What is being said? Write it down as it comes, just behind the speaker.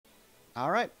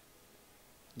Alright.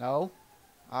 No.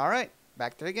 Alright.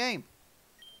 Back to the game.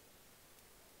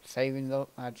 Saving the...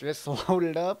 I just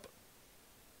loaded up.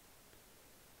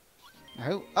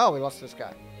 Who? Oh, we lost this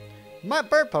guy. My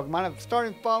bird Pokemon have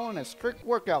started following a strict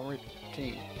workout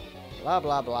routine. Blah,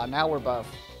 blah, blah. Now we're buff.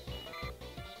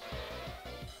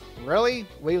 Really?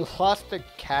 We lost a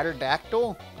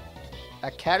Caterdactyl?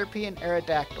 A Caterpie and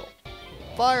Aerodactyl.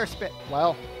 Fire spin.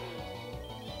 Well.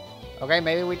 Okay,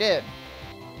 maybe we did.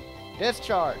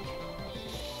 Discharge.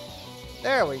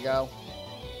 There we go.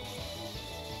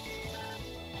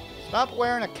 Stop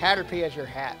wearing a Caterpie as your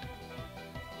hat.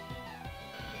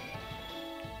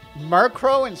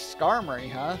 Murkrow and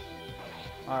Skarmory, huh?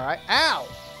 Alright. Ow!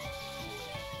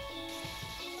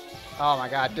 Oh my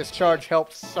god, Discharge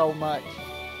helps so much.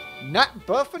 Not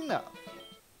buff enough.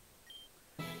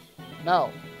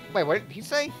 No. Wait, what did he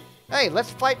say? Hey,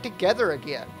 let's fight together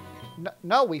again.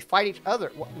 No, we fight each other.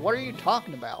 What are you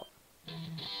talking about?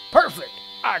 Perfect!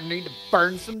 I need to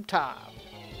burn some time.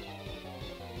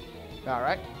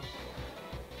 Alright.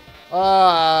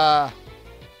 Oh,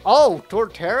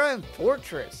 Torterra and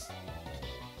Fortress.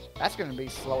 That's gonna be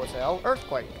slow as hell.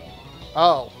 Earthquake.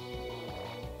 Oh.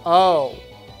 Oh.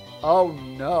 Oh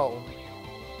no.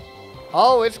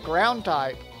 Oh, it's ground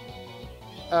type.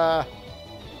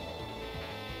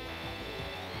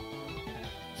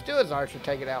 Steelizard should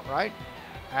take it out, right?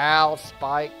 Ow,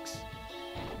 spikes.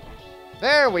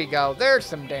 There we go. There's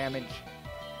some damage.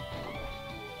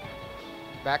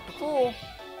 Back to full.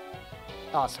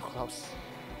 Oh, so close.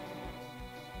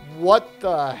 What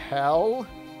the hell?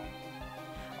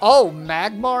 Oh,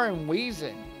 Magmar and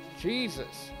Weezing.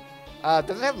 Jesus. Does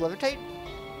it have Levitate?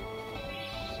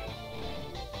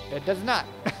 It does not.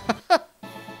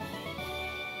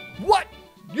 What?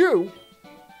 You?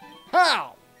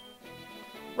 How?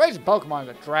 Raising Pokemon is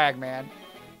a drag, man.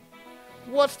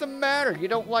 What's the matter? You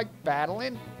don't like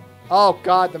battling? Oh,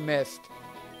 God, the mist.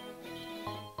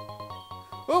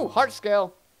 Ooh, heart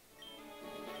scale.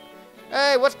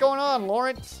 Hey, what's going on,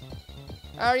 Lawrence?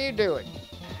 How are you doing?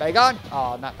 Bagon?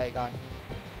 Oh, not Bagon.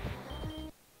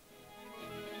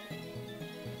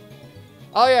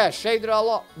 Oh, yeah, shaved it all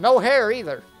off. No hair,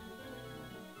 either.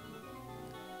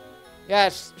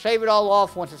 Yes, shave it all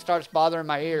off once it starts bothering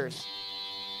my ears.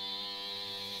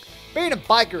 Being a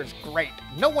biker is great.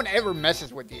 No one ever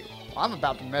messes with you. I'm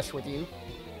about to mess with you.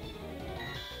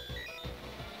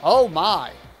 Oh,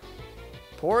 my.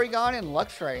 Porygon and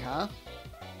Luxray, huh?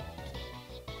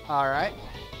 Alright.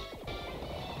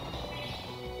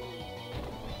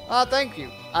 Thank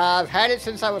you. I've had it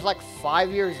since I was like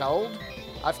 5 years old.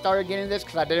 I started getting this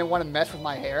because I didn't want to mess with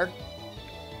my hair.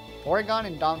 Porygon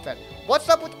and Donphan. What's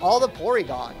up with all the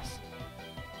Porygons?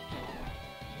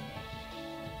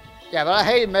 Yeah, but I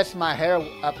hated messing my hair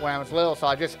up when I was little, so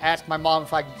I just asked my mom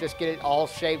if I could just get it all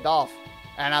shaved off.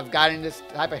 And I've gotten this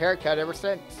type of haircut ever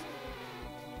since.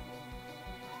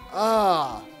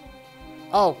 Oh,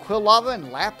 Quilava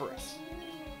and Lapras.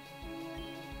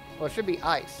 Well, it should be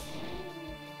ice.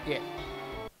 Yeah.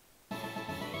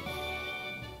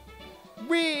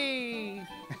 Whee!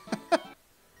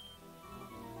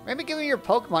 Maybe giving your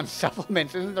Pokemon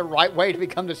supplements isn't the right way to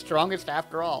become the strongest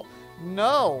after all.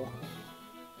 No.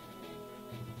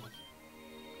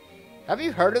 Have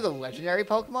you heard of the legendary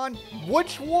Pokemon?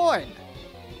 Which one?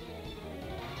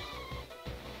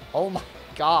 Oh my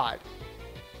god.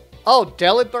 Oh,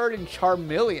 Delibird and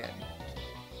Charmeleon.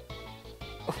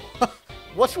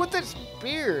 What's with this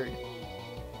beard?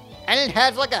 And it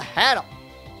has like a hat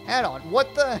on.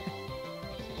 What the?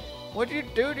 What'd you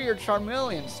do to your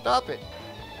Charmeleon? Stop it.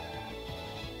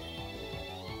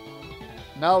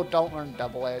 No, don't learn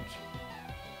Double Edge.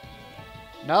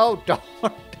 No, don't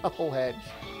learn Double Edge.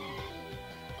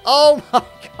 Oh my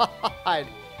god.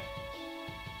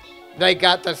 They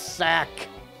got the sack.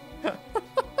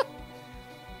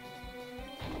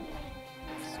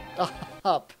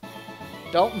 Stop.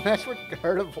 Don't mess with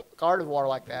Gardevoir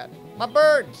like that. My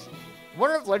birds! I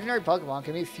wonder if legendary Pokemon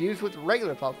can be fused with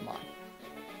regular Pokemon.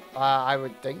 I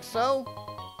would think so.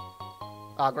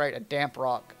 Oh, great. A damp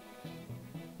rock.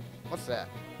 What's that?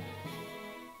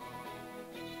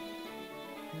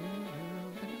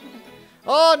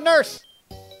 Oh, nurse!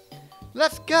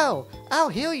 Let's go. I'll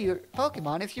heal your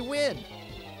Pokemon if you win.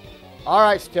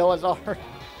 Alright, Steelizard.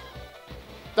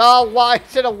 Oh, why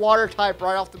is it a water type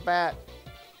right off the bat?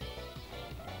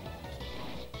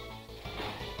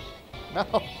 No.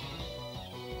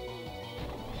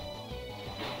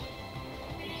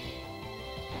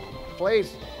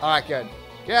 Please. Alright, good.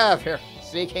 Get out of here,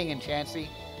 Seaking and Chansey.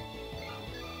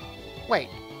 Wait.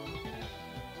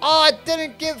 Oh, I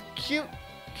didn't give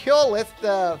Culith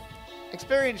the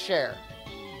experience share.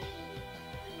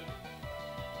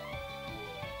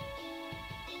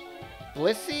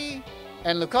 Blissey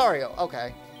and Lucario.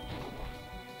 Okay.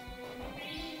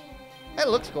 It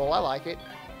looks cool. I like it.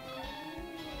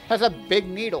 Has a big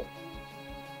needle.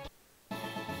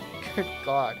 Good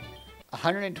God.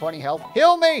 120 health.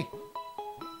 Heal me!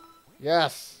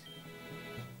 Yes.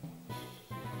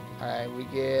 Alright, we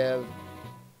give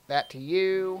that to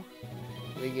you.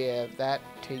 We give that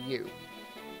to you.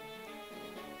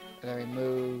 And then we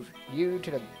move you to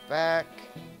the back.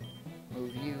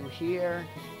 Move you here.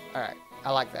 Alright,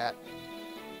 I like that.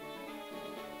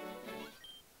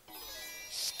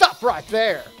 Stop right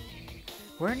there!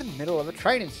 We're in the middle of a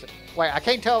training session. Wait, I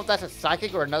can't tell if that's a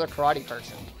psychic or another karate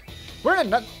person. We're in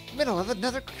the middle of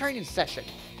another training session,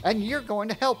 and you're going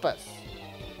to help us.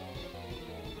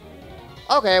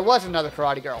 Okay, it was another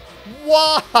karate girl.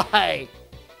 Why?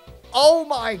 Oh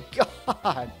my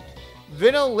God.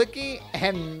 Vinolicky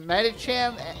and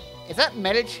Medicham. Is that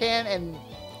Medicham and,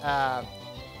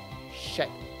 shit,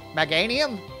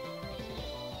 Meganium?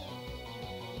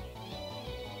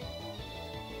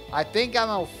 I think I'm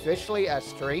officially a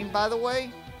stream, by the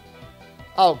way.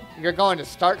 Oh, you're going to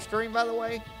start stream, by the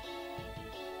way?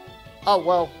 Oh,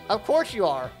 well, of course you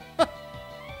are.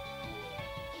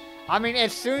 I mean,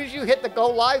 as soon as you hit the go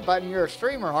live button, you're a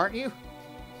streamer, aren't you?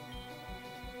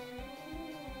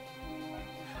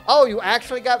 Oh, you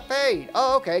actually got paid.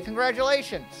 Oh, okay,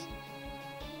 congratulations.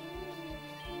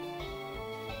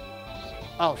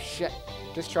 Oh, shit.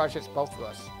 Discharge hits both of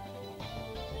us.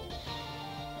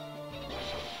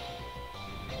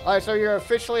 Alright, so you're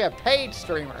officially a paid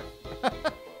streamer.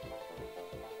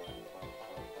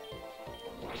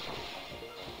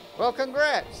 Well,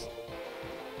 congrats.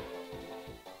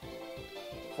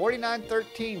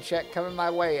 4913 check coming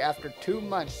my way after 2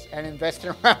 months and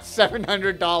investing around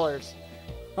 $700.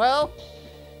 Well,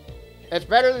 it's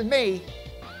better than me.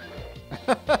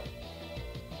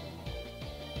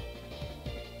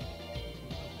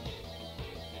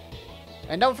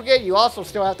 And don't forget, you also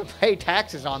still have to pay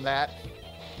taxes on that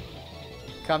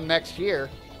come next year.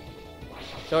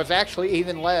 So it's actually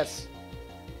even less.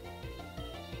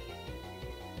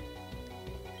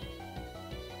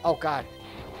 Oh, God.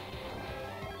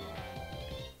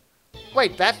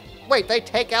 Wait, they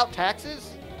take out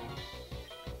taxes?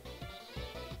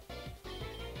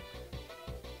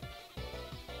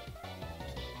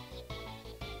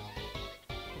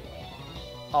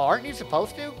 Oh, aren't you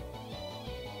supposed to?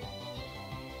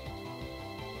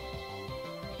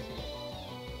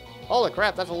 Holy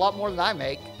crap, that's a lot more than I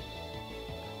make.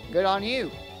 Good on you.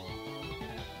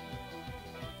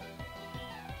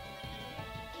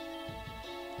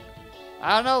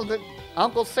 I don't know, that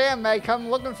Uncle Sam may come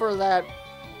looking for that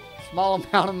small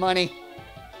amount of money.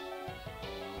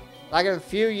 Like in a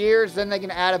few years, then they can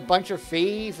add a bunch of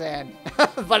fees and...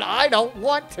 but I don't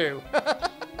want to.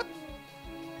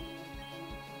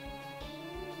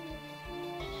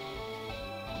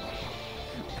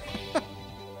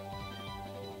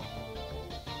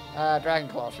 Dragon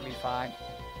Claw should be fine.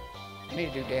 I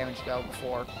need to do damage though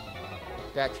before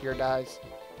Daxure dies.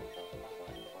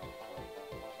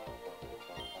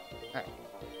 Alright,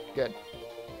 good.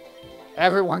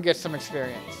 Everyone gets some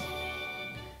experience.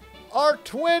 Our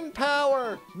twin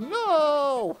power!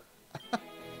 No!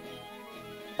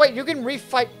 Wait, you can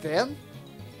refight them?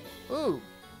 Ooh.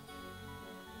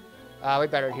 We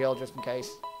better heal just in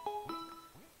case.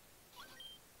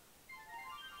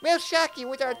 We'll shock you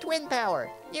with our twin power.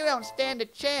 You don't stand a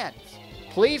chance.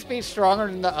 Please be stronger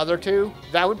than the other two.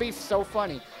 That would be so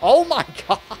funny. Oh my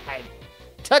God.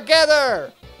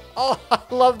 Together. Oh, I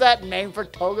love that name for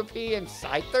Togepi and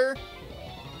Scyther.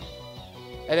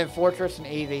 And then Fortress and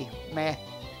Eevee. Meh.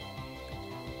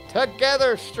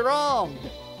 Together strong.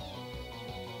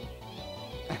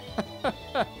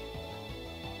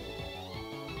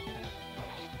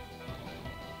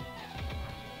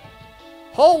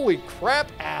 Holy crap,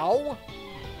 ow!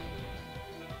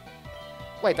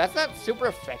 Wait, that's not super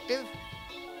effective?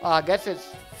 I guess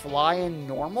it's flying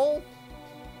normal?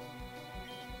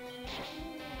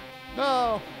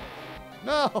 No!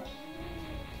 No!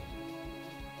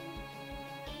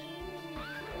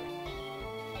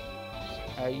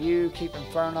 You keep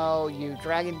Inferno, you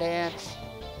Dragon Dance.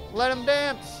 Let him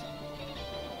dance!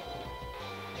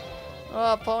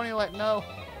 Oh, Pony, no.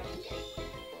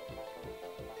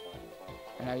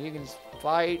 And now you can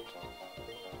fight.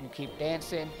 You keep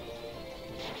dancing.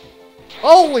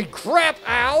 Holy crap!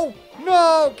 Ow!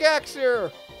 No!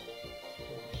 Gaxir!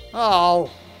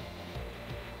 Oh.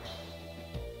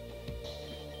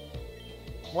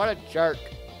 What a jerk.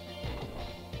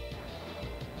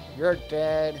 You're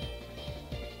dead.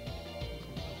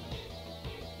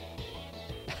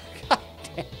 God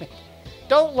damn it.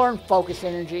 Don't learn focus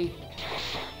energy.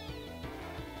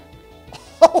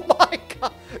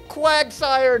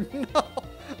 Quagsire, no.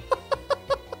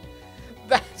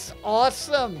 That's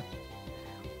awesome.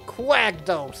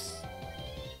 Quagdos.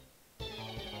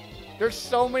 There's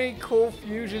so many cool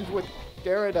fusions with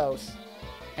Gyarados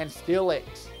and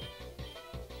Steelix.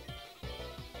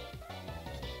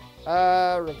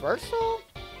 Reversal?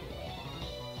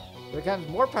 Becomes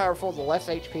more powerful the less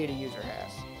HP the user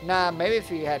has. Nah, maybe if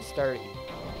he had Sturdy.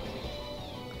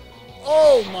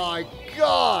 Oh my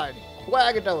god!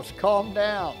 Quagados, calm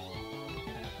down.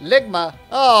 Ligma?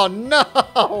 Oh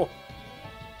no!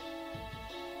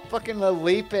 Fucking the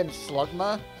Leap and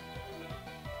Slugma.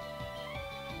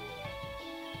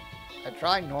 I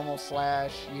tried normal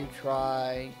slash, you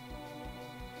try.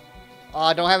 Oh,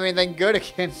 I don't have anything good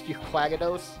against you,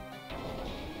 Quagados.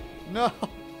 No.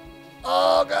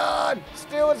 Oh god!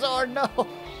 Steelazar, no!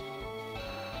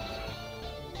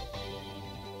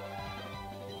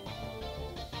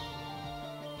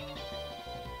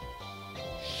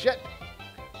 Shit.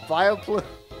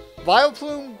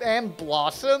 Vileplume and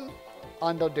Blossom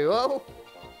on Doduo?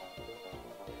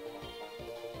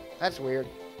 That's weird.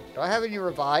 Do I have any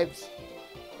revives?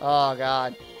 Oh,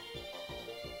 God.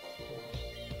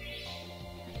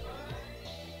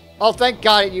 Oh, thank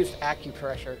God it used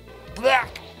acupressure. Blech!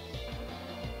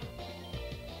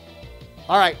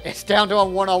 Alright, it's down to a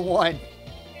one-on-one.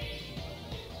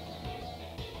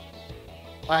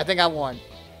 I think I won.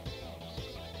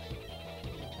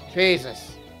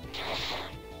 Jesus.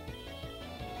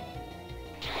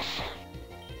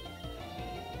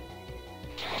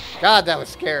 God, that was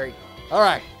scary.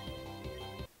 Alright.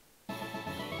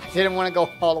 I didn't want to go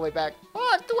all the way back.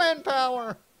 Oh, twin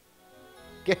power!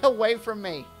 Get away from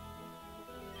me.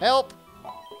 Help!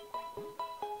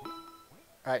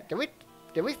 Alright, did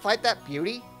we fight that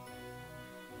beauty?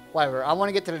 Whatever, I want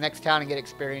to get to the next town and get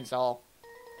experience all.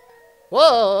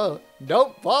 Whoa!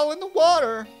 Don't fall in the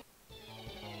water!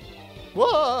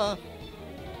 Whoa!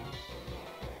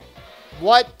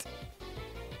 What?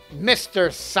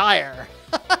 Mr. Sire.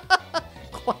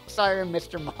 Quagsire and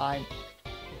Mr. Mime.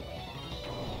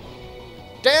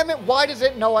 Damn it, why does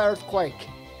it know earthquake?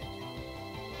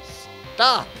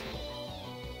 Stop.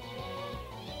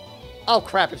 Oh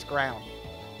crap, it's ground.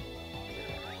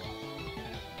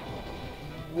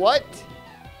 What?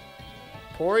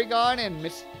 Porygon and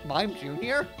Miss Mime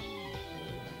Jr.?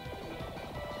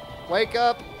 Wake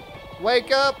up.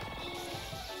 Wake up!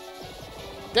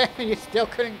 Damn, you still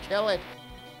couldn't kill it.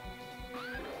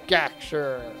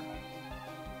 Gaxure.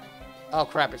 Oh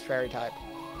crap, it's fairy type.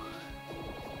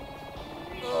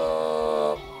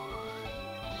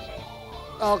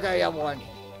 Okay, I won.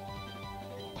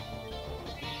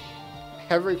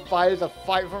 Every fight is a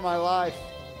fight for my life.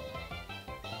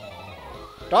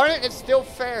 Darn it, it's still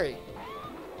fairy.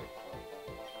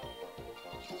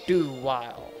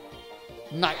 Do-while.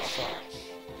 Night Slash.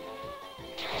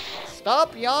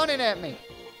 Stop yawning at me.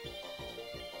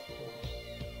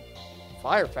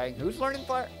 Fire Fang? Who's learning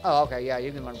Fire? Oh, okay, yeah,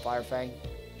 you can learn Fire Fang.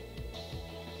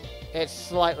 It's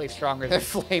slightly stronger than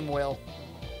Flame Will.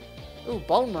 Ooh,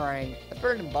 Bone Meringue. That's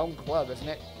better than Bone Club, isn't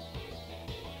it?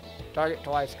 Target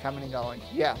twice, coming and going.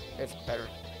 Yeah, it's better.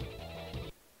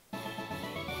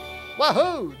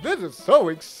 Wahoo! This is so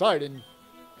exciting.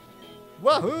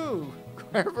 Wahoo!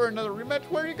 Ready for another rematch?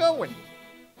 Where are you going?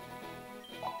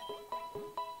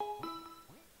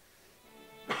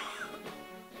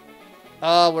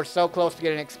 Oh, we're so close to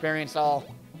getting experience all.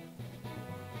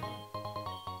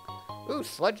 Ooh,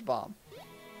 Sludge Bomb.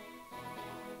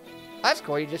 That's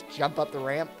cool, you just jump up the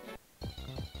ramp.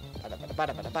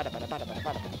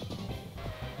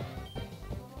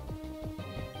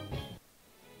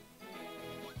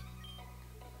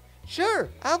 Sure,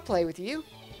 I'll play with you.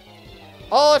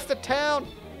 Oh, it's the town.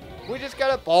 We just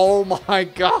got up. Oh my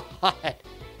god.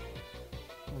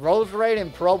 Roserade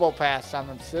and Probopass, I'm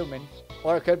assuming.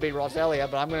 Or it could be Roselia,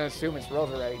 but I'm going to assume it's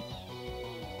Roserade.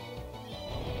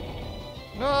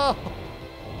 No!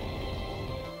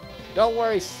 Don't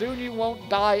worry, soon you won't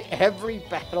die every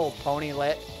battle,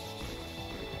 Ponylet.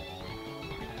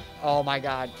 Oh my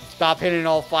god. Stop hitting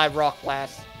all 5 rock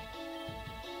blasts.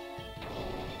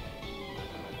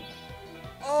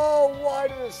 Oh, why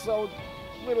did it so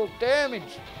little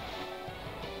damage?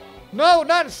 No,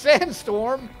 not a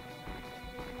sandstorm!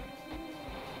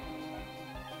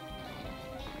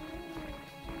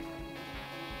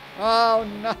 Oh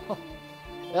no!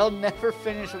 They'll never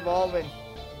finish evolving.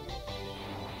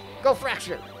 Go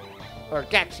Fracture! Or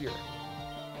Gaxure.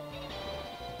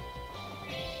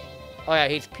 Oh yeah,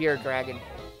 he's pure dragon.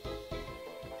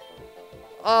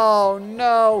 Oh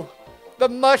no! The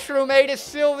mushroom ate a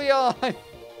Sylveon!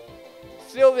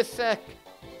 Sylvisec.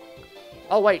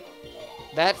 Oh wait.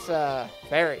 That's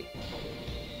fairy.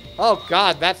 Oh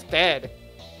god, that's dead.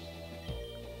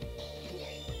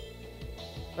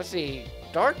 Let's see.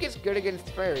 Dark is good against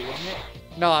fairy, isn't it?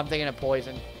 No, I'm thinking of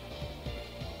poison.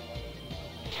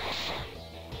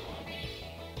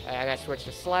 I gotta switch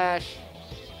to slash.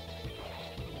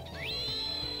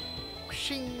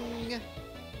 Shing.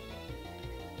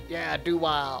 Yeah, do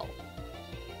wow.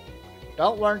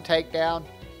 Don't learn takedown.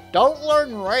 Don't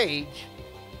learn rage.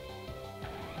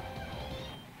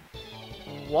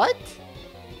 What?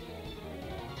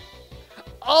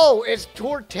 Oh, it's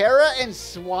Torterra and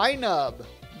Swinub.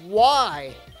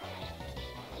 Why?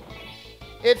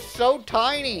 It's so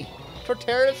tiny.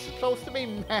 Torterra's supposed to be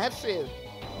massive.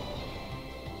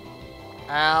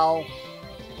 Ow.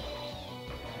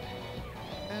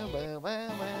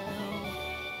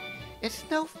 It's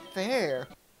no fair.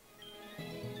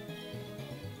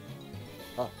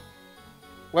 Oh.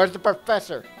 Where's the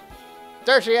professor?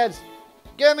 There she is.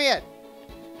 Give me it.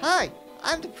 Hi,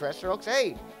 I'm the Professor Oak's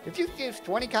aide. If you've used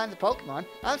 20 kinds of Pokemon,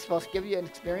 I'm supposed to give you an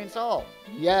experience all.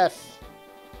 Yes.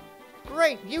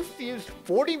 Great, you've fused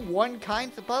 41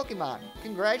 kinds of Pokemon.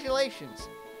 Congratulations.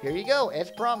 Here you go,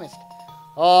 as promised.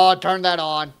 Oh, turn that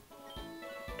on.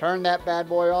 Turn that bad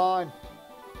boy on.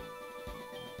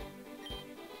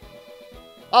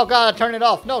 Oh god, I turned it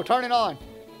off. No, turn it on.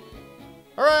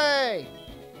 Hooray!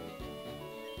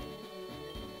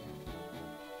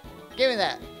 Give me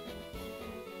that.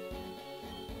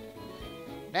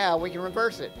 Now we can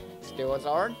reverse it. Still as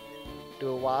hard. Do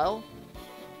a while.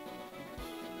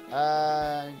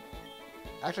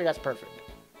 Actually, that's perfect.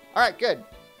 Alright, good.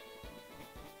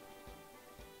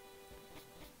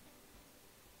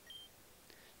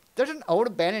 There's an old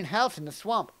abandoned house in the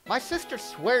swamp. My sister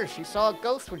swears she saw a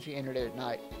ghost when she entered it at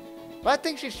night. But I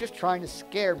think she's just trying to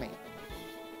scare me.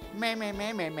 Meh meh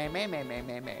meh meh meh meh meh meh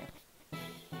meh meh.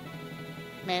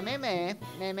 Meh meh meh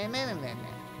meh meh meh meh meh.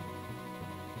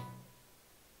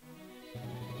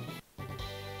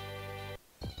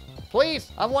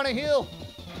 Please, I want to heal.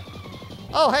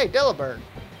 Oh, hey, Delibird.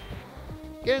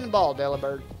 Get in the ball,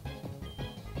 Delibird.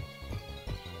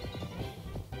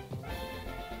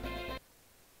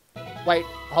 Wait,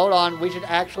 hold on. We should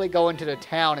actually go into the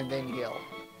town and then heal.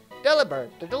 Delibird,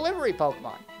 the delivery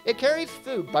Pokemon. It carries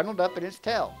food bundled up in its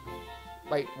tail.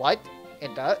 Wait, what?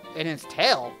 It does? In its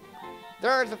tail?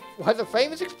 There was a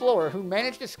famous explorer who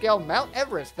managed to scale Mount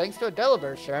Everest thanks to a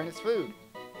Delibird sharing its food.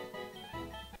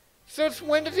 Since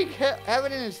when does he have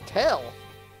it in his tail?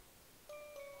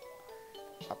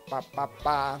 Ba ba ba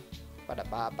ba ba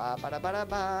ba ba ba ba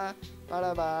ba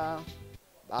ba ba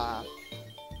ba.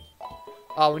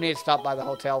 Oh, we need to stop by the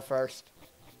hotel first.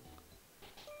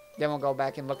 Then we'll go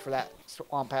back and look for that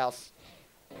swamp house.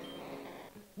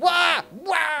 Wah!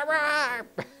 Wah! Wah!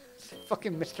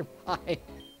 Fucking Mr. Mime.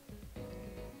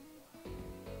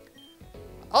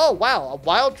 Oh, wow. A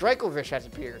wild Dracovish has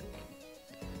appeared.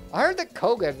 I heard that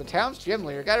Koga, the town's gym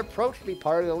leader, got approached to be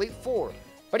part of the Elite Four,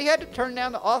 but he had to turn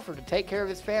down the offer to take care of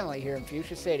his family here in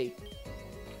Fuchsia City.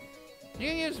 You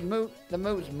can use the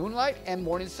moves Moonlight and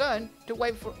Morning Sun to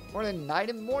wait for the night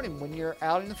and morning when you're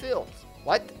out in the fields.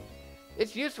 What?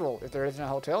 It's useful if there isn't a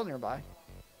hotel nearby.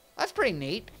 That's pretty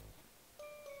neat.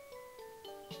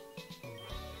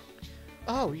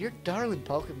 Oh, your darling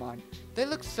Pokemon. They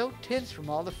look so tense from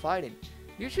all the fighting.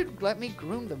 You should let me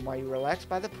groom them while you relax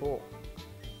by the pool.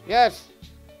 Yes.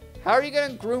 How are you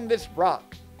going to groom this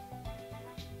rock?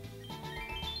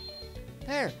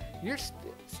 There. Your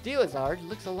Steelizard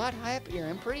looks a lot happier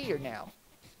and prettier now.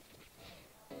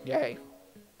 Yay.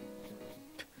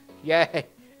 Yay.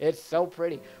 It's so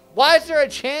pretty. Why is there a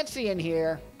Chansey in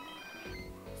here?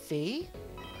 See?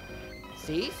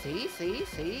 See?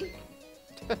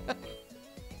 A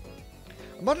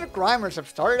bunch of Grimers have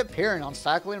started appearing on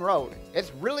Cycling Road.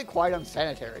 It's really quite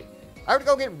unsanitary. I would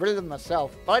go get rid of them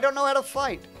myself, but I don't know how to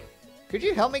fight. Could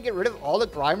you help me get rid of all the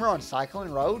Grimer on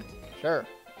Cycling Road? Sure.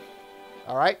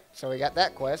 Alright, so we got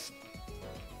that quest.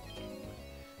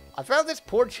 I found this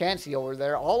poor Chansey over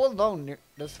there all alone near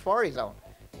the Safari Zone.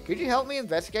 Could you help me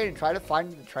investigate and try to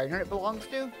find the trainer it belongs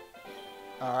to?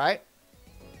 Alright.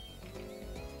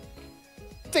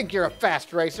 Think you're a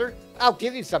fast racer? I'll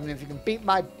give you something if you can beat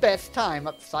my best time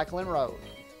up the Cycling Road.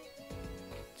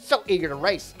 So eager to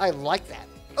race. I like that.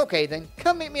 Okay then,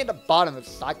 come meet me at the bottom of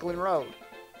Cycling Road.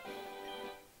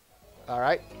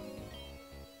 Alright.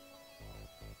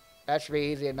 That should be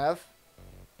easy enough.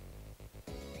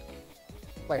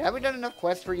 Wait, have we done enough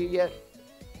quests for you yet?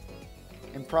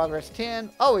 In progress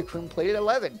 10. Oh, we completed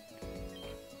 11.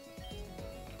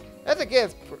 That's a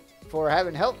gift for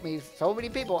having helped me so many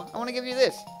people. I want to give you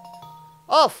this.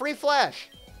 Oh, free flash.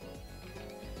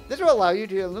 This will allow you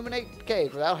to illuminate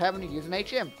caves without having to use an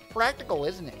HM. Practical,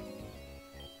 isn't it?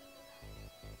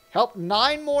 Help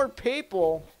 9 more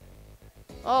people?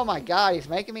 Oh my god, he's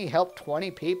making me help 20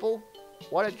 people?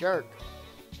 What a jerk.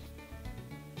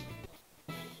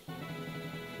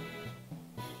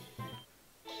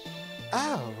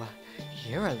 Oh,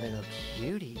 you're a little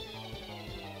cutie.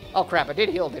 Oh crap, I did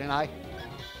heal, didn't I?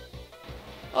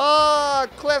 Oh,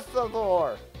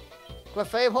 Cliffivore.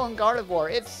 Clefable and Gardevoir.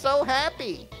 It's so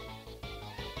happy.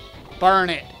 Burn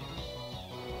it.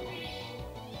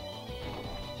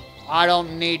 I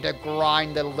don't need to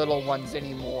grind the little ones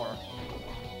anymore.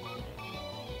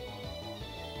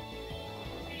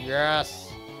 Yes.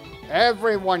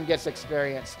 Everyone gets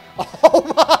experience.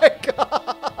 Oh my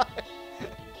god.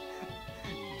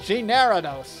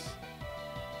 Generados.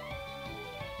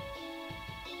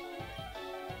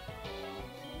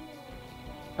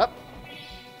 Up.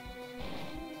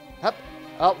 Up.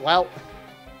 Oh, well.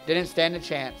 Didn't stand a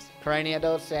chance.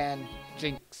 Craniados and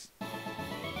Jinx.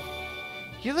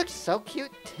 You look so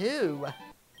cute, too.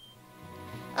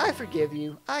 I forgive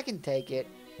you. I can take it.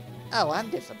 Oh,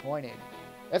 I'm disappointed.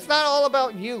 It's not all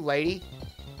about you, lady.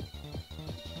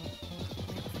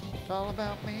 It's all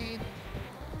about me.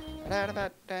 Let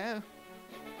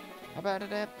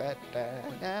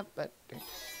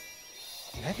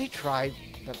me try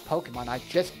the Pokemon I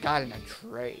just got in a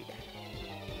trade.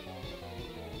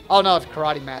 Oh no, it's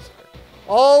Karate Master.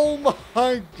 Oh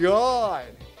my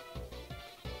god!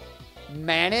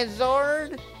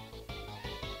 Manizard?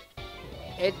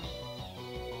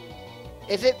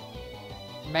 Is it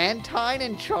Mantine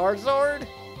and Charizard?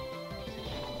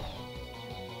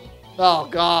 Oh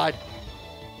god.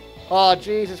 Oh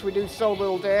Jesus, we do so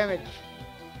little damage.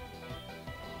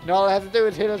 And all it has to do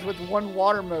is hit us with one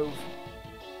water move.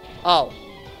 Oh.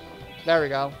 There we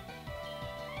go.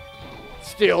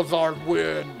 Steelzard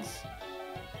wins.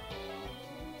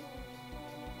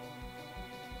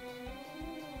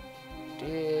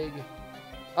 Dig.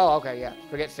 Oh, okay, yeah.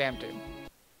 Forget Samtune.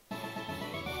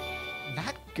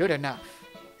 Not good enough.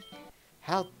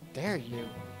 How dare you?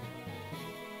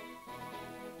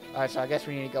 Alright, so I guess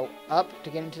we need to go up to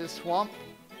get into the swamp.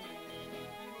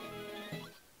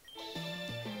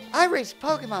 I raise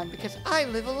Pokemon because I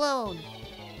live alone.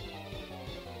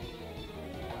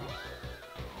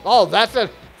 Oh, that's an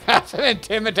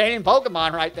intimidating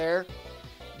Pokemon right there.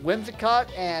 Whimsicott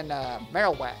and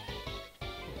Marowak.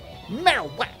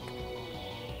 Marowak!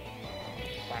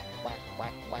 Whack, whack,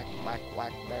 whack, whack, whack,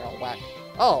 whack, Marowak.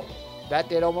 Oh, that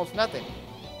did almost nothing.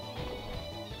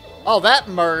 Oh, that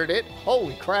murdered it.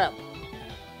 Holy crap.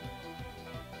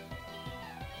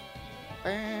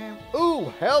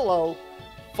 Ooh, hello.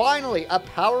 Finally, a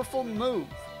powerful move.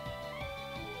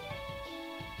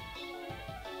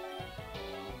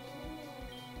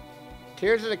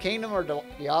 Tears of the Kingdom or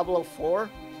Diablo 4?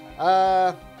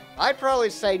 I'd probably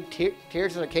say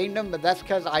Tears of the Kingdom, but that's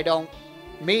because I don't...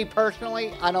 Me,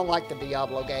 personally, I don't like the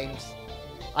Diablo games.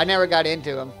 I never got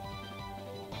into them.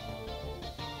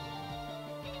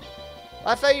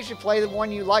 I say you should play the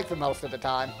one you like the most of the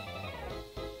time.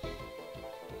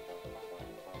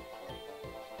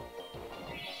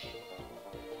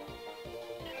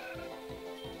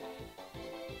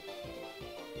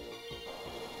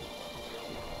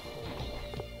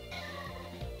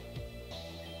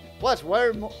 Plus, what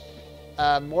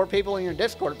are more people in your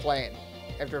Discord playing?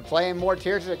 If they're playing more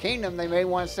Tears of the Kingdom, they may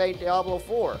want to say Diablo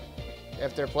 4.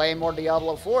 If they're playing more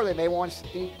Diablo 4, they may want to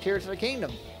see Tears of the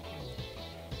Kingdom.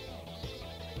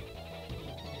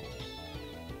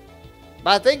 But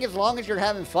I think as long as you're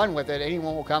having fun with it,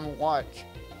 anyone will come and watch.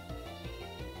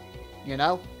 You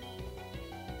know?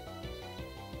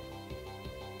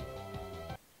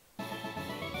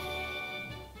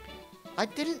 I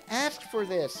didn't ask for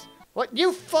this. What?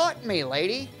 You fought me,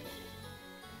 lady.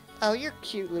 Oh, you're a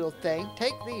cute little thing.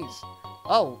 Take these.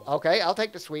 Oh, okay. I'll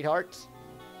take the sweethearts.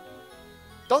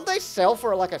 Don't they sell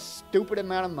for like a stupid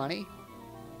amount of money?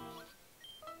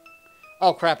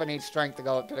 Oh, crap. I need strength to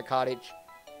go up to the cottage.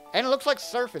 And it looks like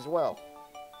Surf as well.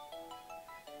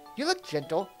 You look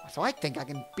gentle, so I think I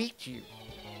can beat you.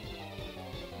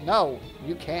 No,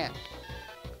 you can't.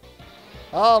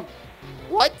 Oh,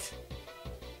 what?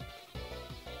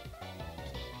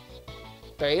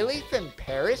 Bayleaf in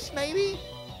Paris, maybe?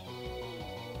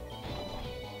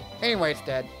 Anyway, it's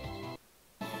dead.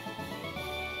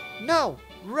 No,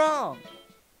 wrong.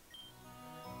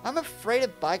 I'm afraid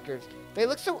of bikers. They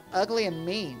look so ugly and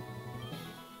mean.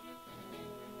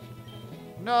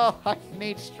 No, I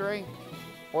need strength.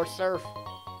 Or Surf.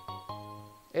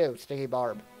 Ew, Sticky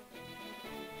Barb.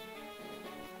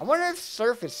 I wonder if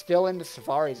Surf is still in the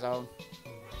Safari Zone.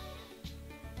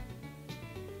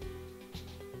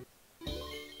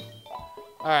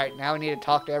 Alright, now we need to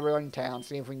talk to everyone in town,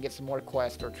 see if we can get some more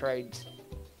quests or trades.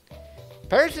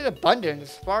 Berries is abundant in the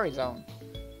Safari Zone.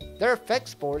 Their effect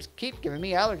spores keep giving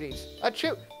me allergies.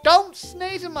 Achoo! Don't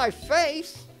sneeze in my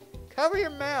face! Cover your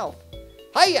mouth.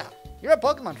 Hiya! You're a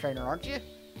Pokemon trainer, aren't you?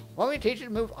 Want me to teach you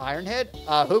to move Iron Head?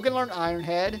 Who can learn Iron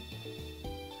Head?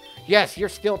 Yes, you're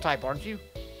Steel type, aren't you?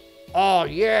 Oh,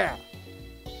 yeah!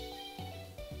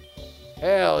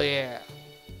 Hell yeah!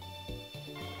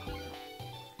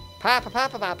 Pa.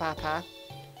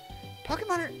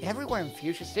 Pokemon are everywhere in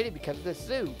Fuchsia City because of the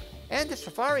zoo and the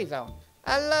Safari Zone.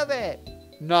 I love it!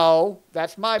 No,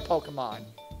 that's my Pokemon.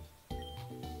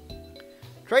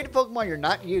 Trade a Pokemon you're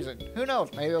not using. Who knows?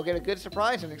 Maybe you'll get a good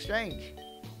surprise in exchange.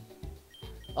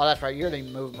 Oh, that's right. You're the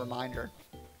move reminder.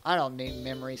 I don't need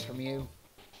memories from you.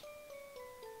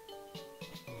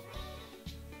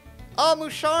 Oh,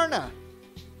 Musharna!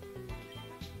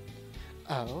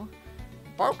 Oh,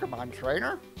 Pokemon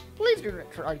trainer? Please do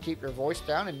not try to keep your voice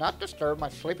down and not disturb my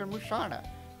sleeping Musharna.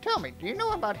 Tell me, do you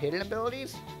know about hidden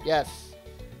abilities? Yes.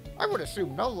 I would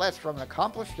assume no less from an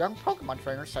accomplished young Pokemon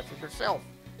trainer such as yourself.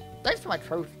 Thanks to my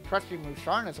trusty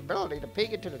Musharna's ability to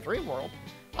peek into the dream world,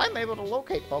 I'm able to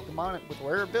locate Pokemon with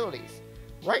rare abilities.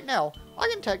 Right now, I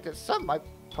can detect that some of my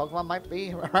Pokemon might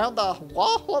be around the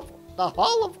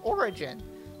Hall of Origin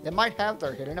that might have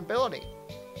their hidden ability.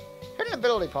 Hidden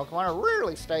ability Pokemon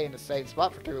rarely stay in the same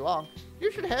spot for too long.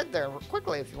 You should head there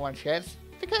quickly if you want a chance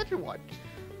to catch one.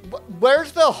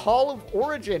 Where's the Hall of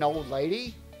Origin, old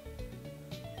lady?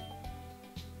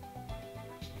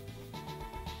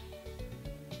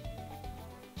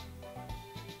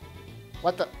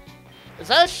 What the? Is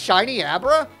that a shiny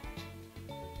Abra?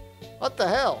 What the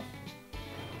hell?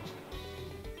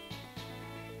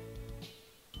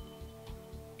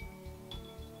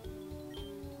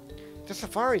 The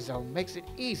Safari Zone makes it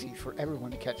easy for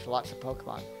everyone to catch lots of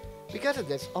Pokemon. Because of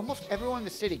this, almost everyone in the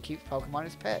city keeps Pokemon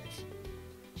as pets.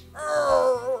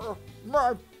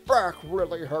 My back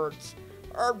really hurts.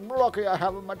 I'm lucky I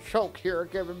have a Machoke here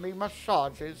giving me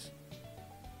massages.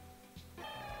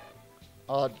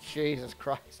 Oh, Jesus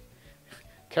Christ.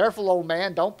 Careful, old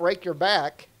man. Don't break your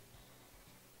back.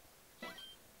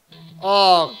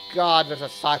 Oh, God. There's a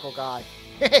cycle guy.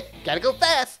 Gotta go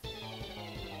fast.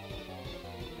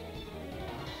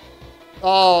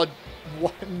 Oh,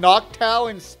 what? Noctowl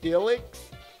and Steelix?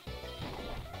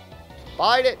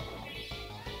 Bite it.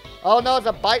 Oh, no. It's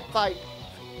a bite fight.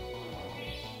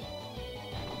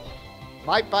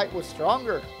 My bite was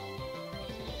stronger.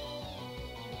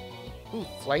 Ooh,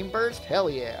 Flame Burst? Hell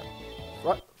yeah.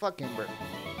 Fucking burn.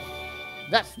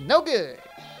 That's no good.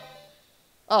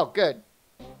 Oh, good.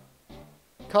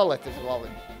 Colith is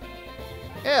evolving.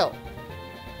 Ew.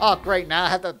 Oh, great. Now I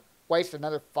have to waste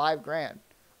another $5,000.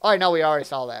 Oh, I know we already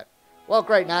saw that. Well,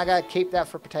 great. Now I gotta keep that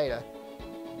for Potato.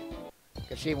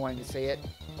 Because she wanted to see it.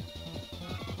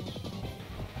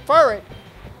 Furret.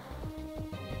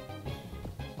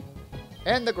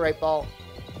 And the Great Ball.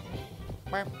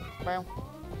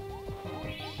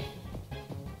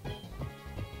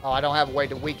 Oh, I don't have a way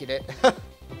to weaken it.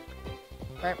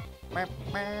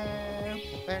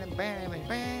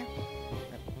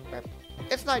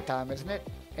 It's nighttime, isn't it?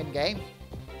 In game?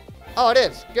 Oh, it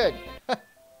is. Good. What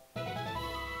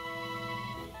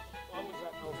was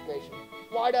that notification?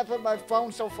 Why'd I put my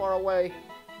phone so far away?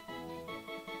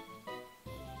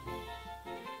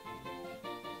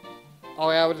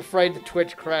 Oh, yeah, I was afraid the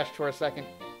Twitch crashed for a second.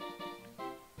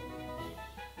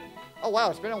 Oh, wow,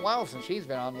 it's been a while since she's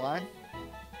been online.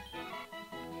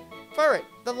 Furret,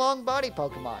 the long body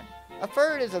Pokemon. A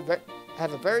Furret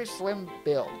has a very slim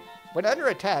build. When under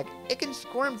attack, it can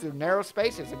squirm through narrow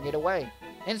spaces and get away.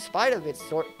 In spite of its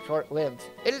short limbs,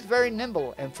 it is very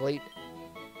nimble and fleet.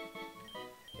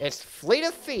 It's fleet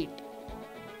of feet.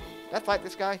 Did I fight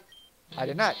this guy? I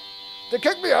did not. They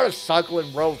kicked me out of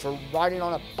cycling road for riding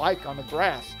on a bike on the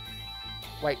grass.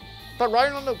 Wait, but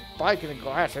riding on the bike in the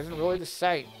grass isn't really the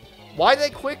same. Why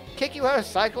did they kick you out of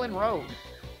cycling road?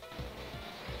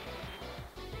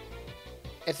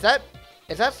 Is that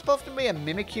supposed to be a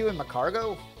Mimikyu and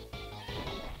Macargo?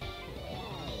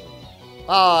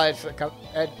 Oh,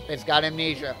 it's got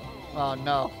amnesia. Oh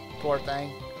no, poor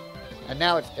thing. And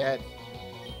now it's dead.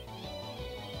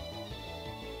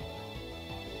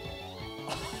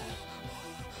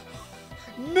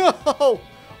 No!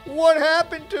 What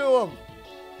happened to him?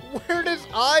 Where does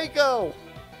I go?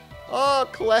 Oh,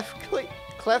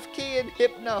 Klefki and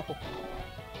Hypno.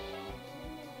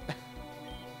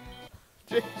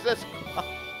 Jesus Christ.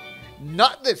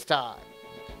 Not this time.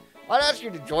 I'd ask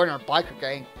you to join our biker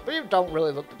gang, but you don't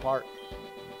really look the part.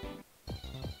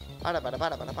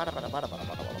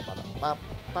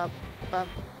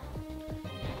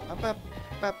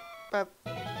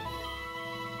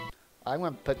 I'm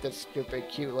going to put this stupid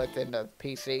cute lip into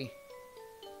PC.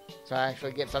 So I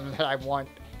actually get something that I want.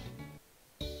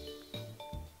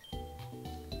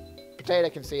 Potato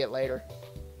can see it later.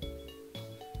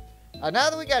 Now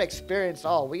that we got experience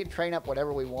all, we can train up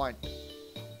whatever we want.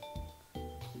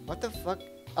 What the fuck?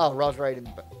 Oh, Rose-Rated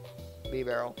bee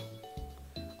barrel.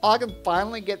 Oh, I can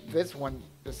finally get this one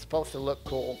that's supposed to look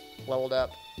cool leveled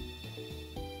up.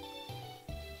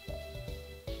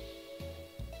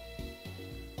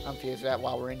 I'm fused that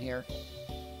while we're in here.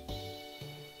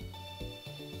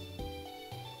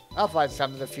 I'll find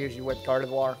something to fuse you with,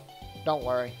 Gardevoir. Don't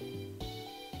worry.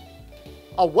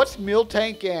 Oh, what's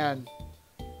Miltank and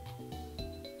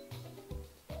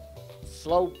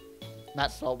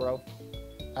not Slowbro,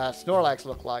 Snorlax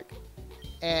look like?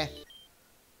 Eh.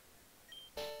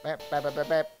 Bap, bap, bap,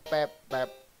 bap, bap, bap.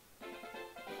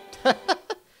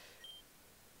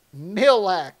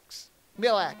 Millax.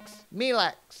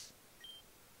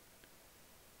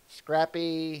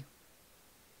 Scrappy.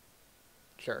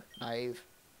 Sure, naive.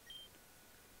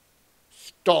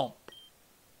 Stomp.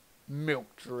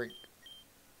 Milk drink.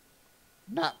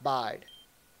 Not bide.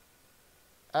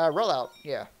 Roll out,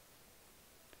 yeah.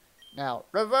 Now,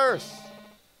 reverse.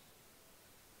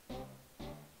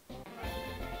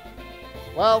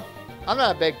 Well, I'm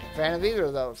not a big fan of either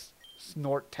of those.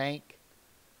 Snort Tank.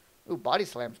 Ooh, Body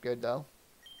Slam's good, though.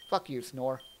 Fuck you,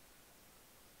 Snore.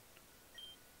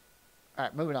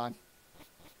 Alright, moving on.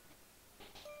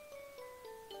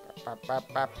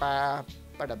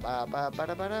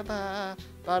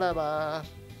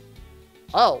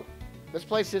 Oh, this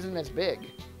place isn't as big.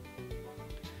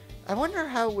 I wonder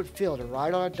how it would feel to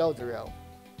ride on a Dodrio.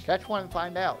 Catch one and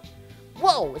find out.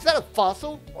 Whoa, is that a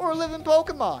fossil or a living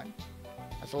Pokemon?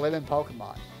 That's a living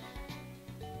Pokemon.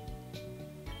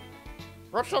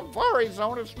 The Safari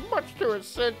Zone is much too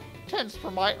intense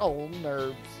for my own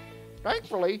nerves.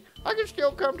 Thankfully, I can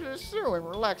still come to the zoo and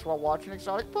relax while watching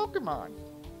exotic Pokemon.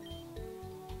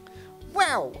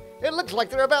 Wow, it looks like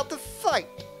they're about to fight.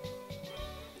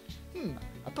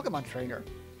 A Pokemon trainer.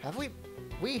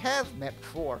 We have met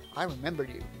before. I remembered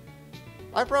you.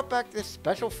 I brought back this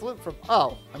special flute from...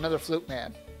 Oh, another flute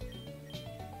man.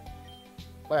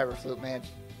 Whatever, flute man.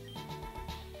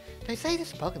 They say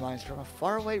this Pokemon is from a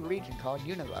faraway region called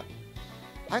Unova.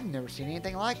 I've never seen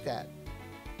anything like that.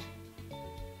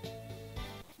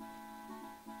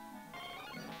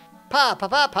 Pa.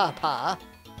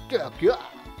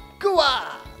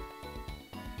 Gua!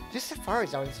 This Safari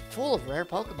Zone is full of rare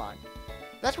Pokemon.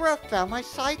 That's where I found my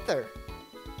Scyther.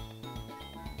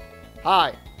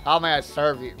 Hi, how may I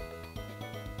serve you?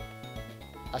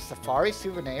 A safari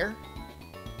souvenir?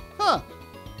 Huh,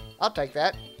 I'll take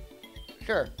that.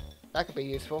 Sure, that could be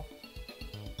useful.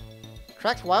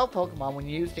 Tracks wild Pokemon when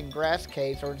used in grass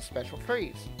caves or in special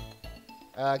trees.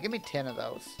 Give me 10 of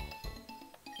those.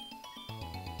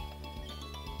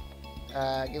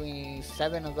 Give me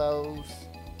 7 of those.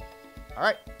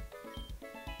 Alright.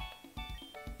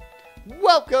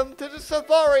 Welcome to the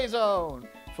Safari Zone!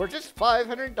 For just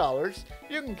 $500,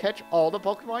 you can catch all the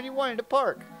Pokemon you want in the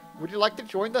park. Would you like to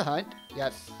join the hunt?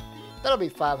 Yes. That'll be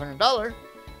 $500.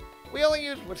 We only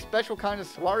use a special kind of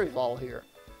Safari Ball here.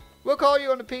 We'll call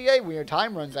you on the PA when your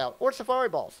time runs out, or Safari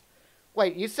Balls.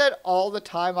 Wait, you said all the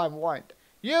time I want.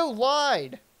 You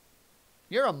lied!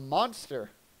 You're a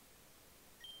monster.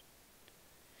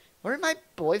 Where did my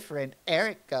boyfriend,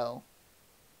 Eric, go?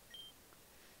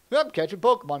 I'm catching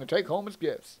Pokemon to take home as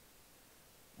gifts.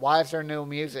 Why is there no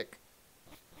music?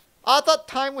 I thought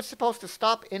time was supposed to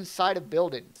stop inside of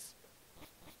buildings.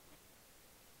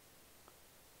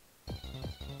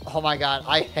 Oh my god,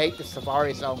 I hate the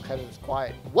Safari Zone because it's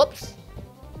quiet. Whoops!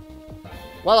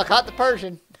 Well, I caught the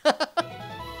Persian.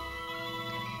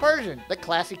 Persian, the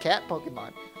classy cat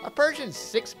Pokemon. A Persian's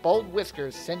 6 bold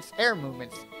whiskers sense air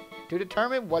movements to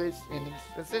determine what is in its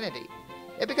vicinity.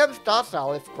 It becomes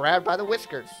docile if grabbed by the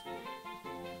whiskers.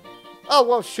 Oh,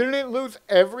 well, shouldn't it lose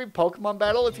every Pokemon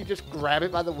battle if you just grab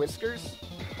it by the whiskers?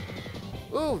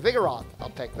 Ooh, Vigoroth.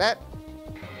 I'll take that.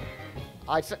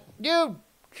 I said, you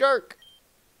jerk.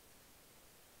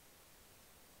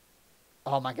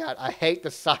 Oh my god, I hate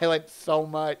the silence so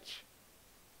much.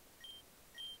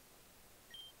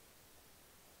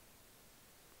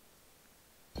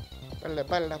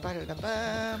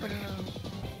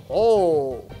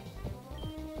 Oh.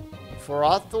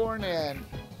 Ferrothorn and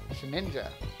Shedinja.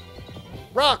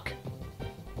 Rock!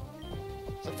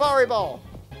 Safari Ball!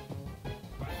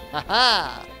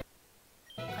 Haha!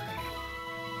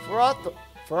 Feroth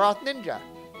Ninja.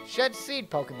 Shed Seed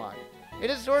Pokemon. It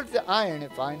absorbs the iron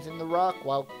it finds in the rock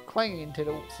while clinging to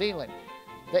the ceiling.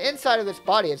 The inside of its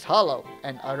body is hollow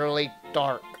and utterly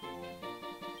dark.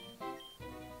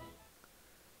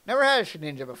 Never had a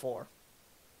ninja before.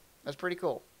 That's pretty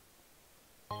cool.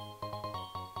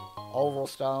 Oval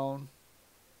stone.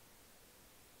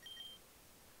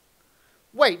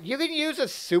 Wait, you can use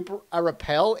a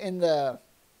repel in the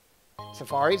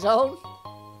Safari Zone?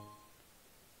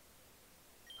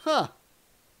 Huh.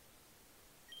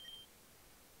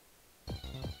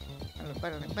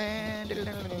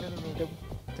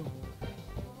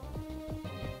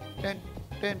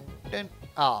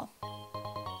 Oh.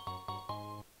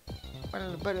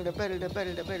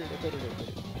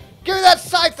 Give me that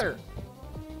Scyther!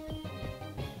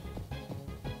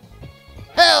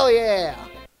 Hell yeah!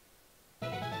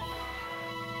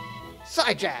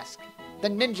 Psyjask, the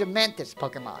Ninja Mantis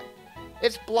Pokemon.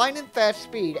 Its blinding fast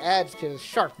speed adds to the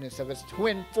sharpness of its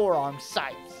twin forearm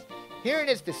sights. Hearing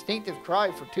its distinctive cry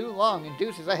for too long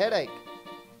induces a headache.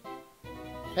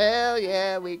 Hell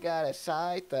yeah, we got a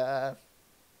Scyther.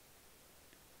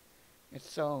 It's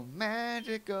so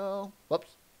magical.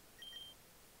 Whoops.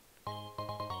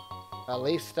 A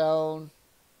Leaf Stone.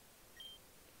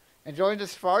 Enjoying the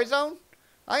Safari Zone?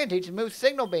 I can teach you to move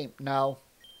Signal Beam. No.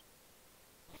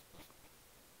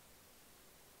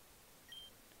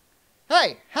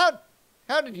 Hey, how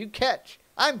did you catch?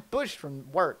 I'm bushed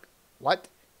from work. What?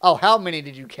 Oh, how many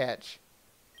did you catch?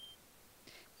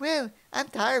 Well, I'm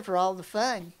tired for all the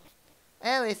fun.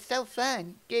 Oh, it's so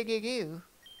fun. Goo goo goo.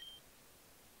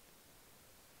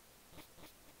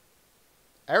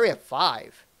 Area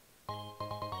 5.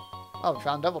 Oh, we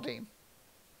found Double Team.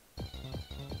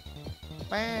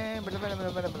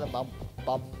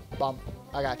 Bum, bum.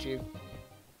 I got you.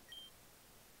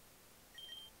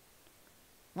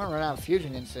 I'm gonna run out of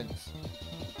fusion instants.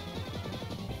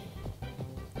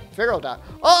 Pharaoh died.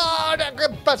 Oh,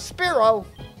 that Spiro!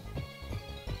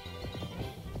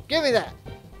 Give me that.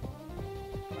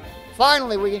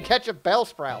 Finally, we can catch a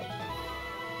Bellsprout.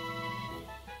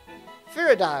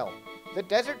 Pterodile, the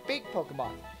desert beak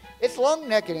Pokemon. Its long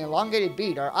neck and elongated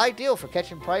beak are ideal for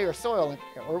catching prey or soil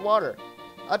or water.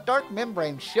 A dark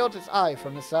membrane shields its eye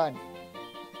from the sun.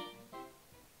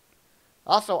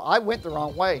 Also, I went the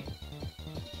wrong way.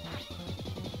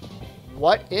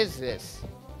 What is this?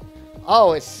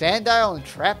 Oh, it's Sandile and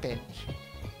Trapinch.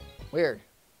 Weird.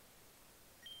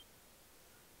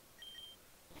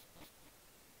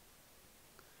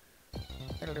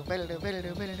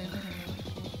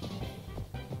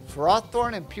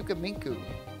 Ferrothorn and Pukaminku.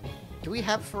 Do we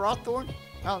have Ferrothorn?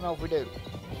 I don't know if we do.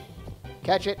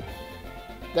 Catch it.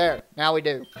 There. Now we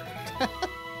do.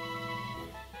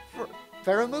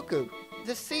 Ferromuku,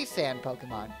 the sea sand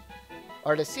Pokemon.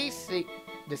 Or the sea seed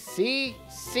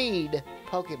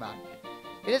Pokemon.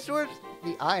 It absorbs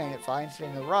the iron it finds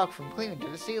in the rock from cleaning to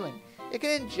the ceiling. It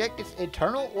can inject its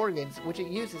internal organs, which it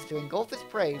uses to engulf its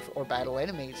prey or battle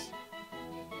enemies.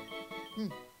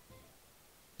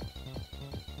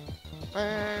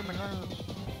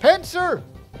 Pinsir!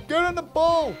 Get in the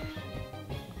bowl!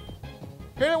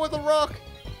 Hit it with a rock!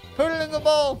 Put it in the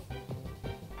bowl!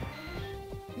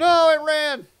 No, it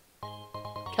ran!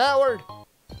 Coward!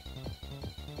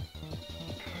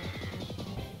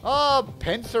 Oh,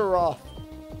 Pinsir off!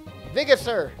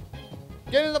 Vigasur!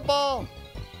 Get in the ball!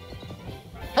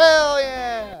 Hell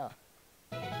yeah!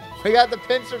 We got the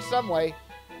Pinsir some way.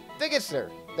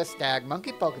 Vigasur, the stag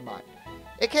monkey Pokemon.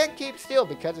 It can't keep still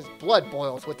because its blood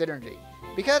boils with energy.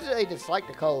 Because they dislike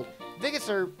the cold,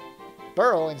 Vigasur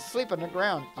burrow and sleep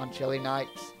underground on chilly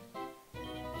nights.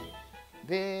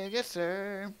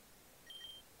 Vigasur.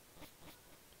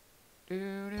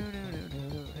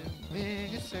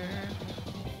 Vigasur.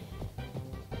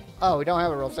 Oh, we don't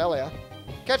have a Roselia.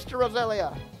 Catch the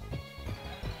Roselia.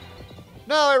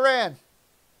 No, it ran.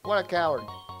 What a coward.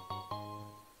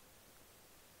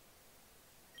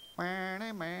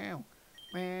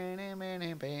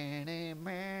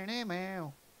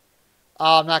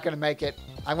 Oh, I'm not going to make it.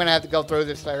 I'm going to have to go through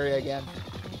this area again.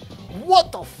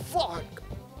 What the fuck?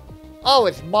 Oh,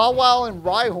 it's Mawile and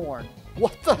Rhyhorn.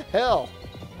 What the hell?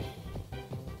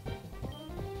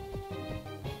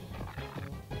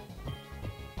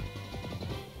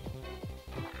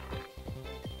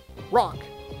 Rock.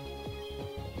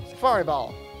 Safari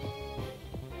Ball.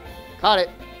 Caught it.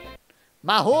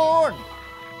 My horn.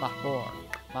 My horn.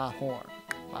 My horn.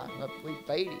 My lovely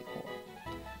baby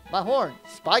horn. My horn.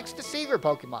 Spike's Deceiver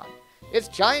Pokemon. Its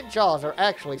giant jaws are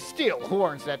actually steel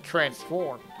horns that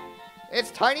transform. Its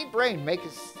tiny brain makes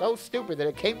it so stupid that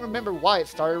it can't remember why it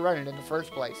started running in the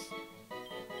first place.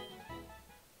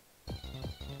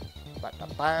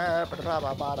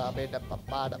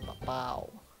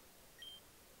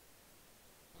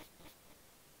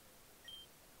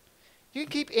 You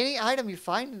can keep any item you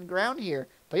find in the ground here,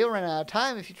 but you'll run out of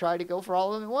time if you try to go for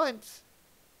all of them at once.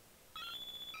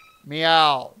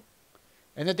 Meow.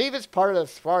 In the deepest part of the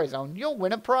safari zone, you'll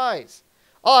win a prize.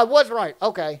 Oh, I was right.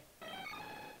 Okay.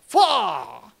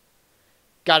 Faw!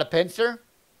 Got a pincer?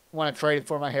 Want to trade it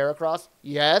for my Heracross?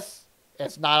 Yes.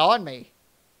 It's not on me.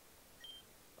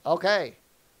 Okay.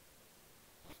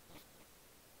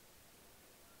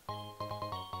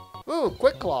 Ooh,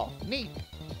 Quick Claw. Neat.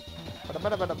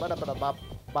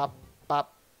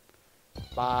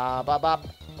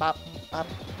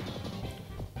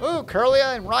 Ooh,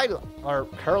 Curlia and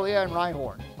Curlia and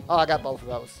Rhyhorn. Oh, I got both of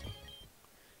those.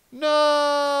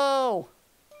 No!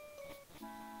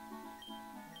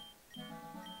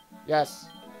 Yes.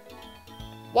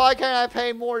 Why can't I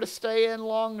pay more to stay in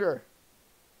longer?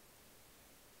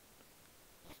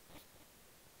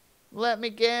 Let me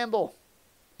gamble.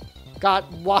 God,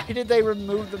 why did they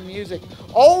remove the music?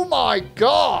 Oh my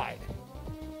God!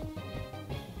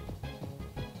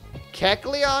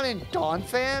 Kecleon and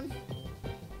Donphan?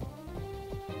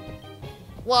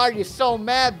 Why are you so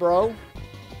mad, bro?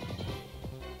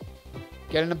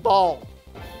 Get in the ball.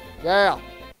 Yeah.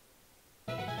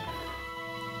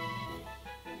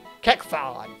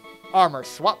 Kekfon. Armor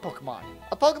swap Pokemon.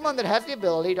 A Pokemon that has the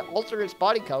ability to alter its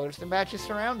body colors to match its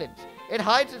surroundings. It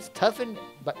hides its toughened,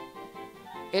 but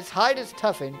its hide is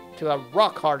toughened to a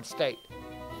rock-hard state.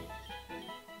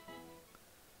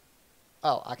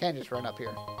 Oh, I can't just run up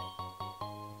here.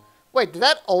 Wait, did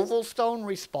that oval stone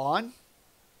respawn?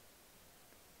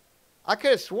 I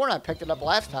could have sworn I picked it up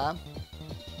last time.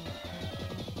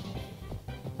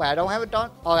 Wait, I don't have it done?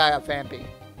 Oh, I got Vampy.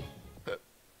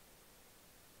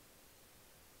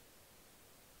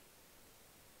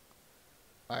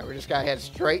 Alright, we're just gonna head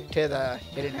straight to the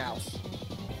hidden house.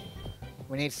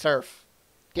 We need Surf.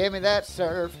 Give me that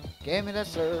Surf. Give me that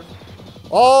Surf.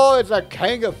 Oh, it's a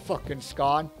Kanga fucking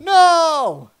Scon.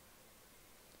 No!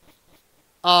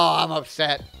 Oh, I'm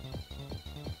upset.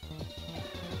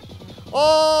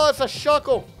 Oh, it's a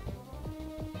Shuckle.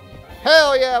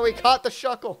 Hell yeah, we caught the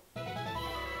Shuckle.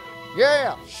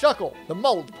 Yeah, Shuckle, the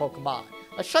mold Pokemon.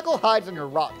 A Shuckle hides under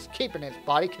rocks, keeping its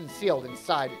body concealed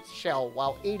inside its shell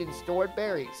while eating stored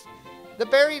berries. The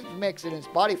berries mix in its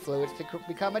body fluids to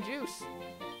become a juice.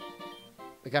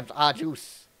 Becomes a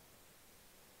juice.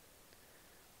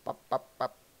 Bop, bop,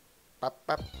 bop, bop,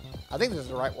 bop. I think this is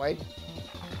the right way.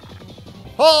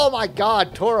 Oh my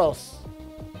God, Tauros.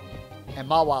 And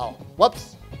Mawile.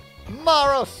 Whoops.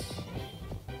 Maros.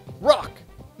 Rock.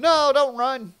 No, don't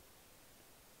run.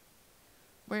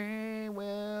 We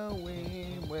will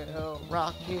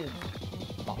rock you.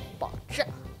 Ba, ba, cha.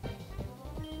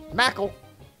 Mackle.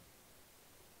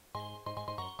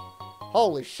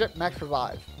 Holy shit, Max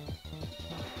Revive.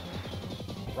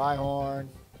 Rhyhorn.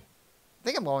 I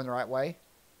think I'm going the right way.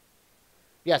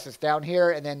 Yes, it's down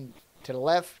here and then to the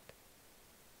left.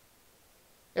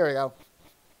 Here we go.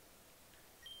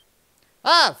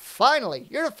 Ah, finally!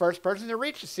 You're the first person to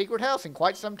reach the secret house in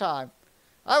quite some time.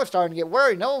 I was starting to get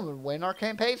worried no one would win our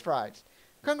campaign's prize.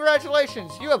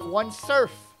 Congratulations, you have won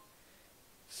Surf.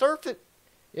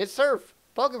 It's Surf.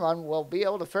 Pokemon will be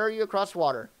able to ferry you across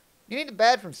water. You need a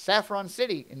badge from Saffron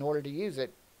City in order to use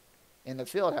it in the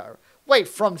field, however. Wait,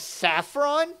 from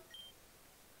Saffron?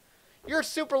 You're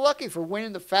super lucky for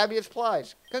winning the fabulous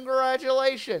prize.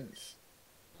 Congratulations.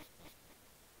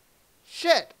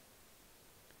 Shit.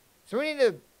 So we need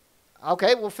to...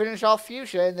 Okay, we'll finish off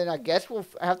Fuchsia, and then I guess we'll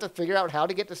have to figure out how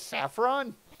to get to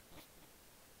Saffron.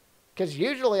 Because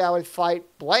usually I would fight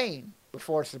Blaine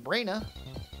before Sabrina.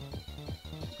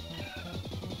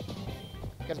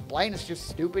 Because Blaine is just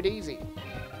stupid easy.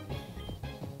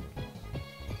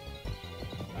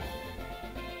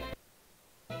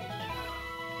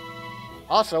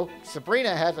 Also,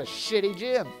 Sabrina has a shitty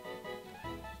gym.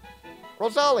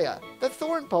 Rosalia, the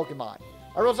thorn Pokemon.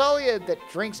 A Rosalia that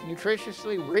drinks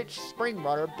nutritiously rich spring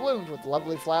water blooms with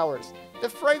lovely flowers. The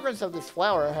fragrance of this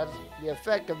flower has the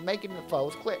effect of making the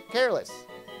foes careless.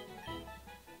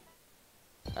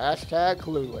 Hashtag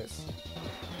clueless.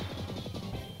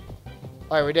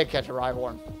 Alright, we did catch a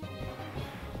Rhyhorn.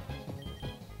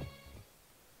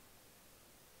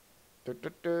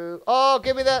 Oh,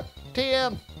 give me that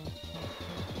TM.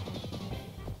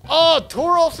 Oh,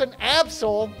 Tauros and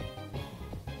Absol.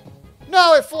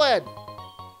 No, it fled.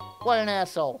 What an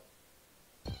asshole.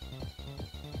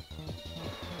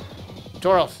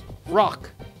 Tauros,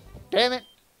 rock. Damn it.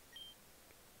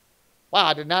 Wow,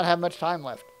 I did not have much time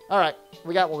left. Alright,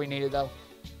 we got what we needed though.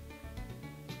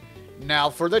 Now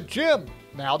for the gym.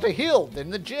 Now to heal,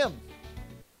 then the gym.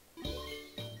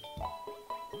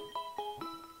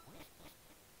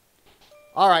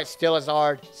 Alright,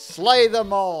 Stilizard. Slay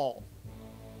them all.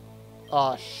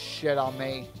 Oh, shit on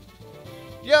me.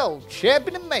 Yo,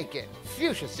 champion in making.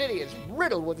 Fuchsia City is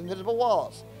riddled with invisible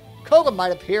walls. Koga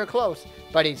might appear close,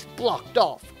 but he's blocked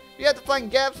off. You have to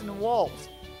find gaps in the walls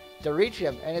to reach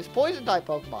him and his poison-type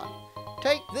Pokemon.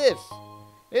 Take this.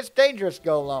 It's dangerous,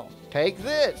 go alone. Take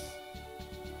this.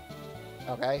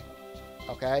 Okay.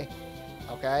 Okay.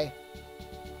 Okay.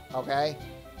 Okay.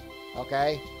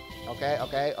 Okay. Okay.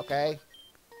 Okay. Okay.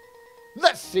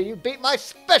 Let's see you beat my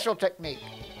special technique.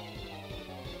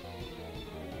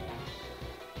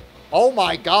 Oh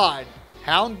my god.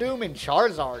 Houndoom and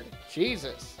Charizard.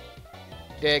 Jesus.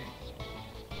 Dig.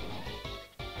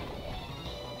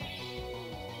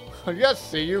 Let's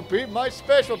see you beat my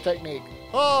special technique.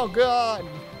 Oh god.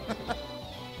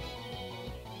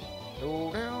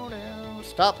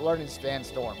 Stop learning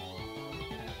Sandstorm.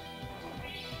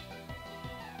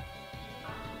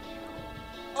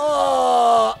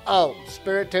 Oh,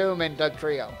 Spiritomb and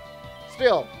Dugtrio.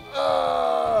 Still.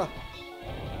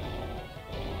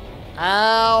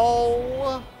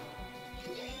 Ow.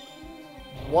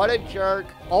 What a jerk.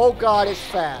 Oh god, it's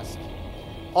fast.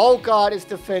 Oh god, it's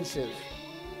defensive.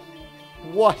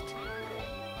 What?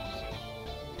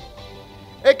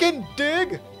 It can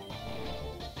dig?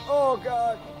 Oh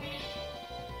god.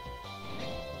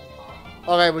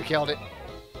 Okay, we killed it.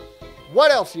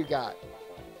 What else you got?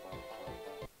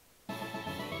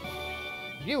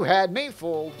 You had me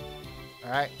fooled.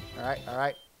 Alright, alright,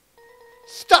 alright.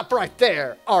 Stop right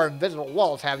there! Our invisible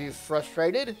walls have you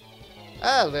frustrated?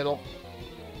 A little.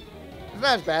 It's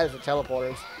not as bad as the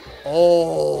teleporters.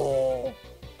 Oh!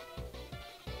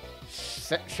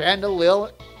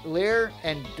 Chandelier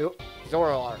and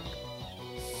Zoroark.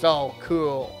 So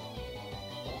cool.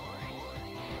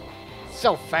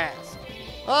 So fast.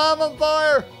 I'm on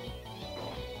fire!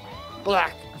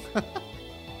 Black.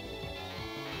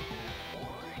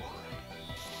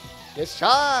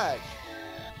 Discharge!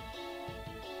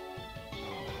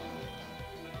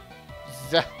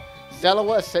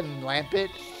 Zealous and Lampet.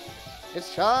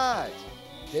 Discharge!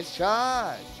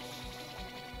 Discharge!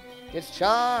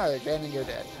 Discharge! And then you're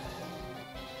dead.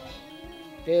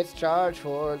 Discharge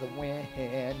for the win.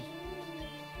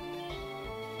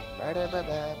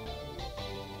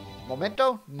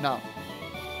 Momento? No.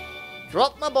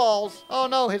 Drop my balls. Oh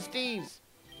no, his D's.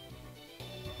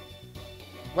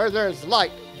 Where there's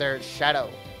light, there's shadow.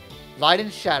 Light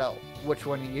and shadow. Which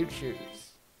one do you choose?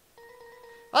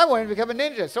 I wanted to become a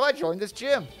ninja, so I joined this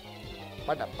gym.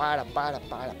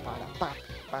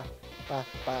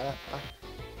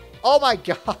 Oh my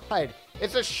god!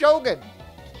 It's a Shogun!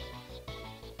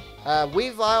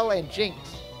 Weavile and Jinx.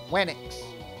 Wenix.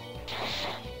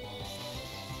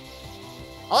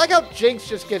 I like how Jinx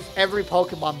just gives every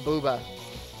Pokemon Booba.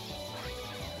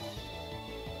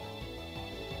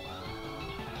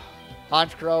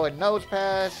 Honchkrow and Nose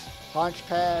Pass. Haunch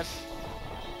Pass.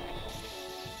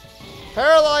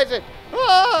 Paralyze it!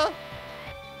 Ah!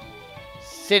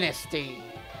 Sinistea.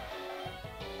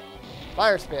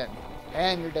 Fire Spin.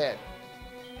 And you're dead.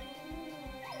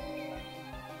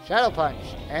 Shadow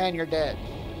Punch. And you're dead.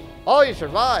 Oh, you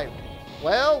survived.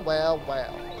 Well, well,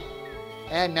 well.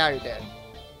 And now you're dead.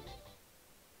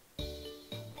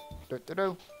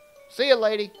 Do-do-do. See ya,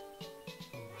 lady.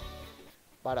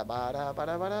 Ba-da-ba-da,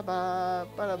 ba-da-ba-da,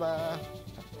 ba-da-ba.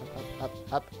 Hop,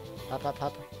 hop, hop, hop, hop,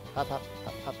 hop, hop, hop,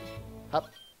 hop, hop.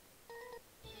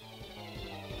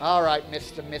 All right,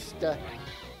 Mister,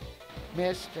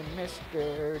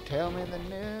 tell me the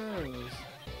news.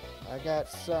 I got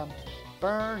some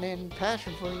burning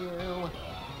passion for you.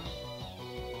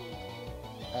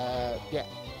 Yeah.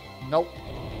 Nope.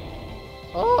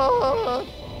 Oh!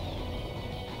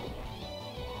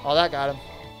 Oh, that got him.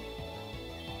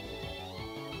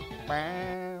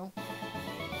 Wow.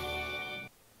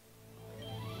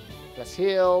 Let's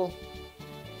heal.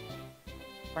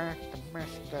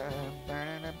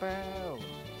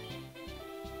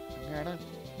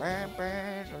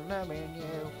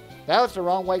 That was the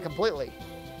wrong way completely.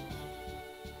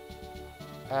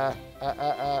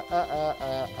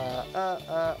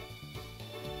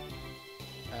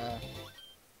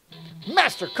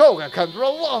 Master Koga comes from a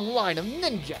long line of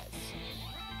ninjas.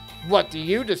 What do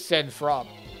you descend from?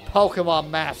 Pokemon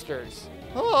Masters.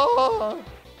 Oh.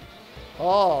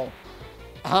 Oh.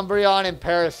 Umbreon and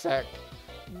Parasect.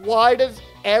 Why does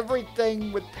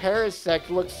everything with Parasect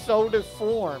look so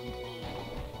deformed?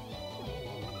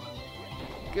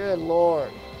 Good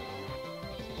lord.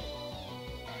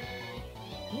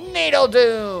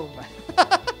 Needledoom!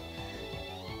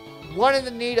 One of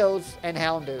the Nidos and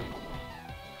Houndoom.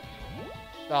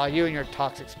 Oh, you and your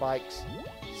toxic spikes.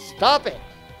 Stop it!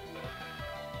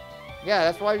 Yeah,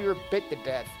 that's why you were bit to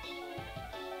death.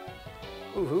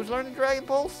 Ooh, who's learning Dragon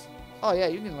Pulse? Oh yeah,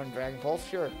 you can learn Dragon Pulse,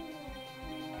 sure.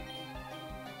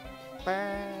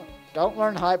 Don't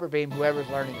learn Hyper Beam, whoever's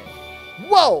learning it.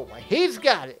 Whoa! He's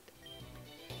got it!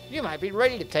 You might be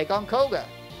ready to take on Koga.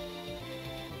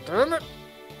 Damn it!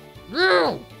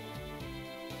 No!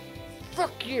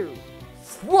 Fuck you!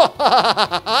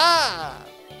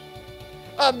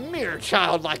 A mere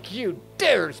child like you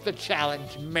dares to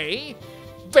challenge me?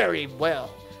 Very well.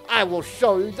 I will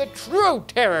show you the true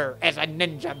terror as a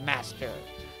ninja master.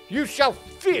 You shall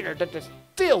feel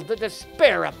the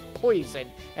despair of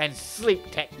poison and sleep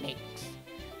techniques.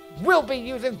 We'll be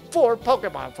using 4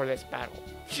 Pokemon for this battle.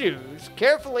 Choose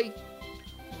carefully.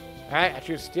 Alright, I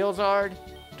choose Steel Zard,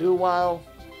 Duwile,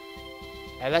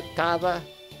 Electava,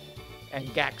 and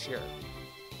Gaxier.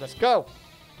 Let's go.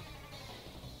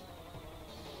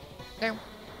 Bam.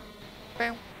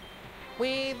 Bam.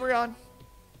 Weaverion.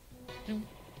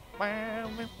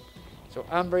 So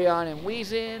Umbreon and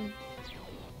Weezin.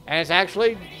 And it's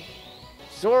actually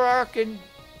Zoroark and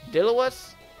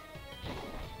Diluwas.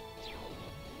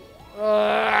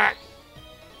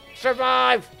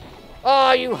 Survive!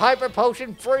 Oh, you Hyper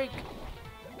Potion freak!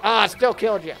 Ah, still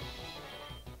killed you.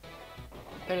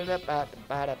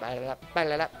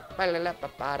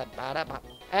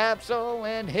 Absol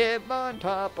and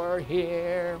Hitmontop are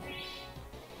here.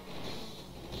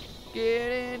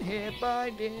 Getting hit by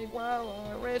Dig while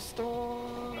I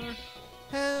restore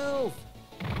health.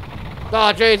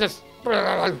 Oh, Jesus.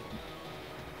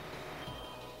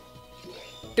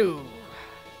 Duhas.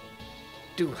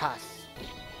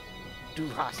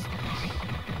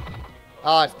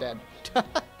 Oh, it's dead.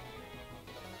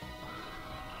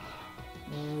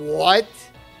 What?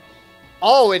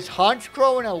 Oh, it's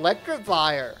Honchkrow and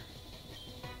Electivire.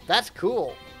 That's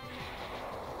cool.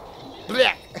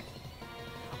 Blech.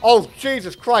 Oh,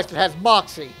 Jesus Christ, it has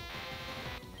Moxie.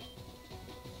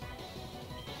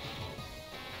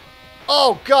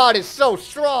 Oh, God, it's so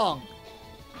strong.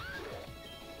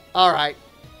 All right.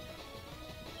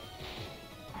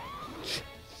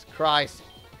 Jesus Christ.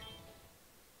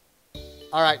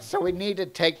 All right, so we need to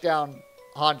take down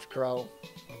Honchkrow.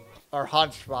 Or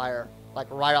Honchfire, like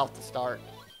right off the start.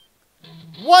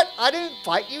 What? I didn't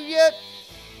fight you yet?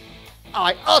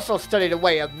 I also studied the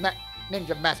way of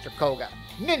Ninja Master Koga.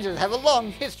 Ninjas have a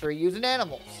long history using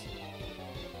animals.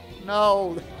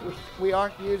 No, we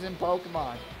aren't using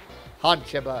Pokemon.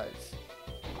 Honchibuzz.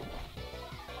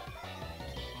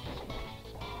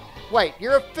 Wait,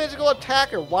 you're a physical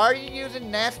attacker. Why are you using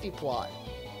Nasty Plot?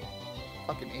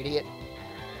 Fucking idiot.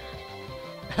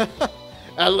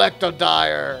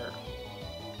 Electodire.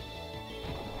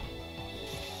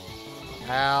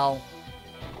 Ow.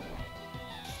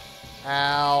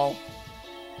 Ow.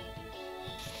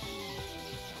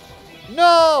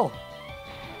 No!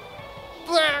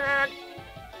 Black!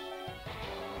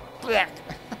 Black!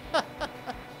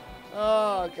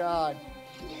 Oh, God.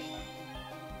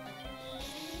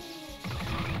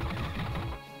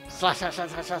 Slash, slash, slash,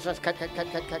 slash, slash, cut, cut, cut,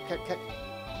 cut, cut, cut, cut.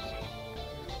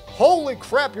 Holy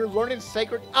crap, you're learning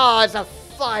Sacred... Ah, it's a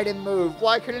fighting move.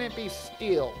 Why couldn't it be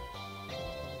Steel?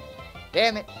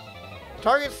 Damn it.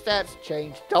 Target stats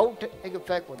change. Don't take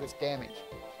effect with this damage.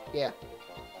 Yeah.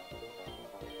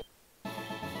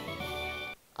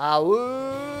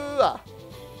 Awoo!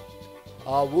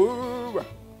 Awoo!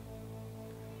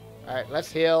 Alright,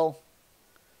 let's heal.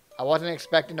 I wasn't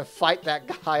expecting to fight that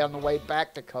guy on the way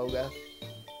back to Koga.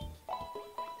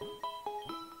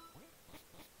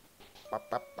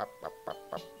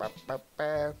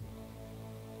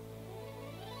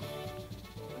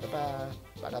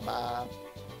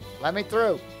 Let me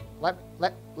through. Let.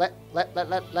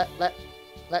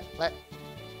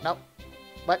 Nope.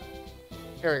 What?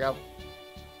 Here we go.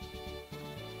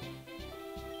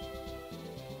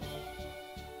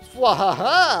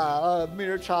 Swahaha! A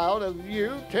mere child of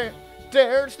you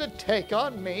dares to take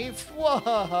on me.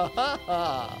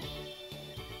 Swahaha!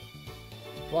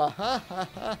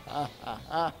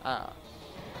 Swahaha!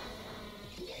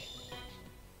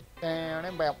 Down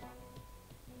and bam.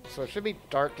 So it should be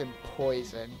Dark and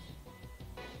Poison.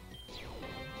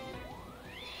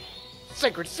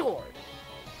 Sacred Sword!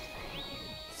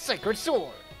 Sacred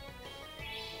Sword!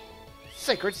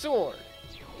 Sacred Sword!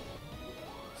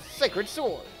 Sacred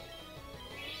Sword!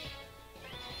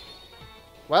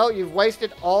 Well, you've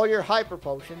wasted all your Hyper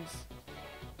Potions.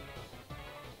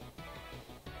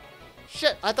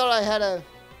 Shit, I thought I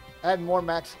had more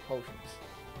Max Potions.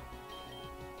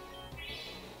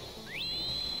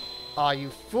 Aw, oh, you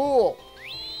fool!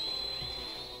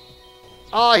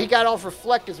 Oh, he got off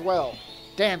Reflect as well.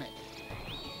 Damn it.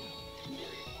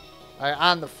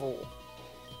 I'm the fool.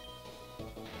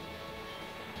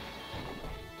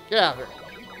 Get out of here.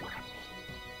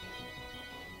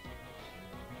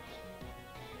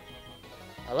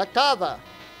 Electava.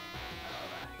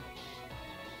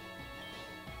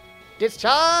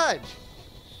 Discharge.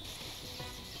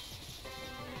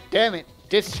 Damn it.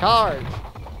 Discharge.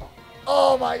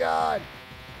 Oh my god.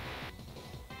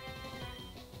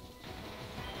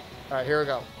 Alright, here we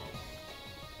go.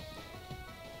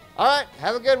 Alright,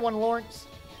 have a good one, Lawrence.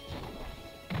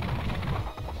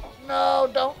 No,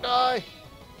 don't die.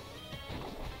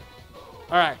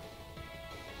 Alright.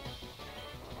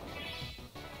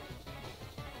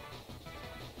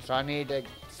 So I need to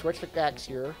switch the axe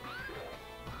here.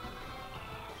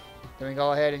 Then we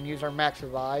go ahead and use our max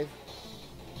revive.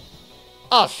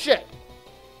 Oh shit!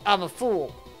 I'm a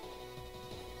fool.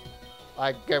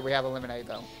 Good, we have eliminate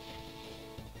though.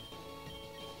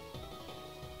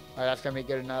 Alright, that's gonna be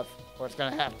good enough. Or it's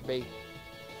gonna have to be.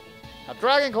 Now,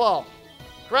 Dragon Claw!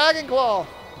 Dragon Claw!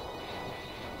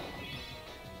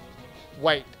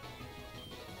 Wait.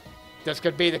 This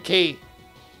could be the key.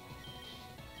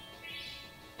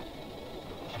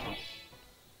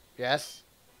 Yes.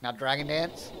 Now Dragon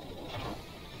Dance.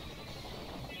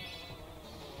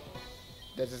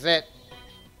 This is it.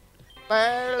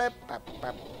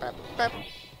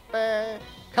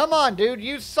 Come on, dude.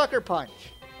 Use Sucker Punch.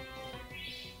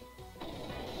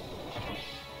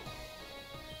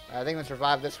 I think let's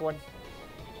revive this one.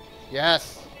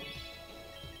 Yes.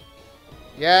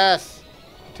 Yes.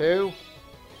 2.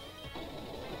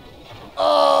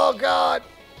 Oh, God.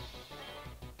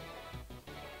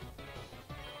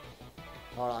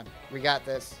 Hold on. We got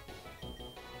this.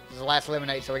 This is the last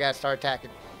eliminate, so we gotta start attacking.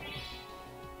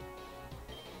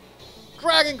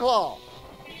 Dragon Claw!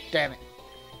 Damn it.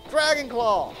 Dragon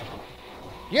Claw!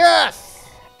 Yes!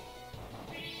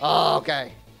 Oh,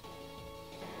 okay.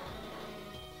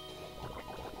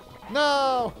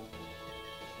 No!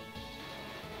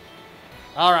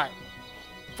 Alright.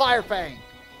 Fire Fang!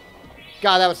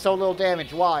 God, that was so little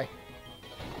damage. Why?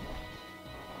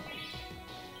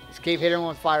 Just keep hitting him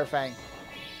with Fire Fang.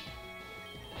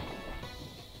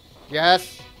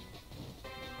 Yes!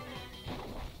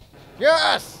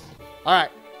 Yes!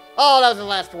 Alright. Oh, that was the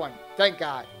last one. Thank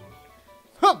God.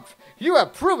 Humph! You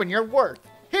have proven your worth.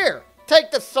 Here,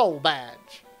 take the soul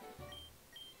badge.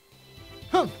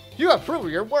 Humph! You have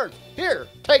proven your worth. Here,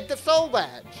 take the soul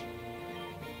badge.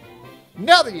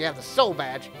 Now that you have the soul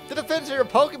badge, the defense of your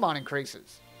Pokemon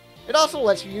increases. It also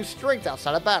lets you use strength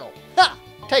outside of battle. Ha!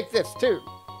 Take this too.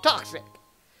 Toxic.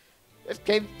 This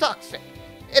game's toxic.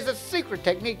 It's a secret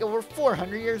technique over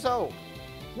 400 years old.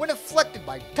 When afflicted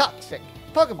by toxic,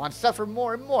 Pokemon suffer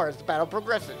more and more as the battle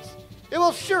progresses. It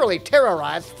will surely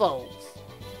terrorize foes.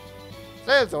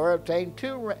 Zazor obtained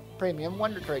 2 premium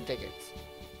Wonder Trade tickets.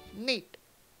 Neat.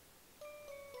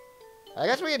 I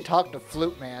guess we can talk to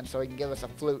Flute Man so he can give us a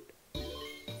flute.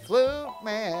 Flute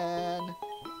Man.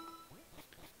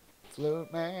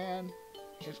 Flute Man.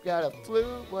 He's got a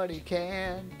flute when he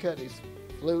can, 'cause he's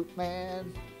Flute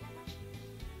Man.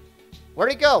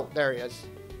 Where'd he go? There he is.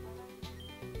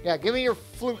 Yeah, give me your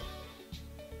flute.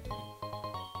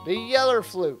 The yeller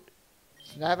flute.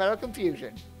 Snap out of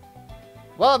confusion.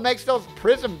 Well, it makes those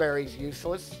prism berries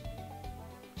useless.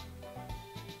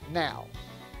 Now.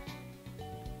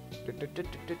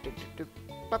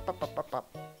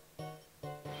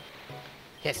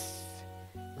 Hiss.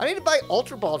 I need to buy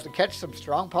Ultra Balls to catch some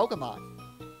strong Pokemon.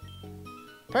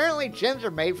 Apparently, gems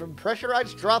are made from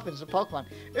pressurized drop-ins of Pokemon.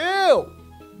 Ew!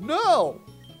 No!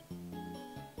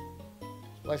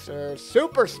 Splicers.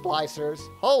 Super Splicers.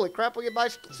 Holy crap, we can buy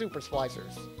Super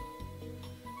Splicers.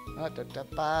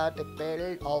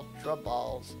 Ultra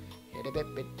Balls.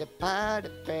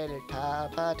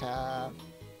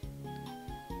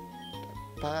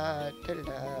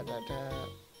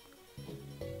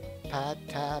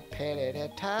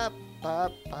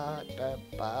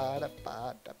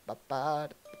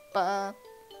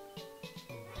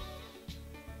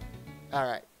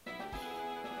 Alright.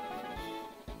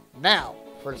 Now,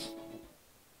 first,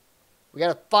 we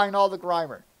gotta find all the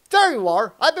Grimer. There you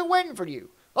are! I've been waiting for you!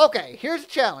 Okay, here's the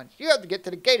challenge. You have to get to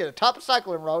the gate at the top of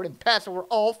Cyclone Road and pass over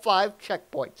all 5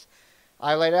 checkpoints.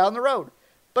 I laid out on the road.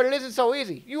 But it isn't so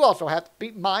easy. You also have to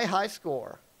beat my high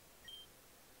score.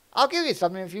 I'll give you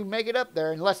something if you make it up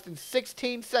there in less than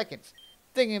 16 seconds.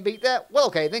 Think you can beat that? Well,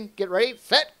 okay, then get ready,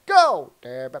 set, go!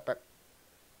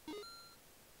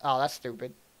 Oh, that's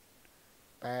stupid.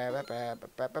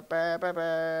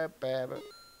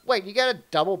 Wait, you gotta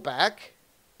double back?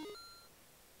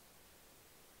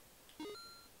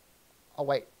 Oh,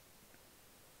 wait.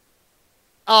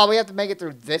 Oh, we have to make it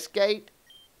through this gate?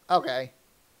 Okay.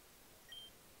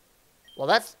 Well,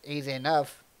 that's easy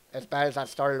enough. As bad as I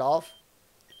started off.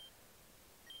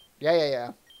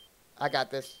 Yeah. I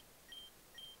got this.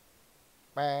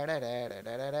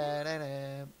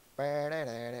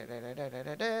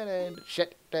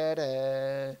 Shit.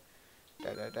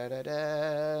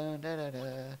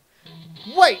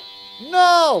 Wait!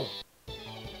 No!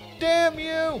 Damn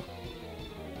you!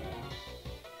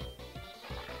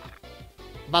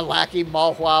 Malaki,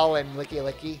 Mahwal, and Licky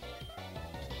Licky.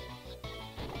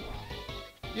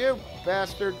 You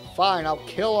bastard. Fine, I'll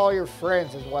kill all your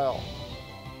friends as well.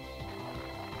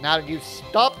 Now that you've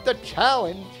stopped the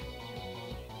challenge.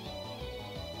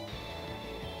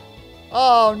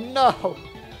 Oh no!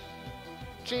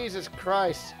 Jesus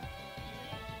Christ.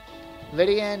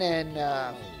 Lydian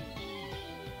and,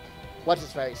 what's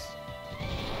his face?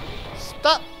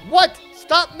 Stop! What?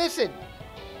 Stop missing!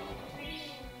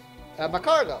 My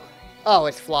cargo. Oh,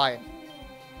 it's flying.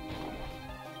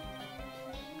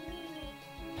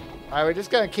 Alright, we're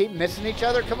just gonna keep missing each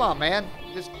other? Come on, man.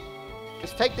 Just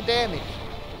take the damage.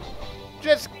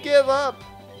 Just give up.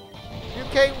 You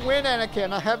can't win,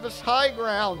 Anakin. I have this high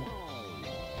ground.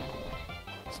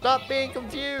 Stop being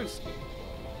confused.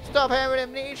 Stop having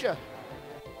amnesia.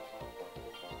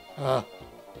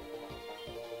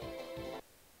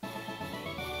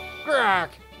 Grok!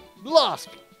 Lost!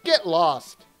 Get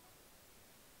lost!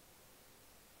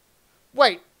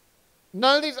 Wait!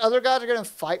 None of these other guys are gonna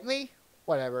fight me?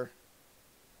 Whatever.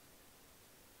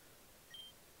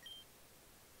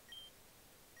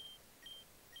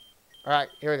 Alright,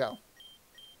 here we go.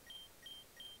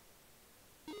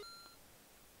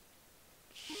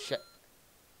 Shit.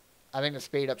 I think the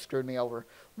speed up screwed me over.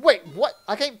 Wait, what?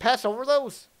 I can't pass over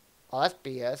those? Oh, that's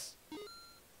BS.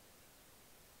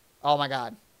 Oh my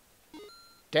god.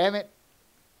 Damn it.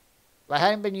 If I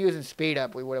hadn't been using speed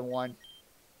up, we would have won.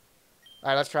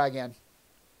 Alright, let's try again.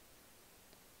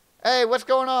 Hey, what's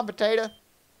going on, Potato?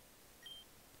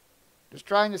 Just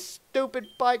trying this stupid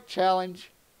bike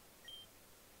challenge.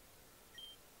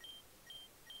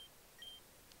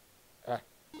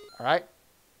 Alright.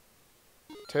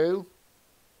 2.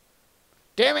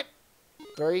 Damn it!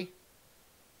 3.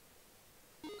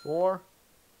 4.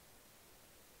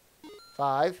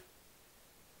 5.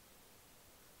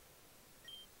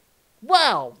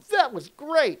 Wow, that was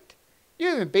great! You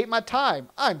even beat my time.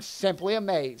 I'm simply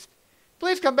amazed.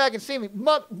 Please come back and see me.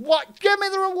 What? Give me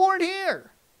the reward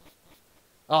here!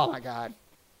 Oh my god.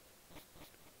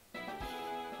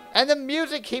 And the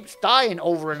music keeps dying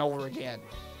over and over again.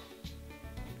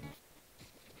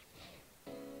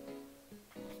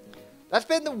 That's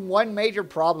been the one major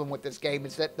problem with this game,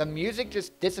 is that the music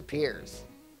just disappears.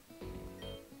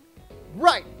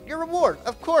 Right, your reward.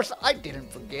 Of course, I didn't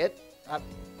forget.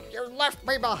 You left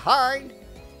me behind,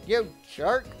 you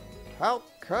jerk. How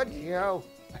could you?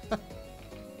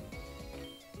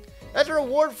 As a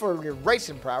reward for your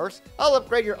racing prowess, I'll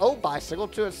upgrade your old bicycle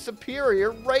to a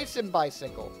superior racing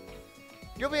bicycle.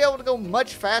 You'll be able to go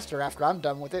much faster after I'm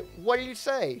done with it. What do you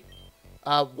say?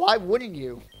 Why wouldn't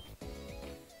you?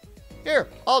 Here,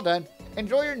 all done.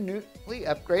 Enjoy your newly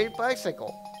upgraded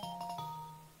bicycle.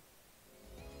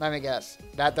 Let me guess.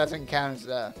 That doesn't count as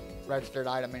a registered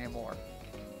item anymore.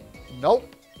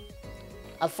 Nope.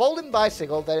 A folding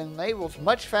bicycle that enables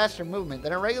much faster movement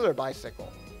than a regular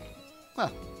bicycle. Huh.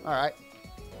 Alright.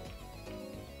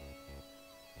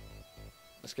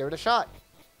 Let's give it a shot.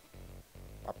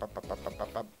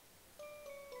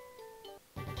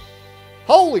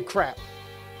 Holy crap!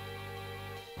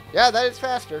 Yeah, that is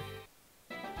faster.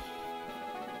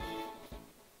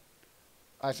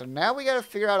 Alright, so now we gotta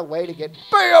figure out a way to get... Be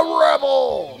a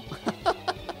rebel!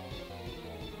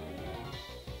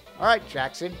 Alright,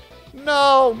 Jackson.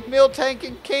 No! Miltank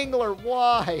and Kingler,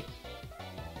 why?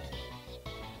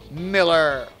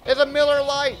 Miller. It's a Miller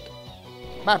Lite.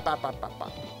 Bop, bop, bop, bop,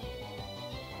 bop.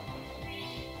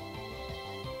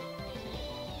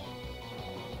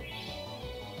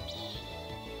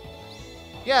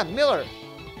 Yeah, Miller.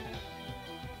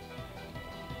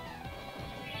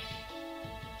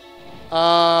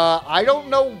 I don't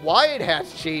know why it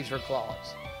has cheese for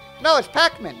claws. No, it's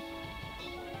Pac-Man.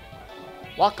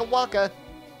 Waka Waka.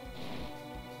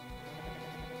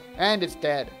 And it's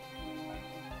dead.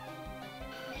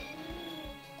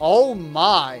 Oh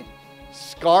my.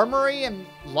 Skarmory and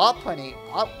Lopunny.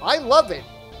 I love it.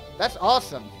 That's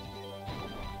awesome.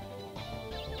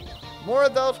 More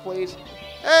of those, please.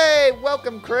 Hey,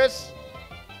 welcome, Chris.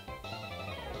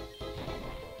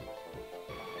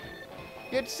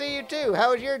 Good to see you too.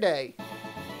 How was your day?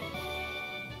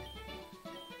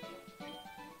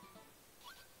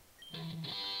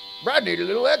 I need a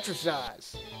little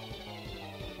exercise.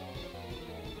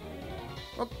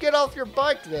 Well, get off your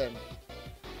bike then.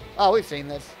 Oh, we've seen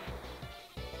this.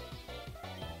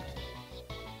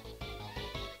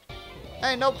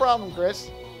 Hey, no problem, Chris.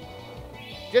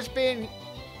 Just being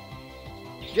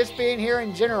here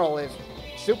in general is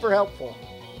super helpful.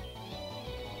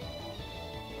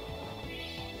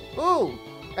 Ooh,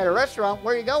 at a restaurant,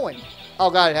 where are you going? Oh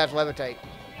god, it has levitate.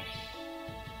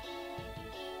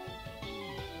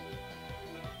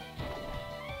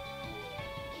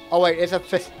 Oh wait, it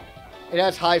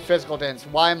has high physical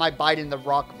density. Why am I biting the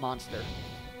rock monster?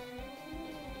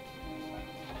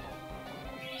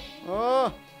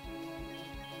 Oh.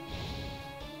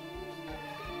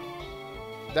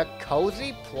 The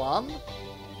Cozy Plum?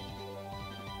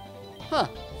 Huh,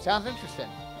 sounds interesting.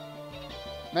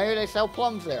 Maybe they sell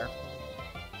plums there.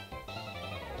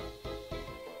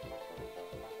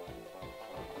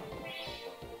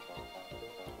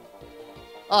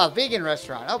 Ah, vegan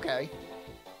restaurant, okay.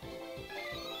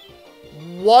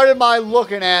 What am I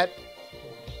looking at?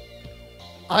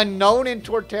 Unknown in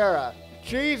Torterra.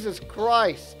 Jesus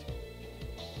Christ.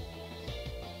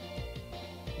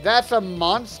 That's a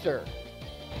monster.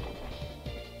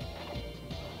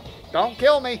 Don't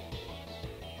kill me.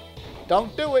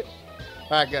 Don't do it.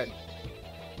 Alright, good.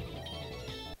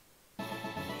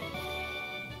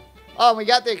 Oh, we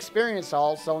got the experience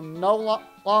all, so no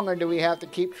longer do we have to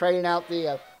keep trading out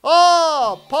the...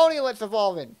 oh! Ponylet's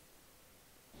evolving.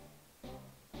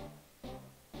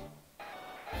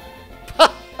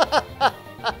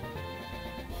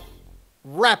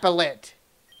 Rapilet.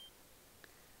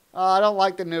 Oh, I don't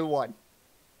like the new one.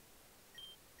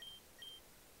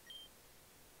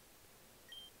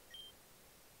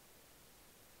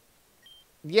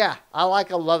 Yeah, I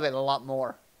love it a lot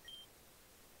more.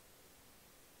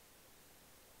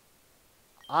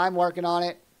 I'm working on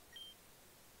it.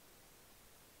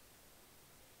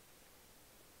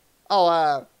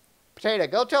 Oh, Potato,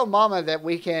 go tell Mama that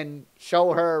we can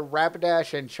show her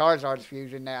Rapidash and Charizard's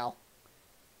fusion now.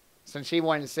 Since she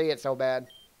wanted to see it so bad.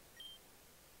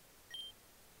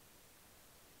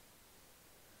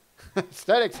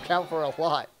 Aesthetics count for a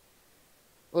lot.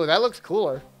 Ooh, that looks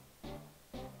cooler.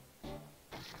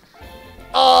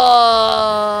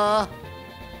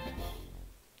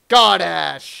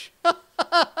 Godash!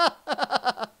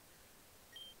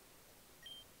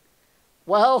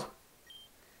 Well,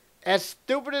 as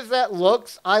stupid as that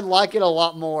looks, I like it a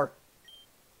lot more.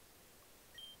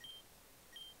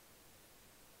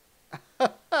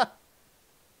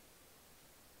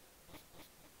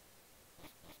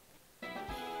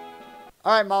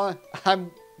 Alright, Mama.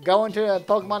 I'm going to the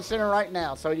Pokemon Center right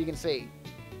now so you can see.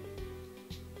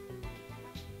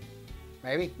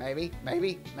 Maybe. Here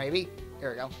we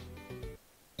go.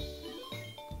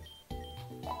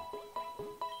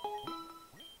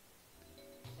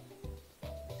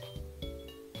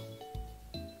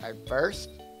 Alright, first,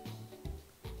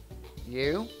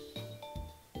 you,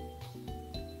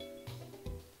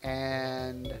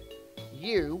 and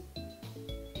you,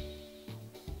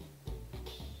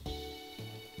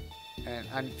 and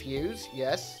unfuse,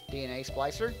 yes. DNA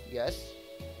splicer, yes.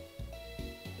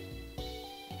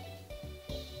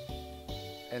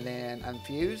 And then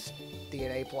unfuse,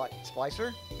 DNA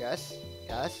splicer, yes,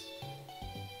 yes.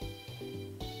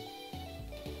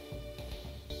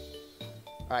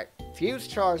 Alright, fuse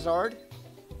Charizard.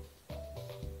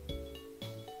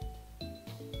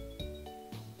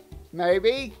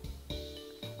 Maybe.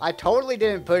 I totally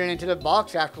didn't put it into the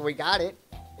box after we got it.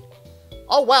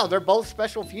 Oh wow, they're both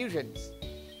special fusions.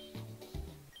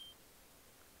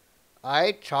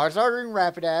 Alright, Charizard and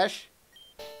Rapidash.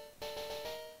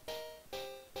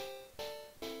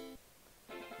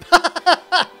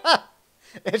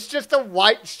 It's just a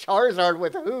white Charizard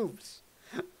with hooves.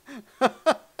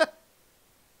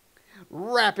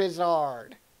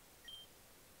 Rapizard.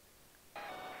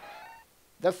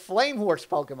 The Flame Horse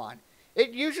Pokemon.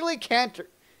 It usually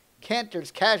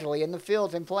canters casually in the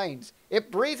fields and plains.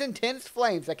 It breathes intense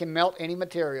flames that can melt any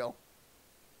material.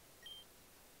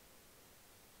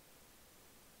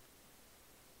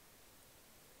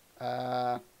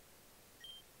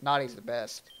 Naughty's the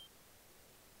best.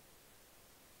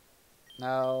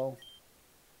 No.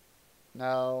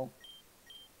 No.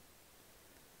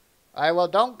 Alright, well,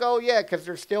 don't go yet, because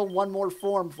there's still one more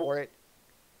form for it.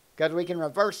 Because we can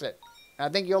reverse it. And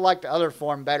I think you'll like the other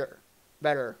form better.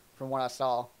 Better, from what I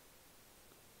saw.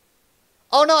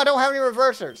 Oh, no, I don't have any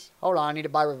reversers. Hold on, I need to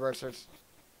buy reversers.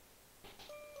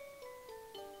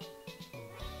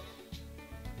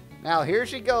 Now, here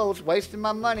she goes, wasting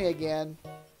my money again.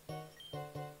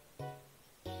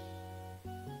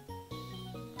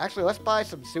 Actually, let's buy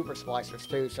some super splicers,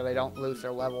 too, so they don't lose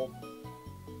their level.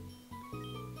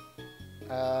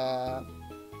 There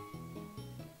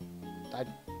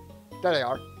they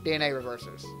are. DNA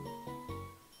reversers.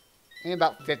 Give me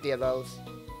about 50 of those.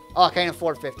 Oh, I can't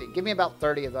afford 50. Give me about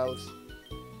 30 of those.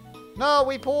 No,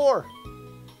 we poor.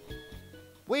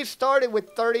 We started with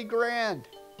 30 grand.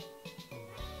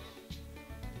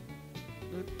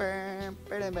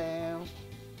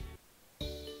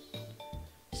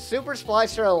 Super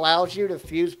Splicer allows you to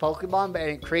fuse Pokemon, but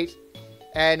it creates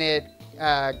and it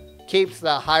keeps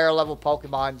the higher level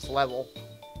Pokemon's level.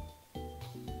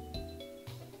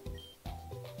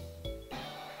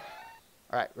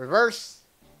 Alright, reverse.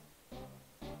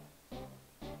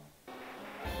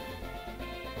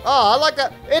 Oh, I like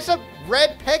that. It's a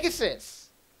red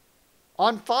Pegasus.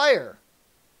 On fire.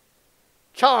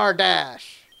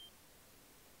 Chardash.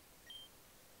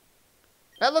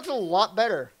 That looks a lot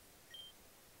better.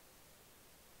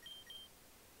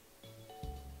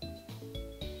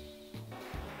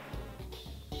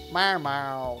 Meow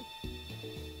meow.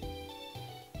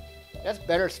 That's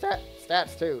better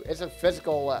stats too. It's a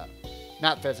physical,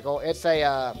 not physical. It's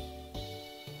a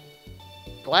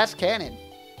glass cannon.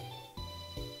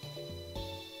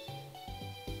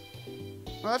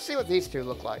 Well, let's see what these two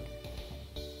look like.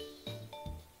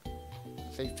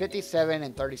 Let's see, 57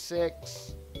 and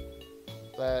 36.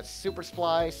 The Super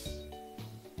Splice.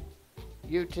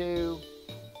 U2.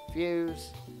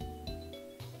 Fuse.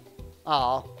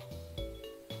 Aw. Hold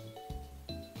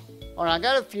on, I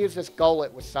gotta fuse this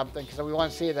Golett with something because we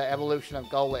want to see the evolution of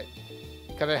Golett.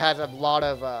 Because it has a lot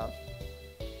of,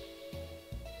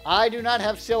 I do not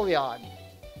have Sylveon.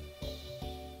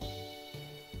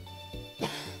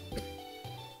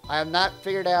 I have not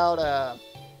figured out,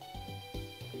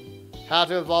 how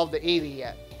to evolve the Eevee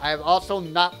yet. I have also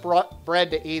not bred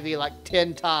the Eevee like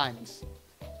 10 times.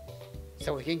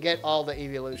 So we can get all the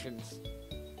evolutions.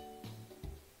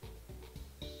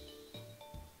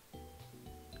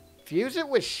 Fuse it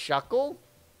with Shuckle?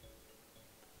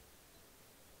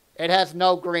 It has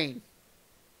no green.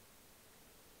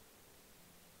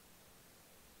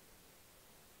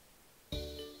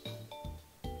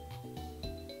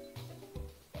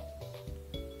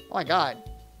 Oh my god.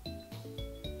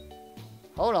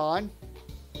 Hold on.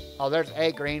 Oh, there's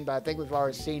a green, but I think we've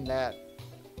already seen that.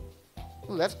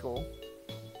 Ooh, that's cool.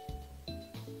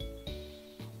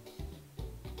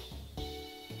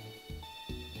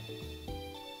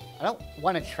 I don't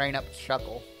want to train up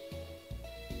Shuckle.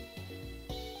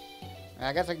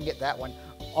 I guess I can get that one.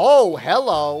 Oh,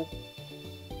 hello.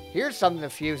 Here's something to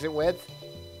fuse it with.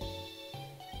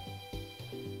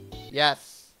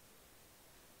 Yes.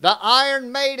 The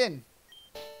Iron Maiden.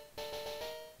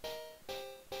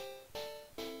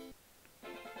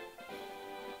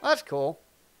 That's cool.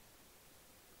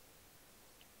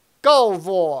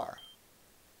 Golvor.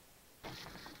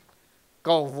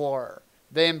 Golvor,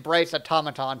 the Embrace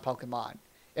Automaton Pokemon.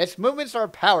 Its movements are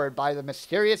powered by the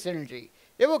mysterious energy.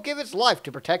 It will give its life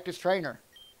to protect its trainer.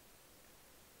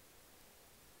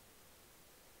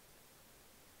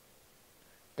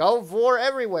 Golvor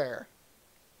everywhere.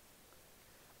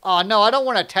 Oh no, I don't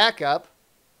want to attack up.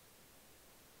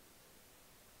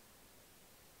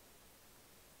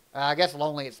 I guess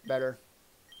Lonely is better.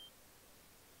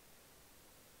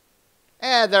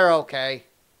 They're okay.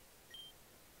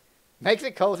 Makes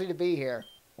it cozy to be here.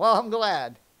 Well, I'm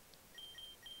glad.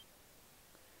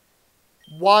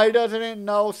 Why doesn't it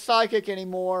know Psychic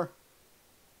anymore?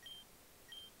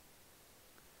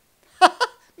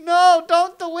 No,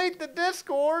 don't delete the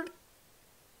Discord.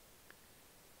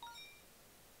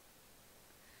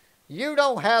 You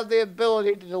don't have the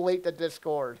ability to delete the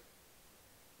Discord.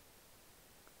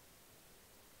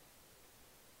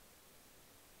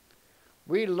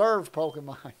 We love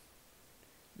Pokemon.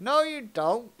 No, you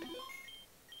don't.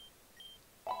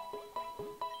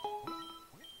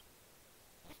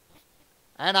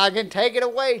 And I can take it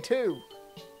away, too.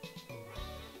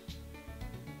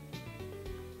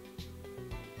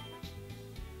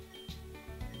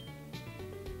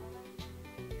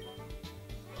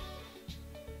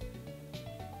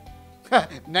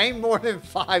 Name more than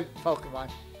 5 Pokemon.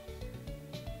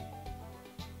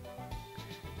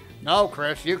 No,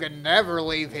 Chris, you can never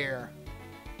leave here.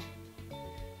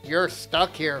 You're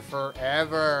stuck here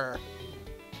forever.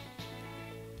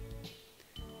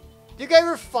 You gave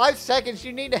her 5 seconds.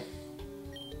 You need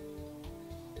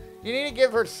to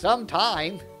give her some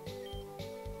time.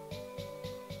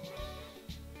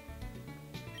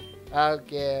 I'll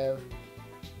give...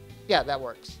 Yeah, that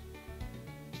works.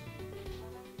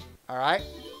 Alright.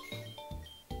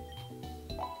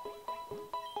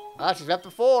 Ah, she's up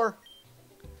to 4.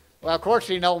 Well, of course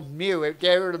she knows Mew. It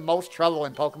gave her the most trouble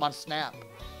in Pokemon Snap.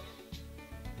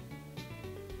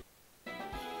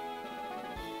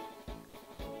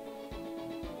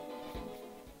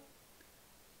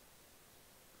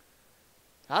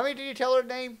 How many did you tell her to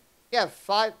name? Yeah,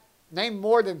 5. Name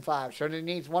more than 5, so it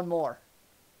needs 1 more.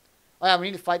 Oh yeah, we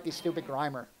need to fight these stupid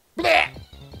Grimer. Blech!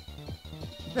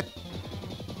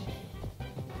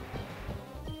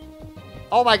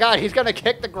 Oh my god, he's gonna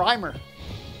kick the Grimer.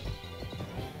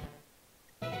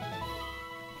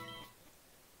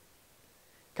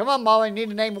 Come on, Molly, I need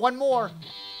to name one more.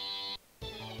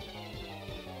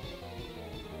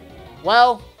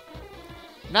 Well,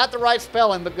 not the right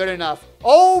spelling, but good enough.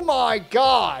 Oh my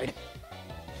god!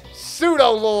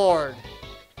 Pseudo Lord!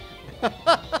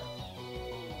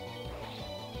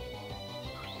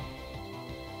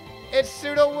 It's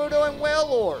Pseudo Wudo and Whale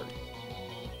Lord.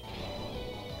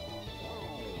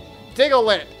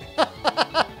 Diglett.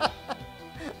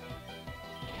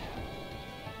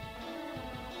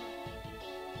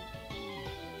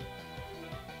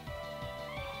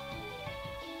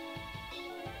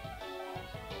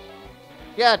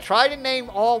 Yeah, try to name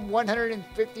all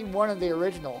 151 of the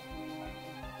original.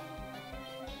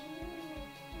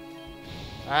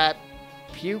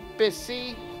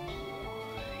 Pupacy.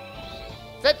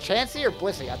 Is that Chansey or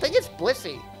Blissey? I think it's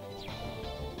Blissey.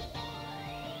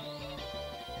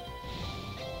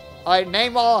 Alright,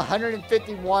 name all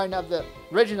 151 of the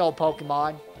original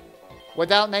Pokemon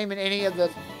without naming any of the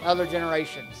other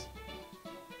generations.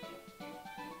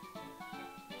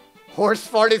 Horse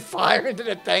farted fire into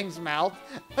the thing's mouth.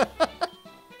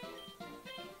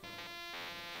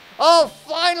 Oh,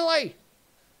 finally!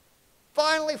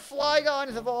 Finally, Flygon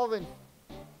is evolving.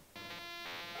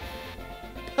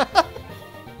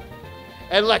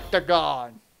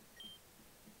 Electagon.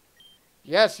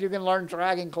 Yes, you can learn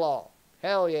Dragon Claw.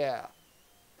 Hell yeah.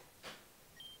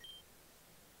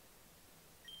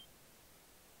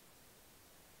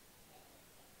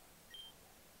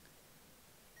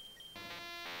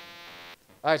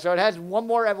 Alright, so it has one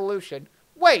more evolution.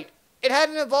 Wait, it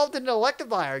hadn't evolved into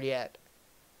Electivire yet.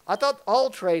 I thought all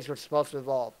traits were supposed to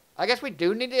evolve. I guess we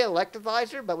do need the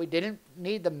Electivizer, but we didn't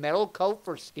need the metal coat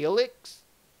for Steelix?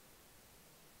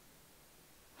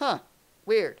 Huh,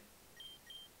 weird.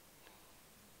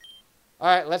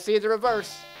 Alright, let's see the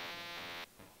reverse.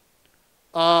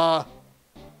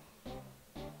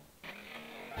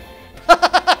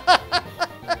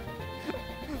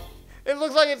 It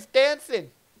looks like it's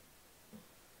dancing.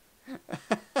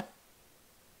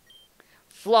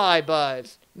 Fly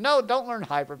Buzz. No, don't learn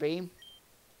Hyper Beam.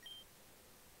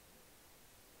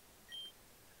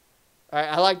 Alright,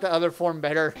 I like the other form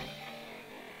better.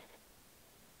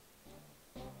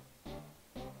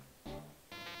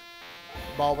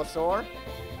 Bulbasaur.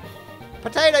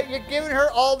 Potato, you're giving her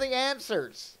all the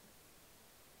answers.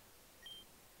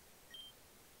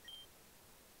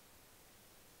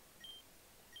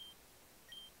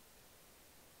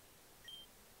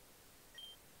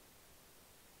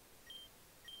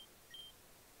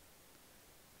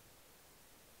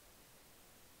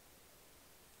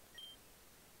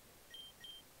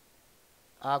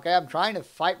 Okay, I'm trying to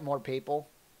fight more people.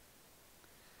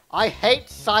 I hate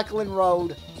Cycling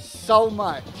Road so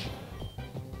much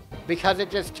because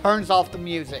it just turns off the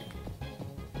music.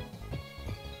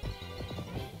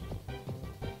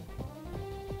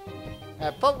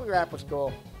 That Pokerap was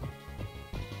cool.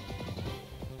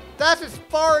 That's as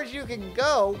far as you can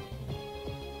go.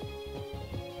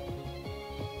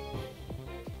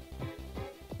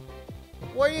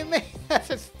 What do you mean that's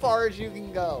as far as you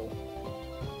can go?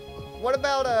 What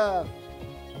about,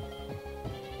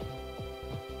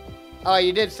 Oh,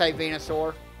 you did say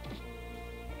Venusaur.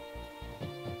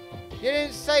 You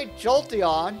didn't say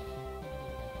Jolteon.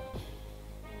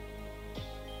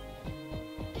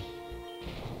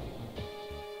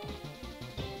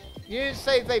 You didn't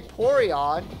say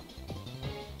Vaporeon.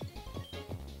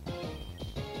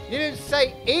 You didn't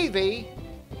say Eevee.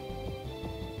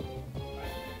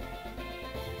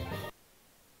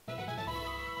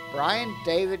 Brian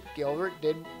David Gilbert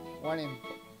didn't want him.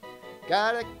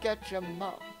 Gotta catch 'em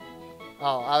all.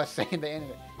 Oh, I was saying the end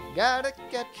of it. Gotta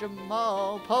catch 'em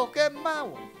all,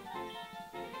 Pokemon.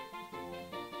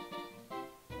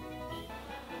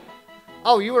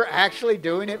 Oh, you were actually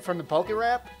doing it from the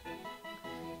Pokerap?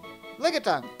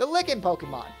 Lickitung, the licking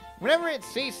Pokemon. Whenever it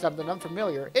sees something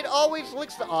unfamiliar, it always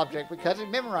licks the object because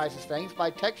it memorizes things by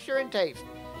texture and taste.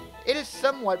 It is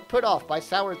somewhat put off by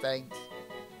sour things.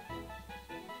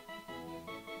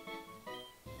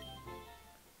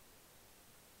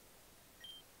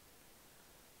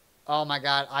 Oh my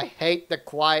god, I hate the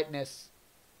quietness.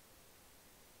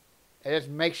 It just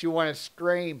makes you want to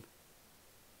scream.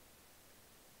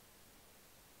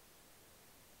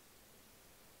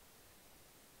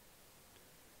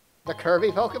 The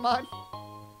Kirby Pokemon?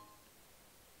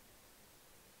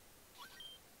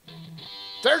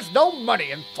 There's no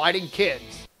money in fighting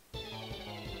kids.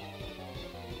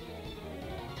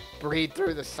 breathe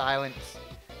through the silence.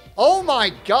 Oh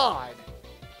my god!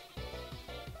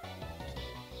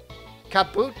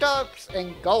 Kabutops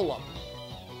and Golem.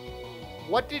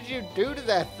 What did you do to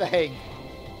that thing?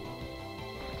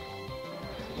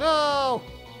 No!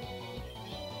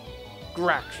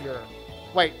 Graxure.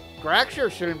 Wait, Graxure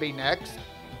shouldn't be next.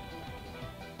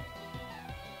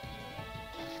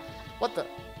 What the?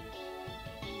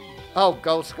 Oh,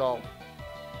 Ghost Skull.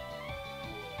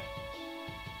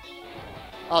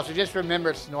 Oh, so just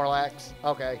remember Snorlax.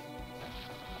 Okay.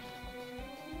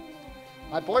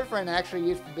 My boyfriend actually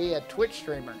used to be a Twitch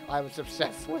streamer I was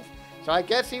obsessed with. So I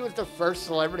guess he was the first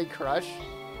celebrity crush.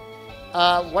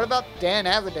 What about Dan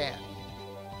Avidan?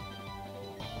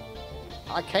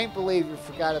 I can't believe you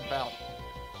forgot about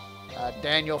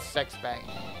Daniel Sexbane.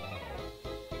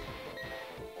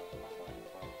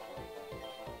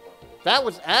 That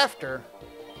was after.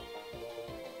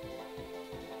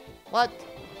 What?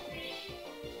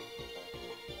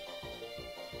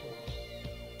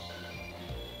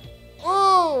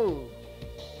 Ooh!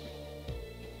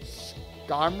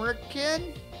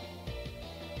 Skarmorykin?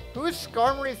 Who is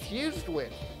Skarmory fused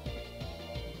with?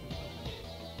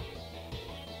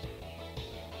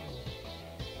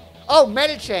 Oh,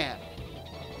 Medicham!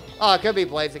 Oh, it could be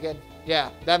Blaziken.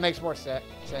 Yeah, that makes more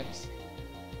sense.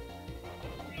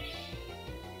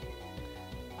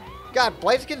 God,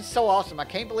 Blaziken's so awesome. I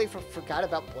can't believe I forgot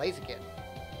about Blaziken.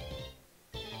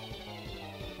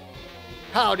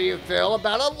 How do you feel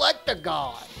about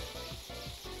Electagon?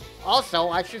 Also,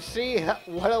 I should see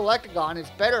what Electagon is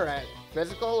better at,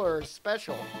 physical or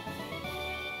special.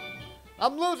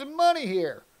 I'm losing money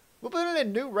here. We're building a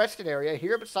new resting area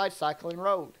here beside Cycling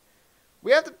Road.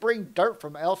 We have to bring dirt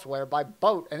from elsewhere by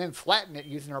boat and then flatten it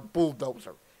using our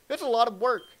bulldozer. It's a lot of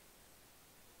work.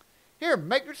 Here,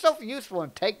 make yourself useful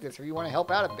and take this if you want to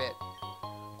help out a bit.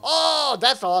 Oh,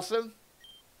 that's awesome.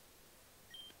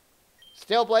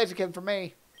 Still Blaziken for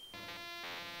me.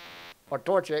 Or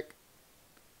Torchic.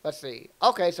 Let's see.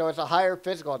 Okay, so it's a higher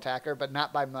physical attacker, but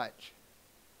not by much.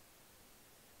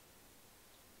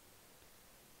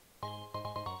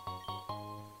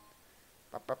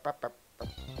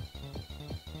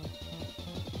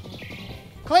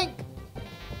 Clink!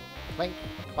 Clink,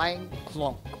 clang,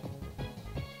 clunk.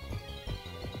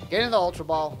 Get in the Ultra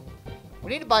Ball. We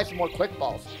need to buy some more Quick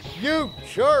Balls. You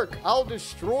jerk! I'll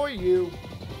destroy you.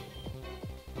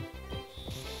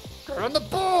 Get on the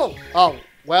ball! Oh,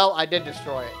 well, I did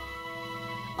destroy it.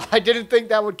 I didn't think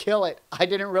that would kill it. I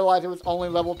didn't realize it was only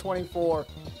level 24.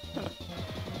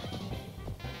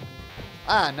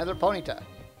 Ah, another Ponyta.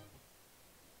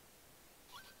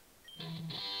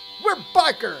 We're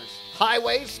bikers!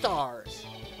 Highway stars!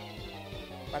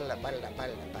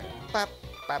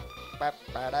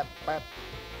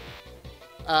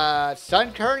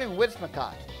 Sunkern and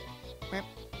Whimsicott.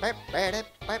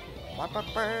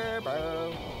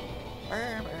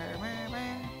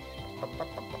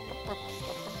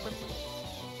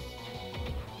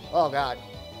 Oh god.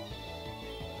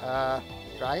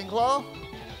 Dragon Claw?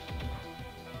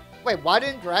 Wait, why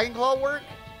didn't Dragon Claw work?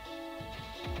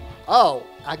 Oh,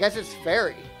 I guess it's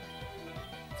Fairy.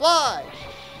 Fly!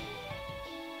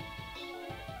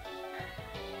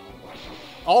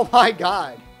 Oh my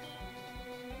god.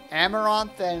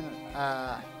 Amaranth and,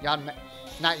 not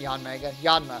Yanmega,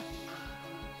 Yanma.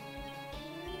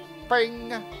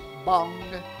 Bing, bong.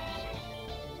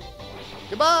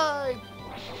 Goodbye!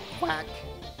 Whack.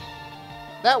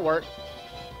 That worked.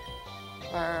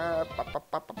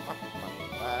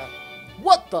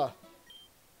 What the?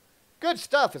 Good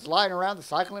stuff is lying around the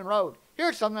Cycling Road.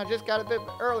 Here's something I just got a bit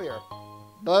earlier.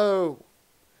 Boo.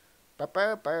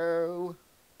 Boo.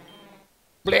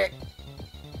 Blick.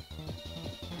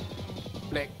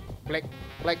 Blick. Blick.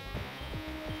 Blick.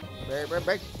 Blick.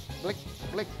 Blick. Blick.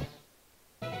 Blick.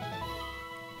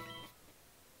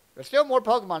 There's still more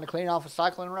Pokemon to clean off of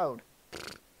Cycling Road.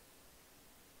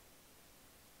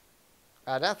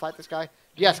 Did I fight this guy?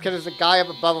 Yes, because there's a guy up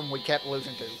above him we kept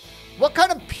losing to. What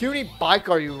kind of puny bike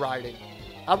are you riding?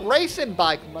 A racing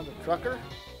bike, mother trucker.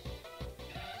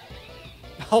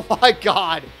 Oh my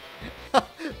god.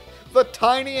 The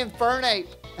tiny Infernape.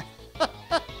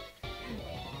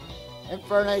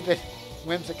 Infernape and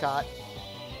Whimsicott.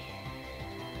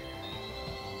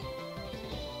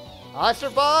 I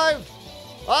survived.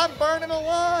 I'm burning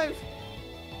alive.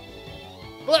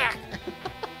 Black.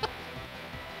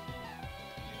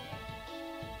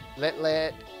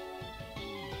 Lit.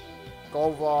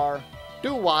 Golvar.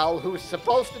 Duwile, who's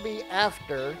supposed to be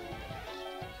after.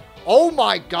 Oh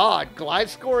my god,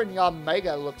 Gliscor and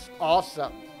Yanmega looks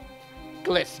awesome.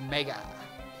 Glismega.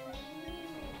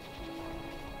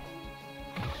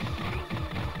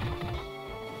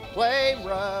 Play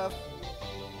rough.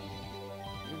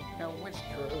 You know it's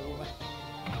true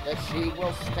that she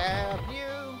will stab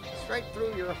you straight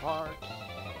through your heart.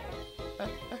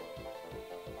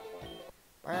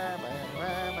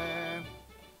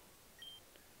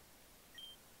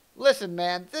 Listen,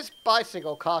 man, this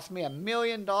bicycle cost me $1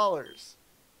 million.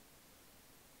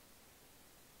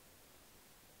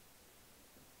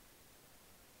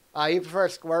 You prefer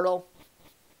Squirtle?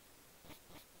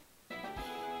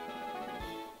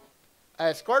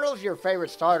 Squirtle's your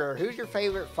favorite starter. Who's your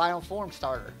favorite Final Form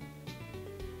starter?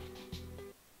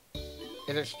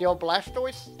 Is it still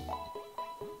Blastoise?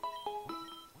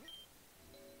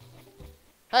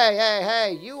 Hey, hey,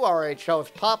 hey, you already chose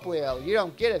Popplio. You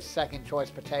don't get a second choice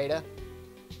potato.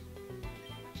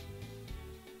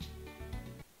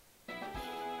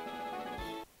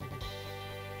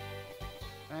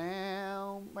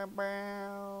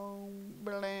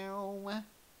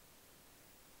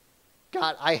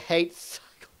 God, I hate cycling.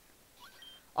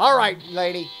 Alright,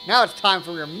 lady, now it's time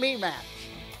for your me match.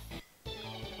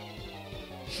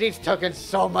 She's taken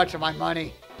so much of my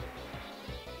money.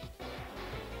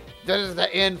 This is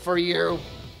the end for you.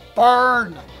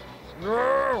 Burn!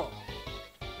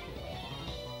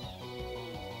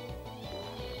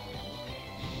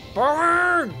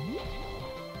 Burn!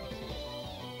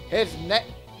 His neck.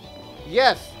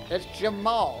 Yes, it's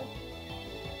Jamal.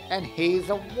 And he's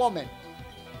a woman.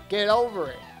 Get over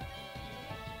it.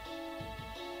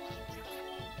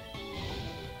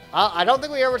 I don't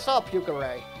think we ever saw Puka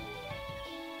Ray.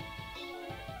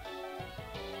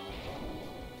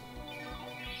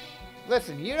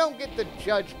 Listen, you don't get to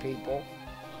judge people.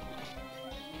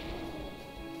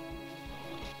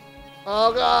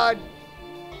 Oh, God.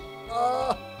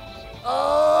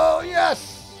 Oh,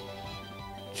 yes.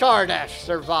 Chardash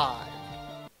survived.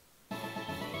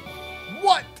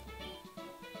 What?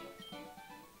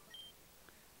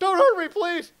 Don't hurt me,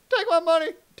 please. Take my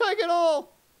money. Take it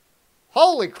all.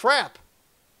 Holy crap.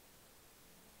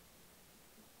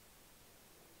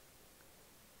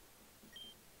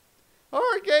 I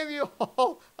already gave you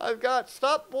all I've got.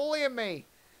 Stop bullying me.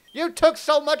 You took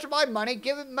so much of my money.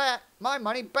 Give it my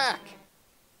money back.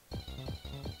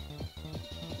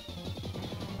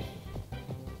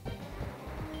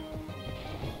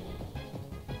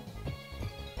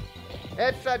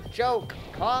 It's a joke.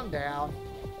 Calm down.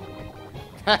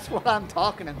 That's what I'm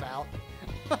talking about.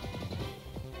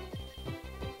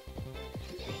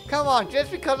 Come on,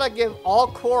 just because I give all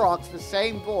Koroks the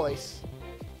same voice.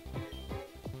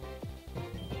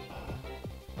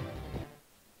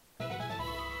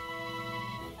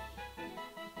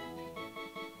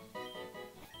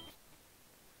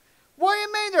 What do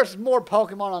you mean there's more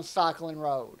Pokemon on Cycling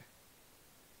Road?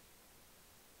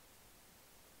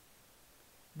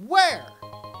 Where?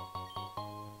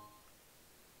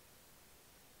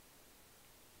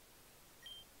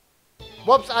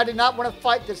 Whoops, I did not want to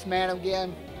fight this man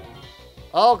again.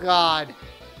 Oh, God.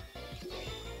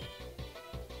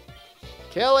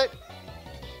 Kill it.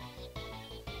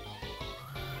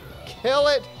 Kill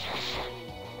it.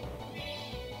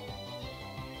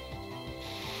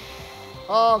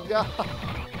 Oh, God.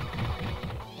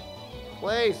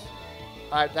 Please.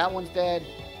 Alright, that one's dead.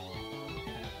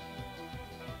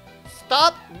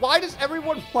 Stop! Why does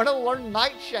everyone want to learn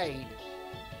Nightshade?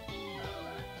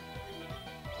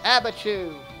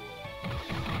 Abachu.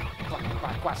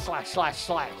 Slash.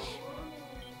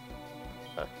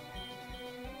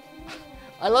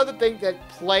 I love to think that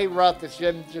play rough is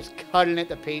him just cutting it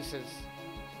to pieces.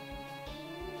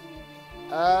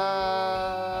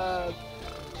 Nah.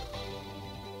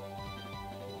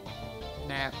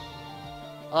 I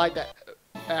like that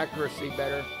accuracy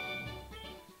better.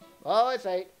 Oh, it's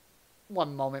 8.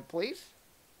 One moment, please.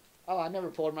 Oh, I never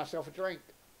poured myself a drink.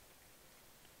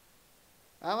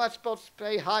 How am I supposed to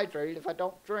stay hydrated if I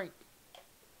don't drink?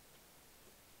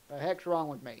 The heck's wrong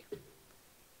with me?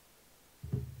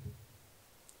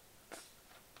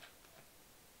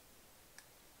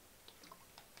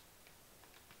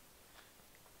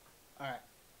 Alright.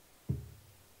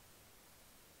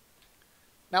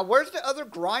 Now, where's the other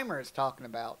Grimer it's talking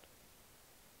about?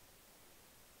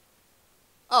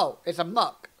 Oh, it's a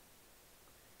muck.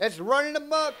 It's running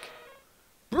amok.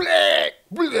 Bleh!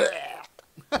 Bleh!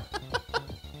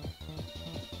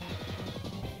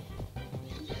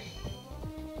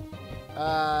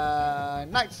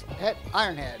 Knight's head,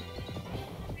 Ironhead.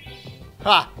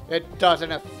 Ha! It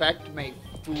doesn't affect me,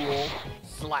 fool.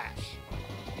 Slash.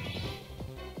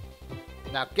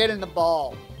 Now get in the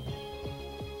ball.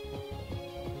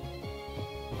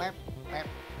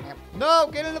 No,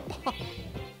 get in the ball.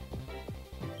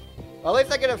 Well, at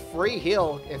least I get a free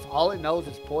heal if all it knows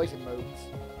is poison moves.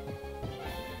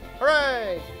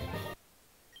 Hooray!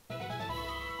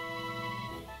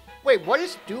 Wait, what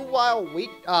is do while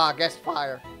wheat? I guess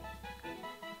fire.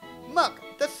 Muck,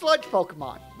 the sludge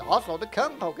Pokemon. Also the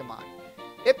cum Pokemon.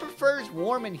 It prefers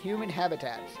warm and humid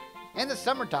habitats. In the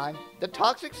summertime, the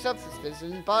toxic substances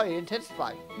in its body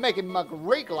intensify, making Muck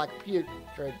reek like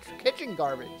putrid kitchen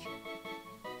garbage.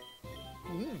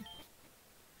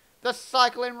 The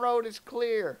cycling road is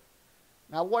clear.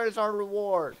 Now what is our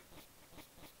reward?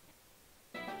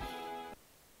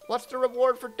 What's the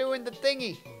reward for doing the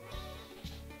thingy?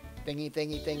 Thingy,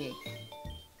 thingy, thingy.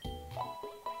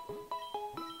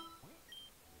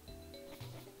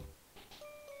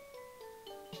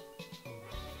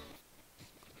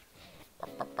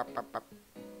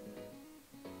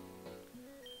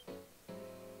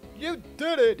 You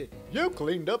did it! You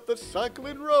cleaned up the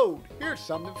cycling road. Here's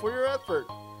something for your effort.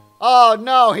 Oh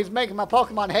no, he's making my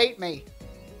Pokemon hate me.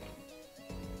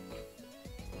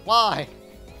 Why?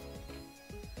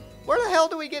 Where the hell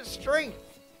do we get strength?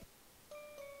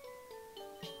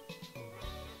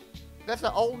 That's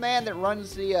the old man that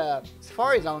runs the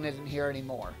Safari Zone isn't here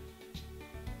anymore.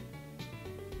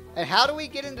 And how do we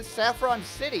get into Saffron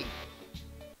City?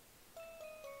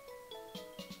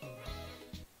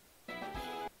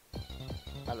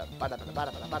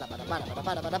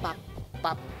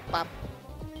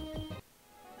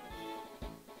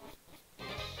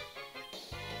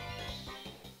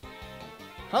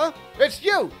 Huh? It's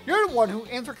you! You're the one who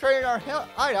infiltrated our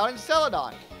hideout in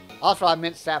Celadon. Also, I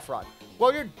meant Saffron.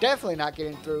 Well, you're definitely not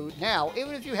getting through now,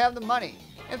 even if you have the money.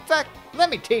 In fact, let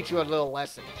me teach you a little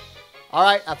lesson.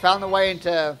 Alright, I found the way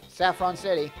into Saffron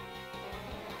City.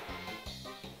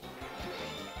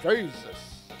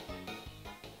 Jesus.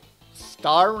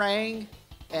 Starrang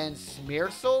and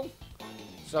Smeargle.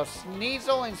 So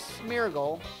Sneasel and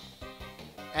Smeargle.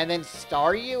 And then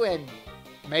Staryu and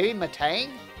maybe Matang?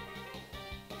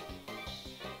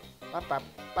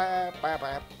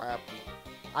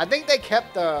 I think they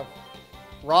kept the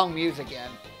wrong music in.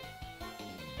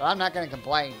 But I'm not going to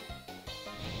complain.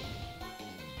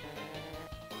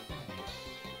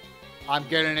 I'm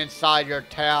getting inside your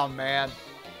town, man.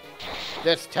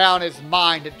 This town is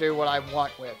mine to do what I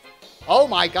want with. Oh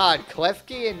my god,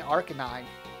 Klefki and Arcanine.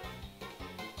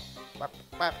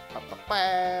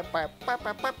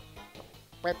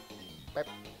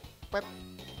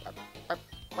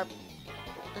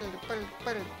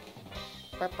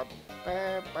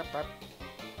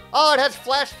 Oh, it has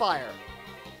flash fire.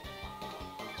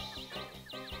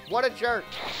 What a jerk.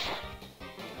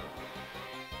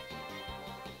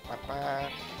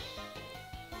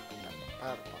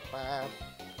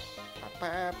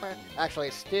 Actually,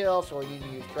 it's still, so we need to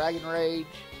use Dragon Rage.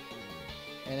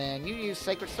 And then you use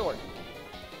Sacred Sword.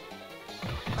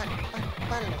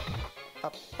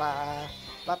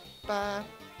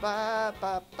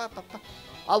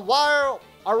 A wild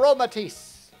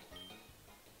Aromatisse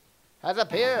has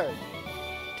appeared.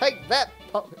 Take that,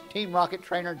 Team Rocket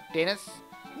Trainer Dennis.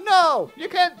 No, you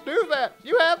can't do that.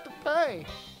 You have to pay.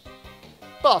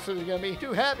 Boss is going to be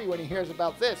too happy when he hears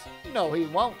about this. No, he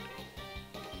won't.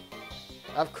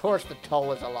 Of course the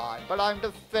toll is a lie, but I'm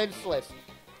defenseless.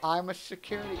 I'm a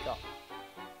security guard.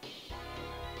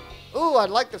 Ooh, I'd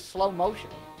like the slow motion.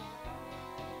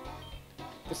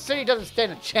 The city doesn't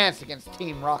stand a chance against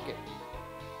Team Rocket.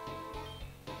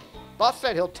 Boss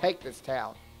said he'll take this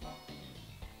town.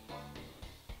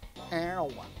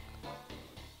 Ow.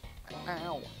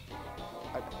 Ow.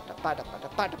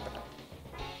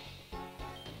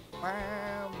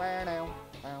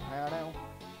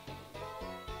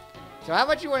 So how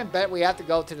much you want to bet we have to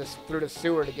go to through the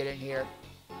sewer to get in here?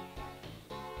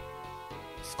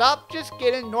 Stop just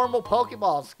getting normal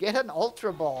Pokeballs. Get an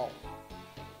Ultra Ball.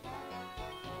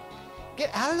 Get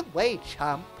out of the way,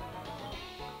 chump.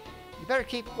 You better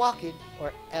keep walking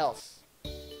or else.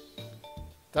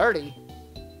 30?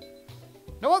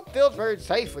 No one feels very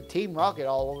safe with Team Rocket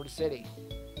all over the city.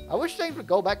 I wish things would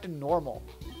go back to normal.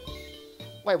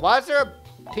 Wait, why is there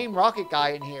a Team Rocket guy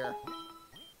in here?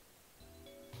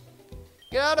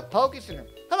 Get out of Poke Center.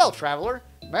 Hello, traveler.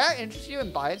 May I interest you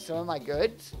in buying some of my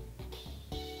goods?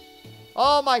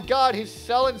 Oh my god, he's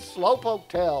selling Slowpoke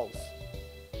tails.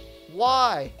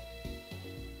 Why?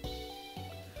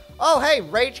 Oh, hey,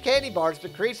 Rage Candy Bars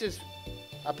decreases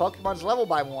a Pokemon's level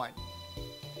by 1.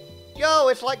 Yo,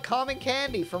 it's like common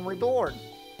candy from Reborn.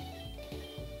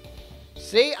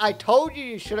 See, I told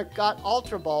you should have got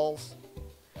Ultra Balls.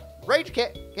 Rage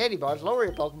Candy Bars lower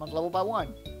your Pokemon's level by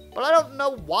 1. But I don't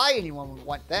know why anyone would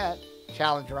want that.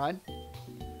 Challenge run.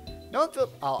 No one oh,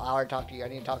 I already talked to you. I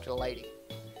need to talk to the lady.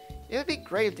 It would be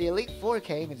great if the Elite Four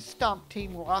came and stomped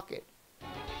Team Rocket.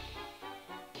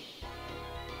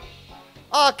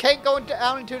 Oh, I can't go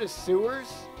down into the sewers?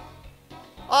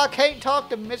 Oh, I can't talk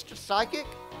to Mr. Psychic?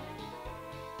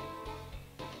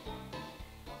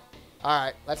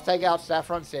 Alright, let's take out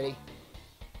Saffron City.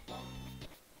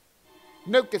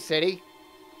 Nuke the city.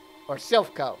 Or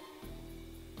Silphco.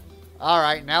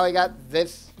 Alright, now we got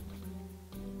this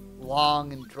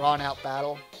long and drawn out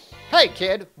battle. Hey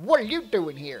kid, what are you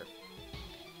doing here?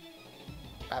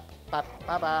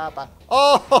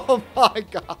 Oh my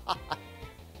god.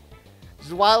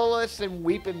 Zwallowless and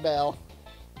Weeping Bell.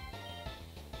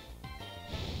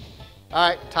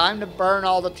 Alright, time to burn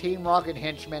all the Team Rocket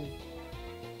henchmen.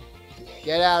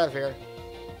 Get out of here.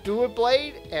 Do a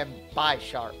blade and buy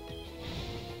sharp.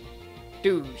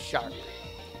 Do sharp.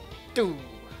 Do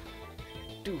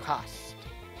hast.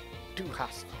 Do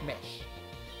hast mesh.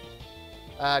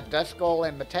 Duskull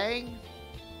and Matang.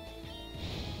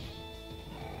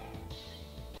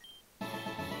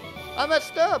 I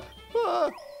messed up.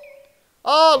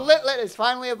 Oh, Litlet is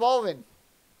finally evolving.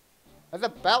 That's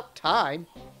about time.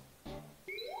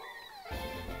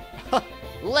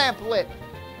 Lamplit.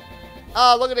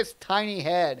 Oh, look at its tiny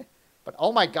head. But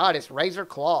oh my god, it's razor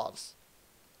claws.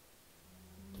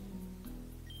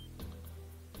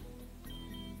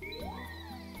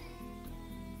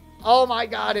 Oh my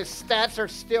god, his stats are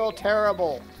still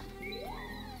terrible.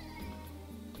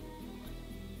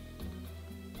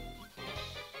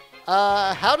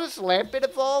 How does Lampit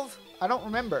evolve? I don't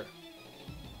remember.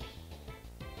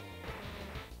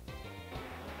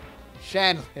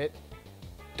 Shanlit.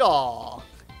 Dog.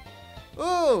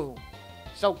 Ooh.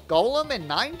 So Golem and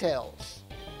Ninetales.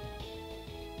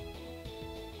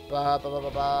 Ba ba ba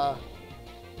ba ba.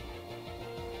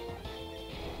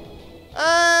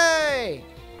 Hey!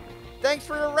 Thanks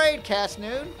for the raid, Cast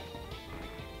Noon.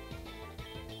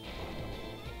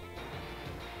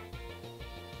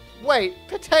 Wait,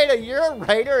 Potato, you're a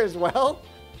raider as well?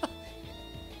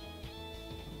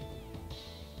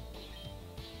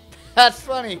 That's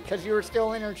funny, because you were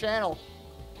still in her channel.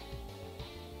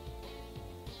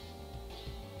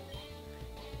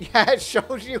 Yeah, it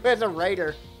shows you as a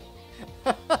raider.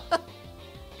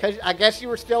 Because I guess you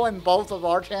were still in both of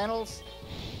our channels.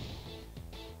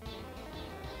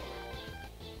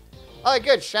 Oh,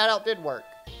 good. Shout out did work.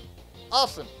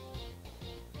 Awesome.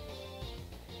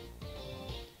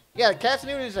 Yeah, Cass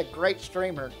Noon is a great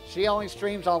streamer. She only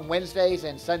streams on Wednesdays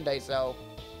and Sundays, though.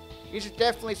 You should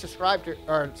definitely subscribe to,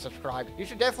 or subscribe. You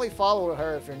should definitely follow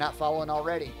her if you're not following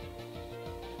already.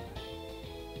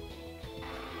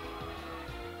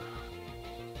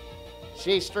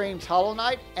 She streams Hollow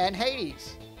Knight and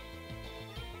Hades.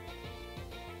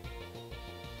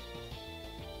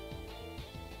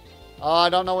 Oh, I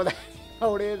don't know what that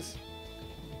mode is.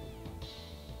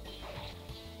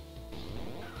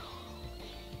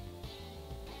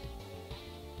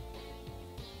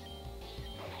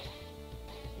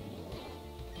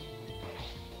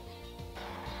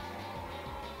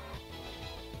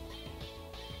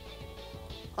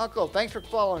 Oh, cool. Thanks for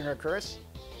following her, Chris.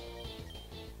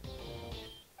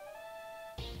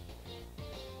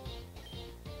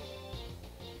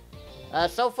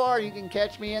 So far, you can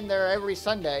catch me in there every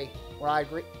Sunday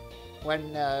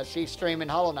when she's streaming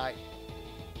Hollow Knight.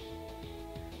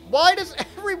 Why does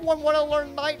everyone want to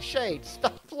learn Nightshade?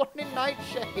 Stop learning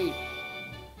Nightshade.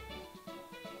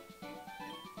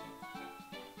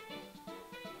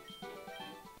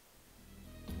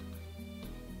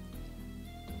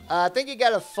 I think you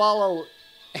gotta follow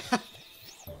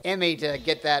Emmy to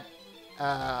get that,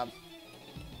 oh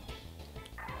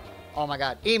my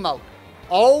god, emote.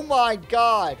 Oh my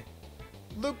god!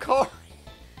 Lucario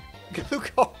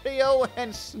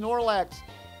and Snorlax.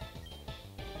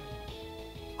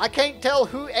 I can't tell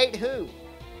who ate who.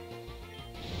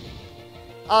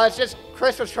 It's just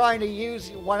Chris was trying to use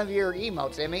one of your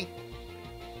emotes, Emmy.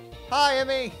 Hi,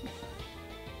 Emmy!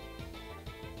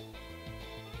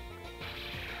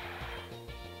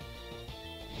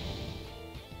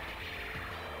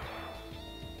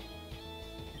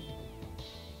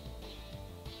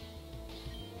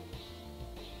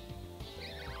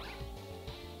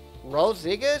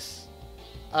 Rosigus?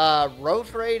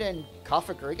 Roserade and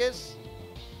Koffagrigus?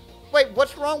 Wait,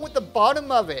 what's wrong with the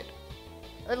bottom of it?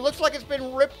 It looks like it's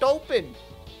been ripped open.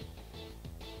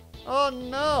 Oh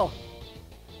no.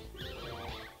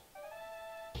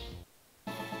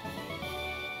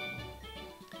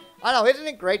 I know, isn't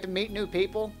it great to meet new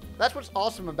people? That's what's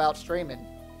awesome about streaming.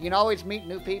 You can always meet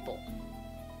new people.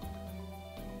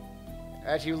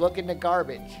 As you look in the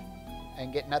garbage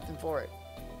and get nothing for it.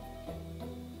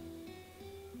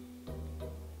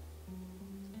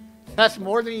 That's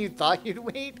more than you thought you'd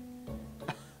meet?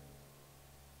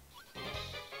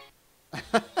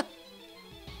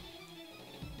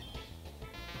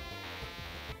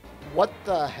 What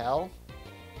the hell?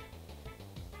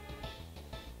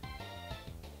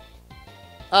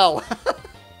 Oh.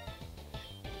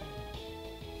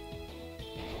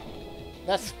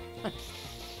 That's...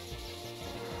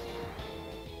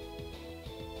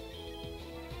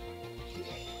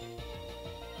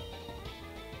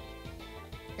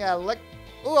 yeah,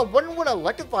 ooh, I wonder what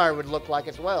Electivire would look like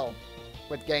as well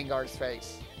with Gengar's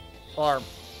face. Or,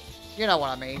 you know what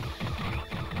I mean.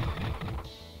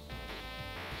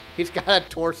 He's got a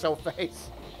torso face.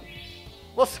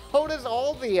 Well, so does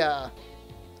all the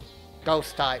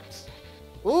ghost types.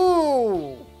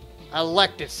 Ooh!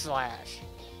 Electroslash.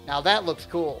 Now that looks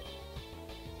cool.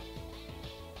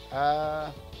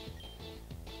 No.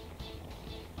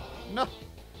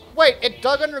 Wait, it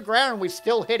dug underground and we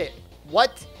still hit it.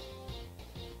 What?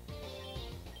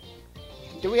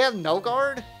 Do we have no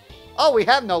guard? Oh, we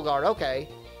have no guard. Okay.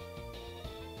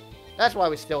 That's why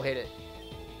we still hit it.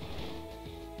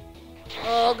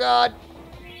 Oh, God.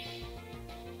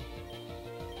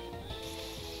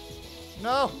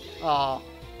 No. Aw.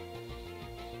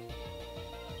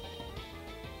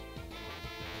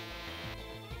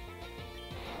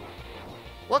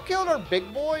 What killed our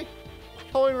big boy?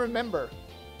 I don't even remember.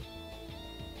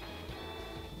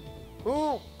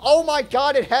 Ooh. Oh, my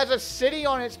God. It has a city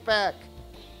on its back.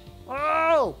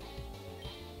 Oh!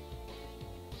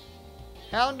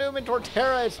 Houndoom and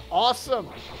Torterra is awesome.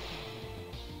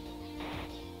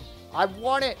 I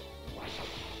want it.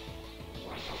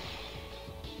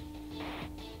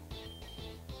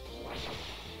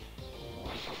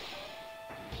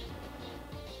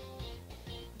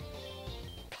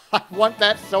 I want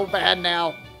that so bad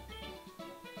now.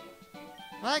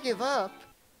 I give up.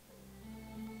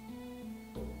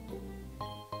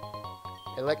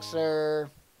 Elixir.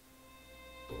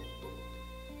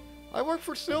 I work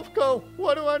for Silphco.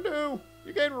 What do I do?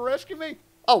 You came to rescue me?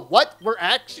 Oh, what? We're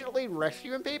actually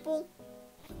rescuing people?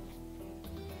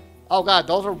 Oh, God,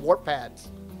 those are warp pads.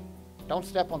 Don't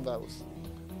step on those.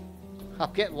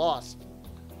 I'm getting lost.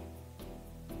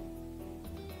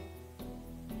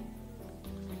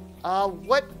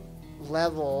 What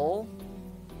level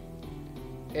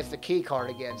is the key card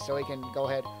again? So we can go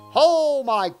ahead. Oh,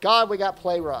 my God, we got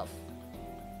Play Rough.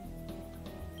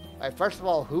 All right, first of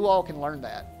all, who all can learn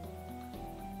that?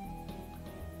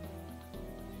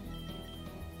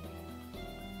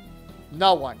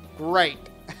 No one. Great.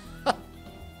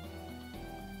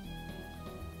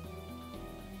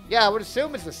 Yeah, I would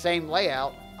assume it's the same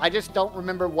layout. I just don't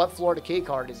remember what floor the key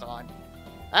card is on.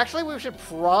 Actually, we should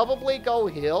probably go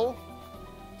hill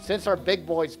since our big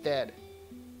boy's dead.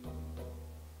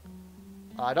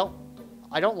 I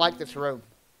don't like this room.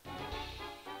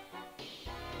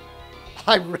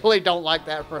 I really don't like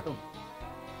that room.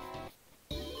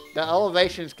 The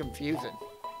elevation is confusing.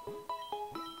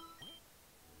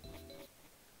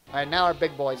 Alright, now our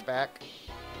big boy's back.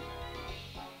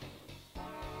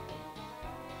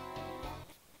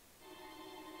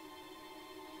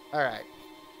 Alright.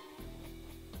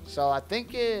 So I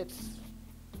think it's...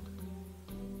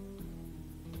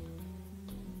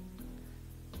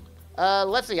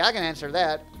 let's see, I can answer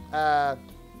that.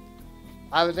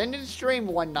 I was in the stream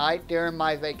one night during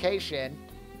my vacation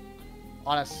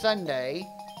on a Sunday,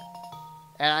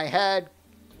 and I had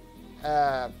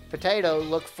Potato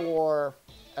look for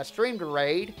a stream to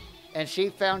raid, and she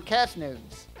found Cast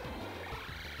Noons.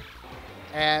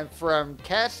 And from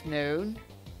Cast Noon,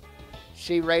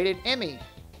 she raided Emmy.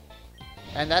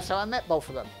 And that's how I met both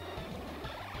of them.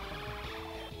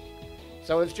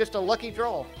 So it's just a lucky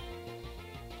draw.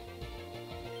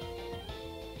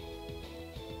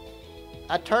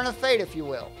 A turn of fate, if you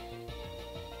will.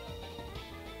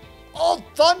 Oh,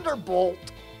 Thunderbolt!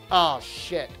 Oh,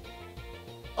 shit.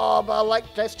 Oh, but I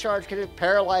like Discharge because it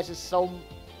paralyzes so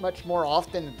much more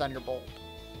often than Thunderbolt.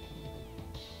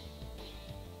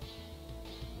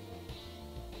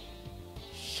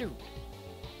 Shoot.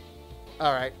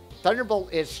 Alright.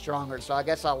 Thunderbolt is stronger, so I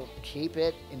guess I'll keep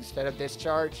it instead of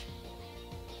Discharge.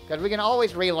 Because we can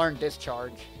always relearn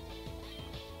Discharge.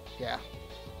 Yeah.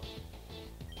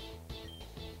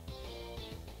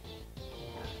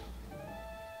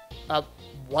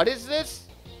 What is this?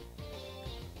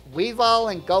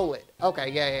 Weavile and Golett. Okay,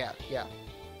 yeah.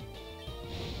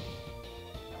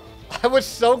 I was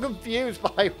so confused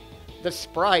by the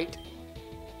sprite.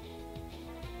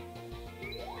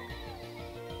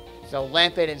 So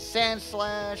Lampent and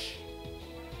Sandslash.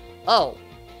 Oh.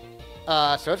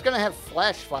 So it's going to have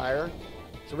Flash Fire.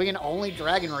 So we can only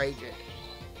Dragon Rage it.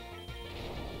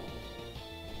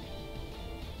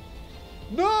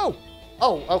 No!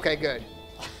 Oh, okay, good.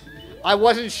 I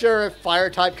wasn't sure if Fire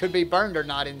type could be burned or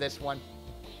not in this one.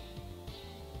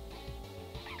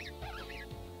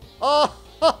 Oh,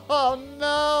 oh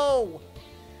no!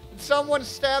 Someone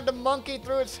stabbed a monkey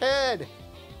through its head.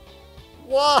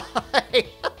 Why?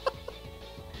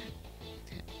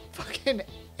 Fucking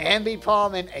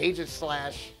Ambipom and Aegis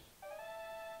Slash.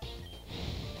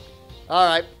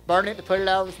 Alright, burn it to put it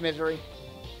out of its misery.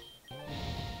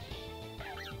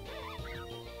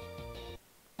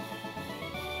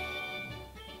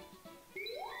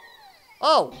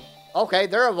 Oh, okay,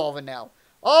 they're evolving now.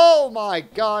 Oh my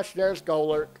gosh, there's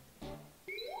Golurk.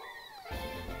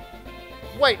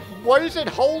 Wait, what is it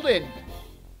holding?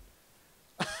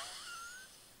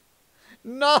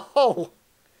 No!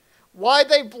 Why'd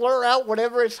they blur out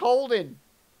whatever it's holding?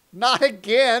 Not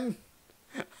again!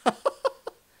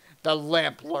 The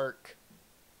Lamp Lurk.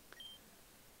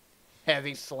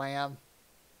 Heavy Slam.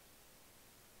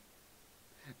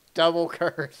 Double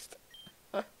cursed.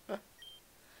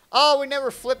 Oh, we never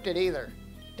flipped it either.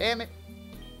 Damn it.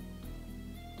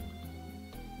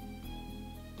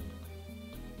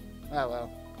 Oh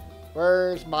well.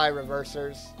 Where's my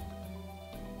reversers?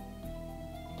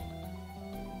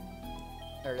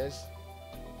 There it is.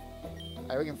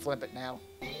 Alright, we can flip it now.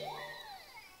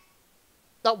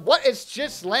 Now, what is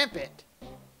just Lampet?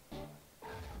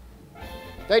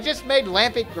 They just made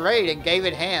Lampet great and gave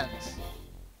it hands.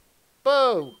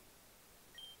 Boo!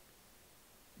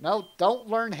 No, don't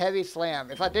learn Heavy Slam.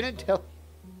 If I didn't tell...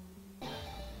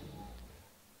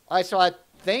 Alright, so I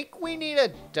think we need a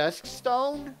Dusk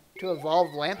Stone to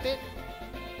evolve Lampet.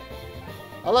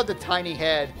 I love the tiny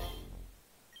head.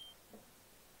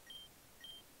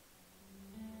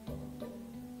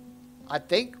 I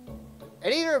think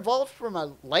it either evolves from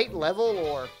a late level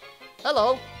or...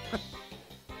 Hello!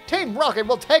 Team Rocket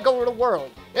will take over the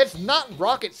world! It's not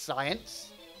rocket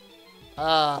science!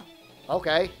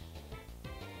 Okay.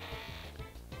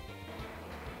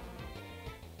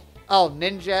 Oh,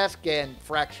 Ninjask and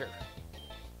Fracture.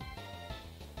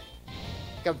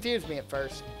 Confused me at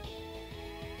first.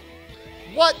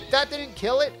 What? That didn't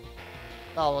kill it?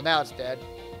 Oh, well now it's dead.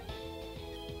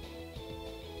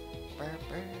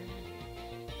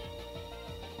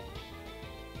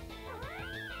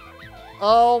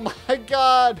 Oh my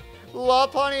god!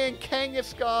 Lopunny and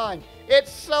Kangaskhan!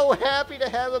 It's so happy to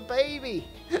have a baby!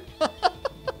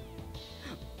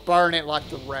 Burn it like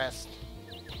the rest.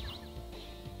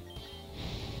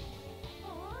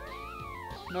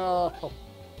 No.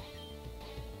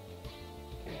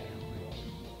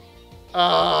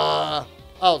 Oh,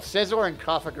 Scizor and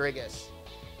Cofagrigus.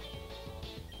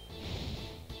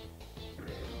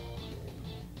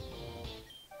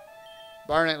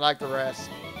 Burn it like the rest.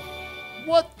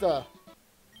 What the?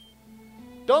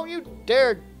 Don't you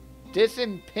dare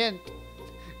disimpint.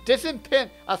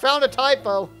 I found a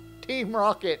typo. Team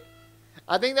Rocket.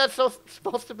 I think that's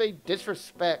supposed to be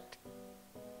disrespect.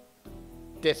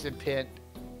 Disimpint.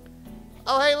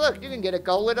 Oh, hey, look. You can get a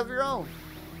Golett of your own.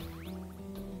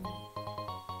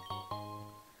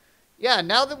 Yeah,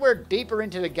 now that we're deeper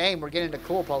into the game, we're getting to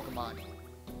cool Pokemon.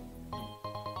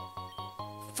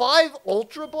 5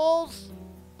 Ultra Balls?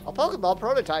 A Pokeball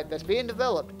prototype that's being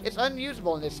developed. It's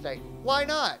unusable in this state. Why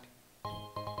not?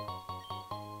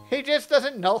 He just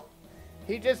doesn't know.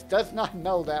 He just does not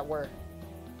know that word.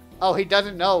 Oh, he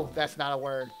doesn't know that's not a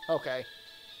word. Okay.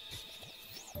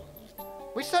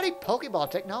 We studied Pokeball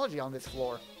technology on this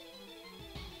floor.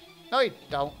 No, you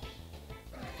don't.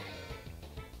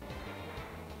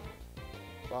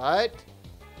 What?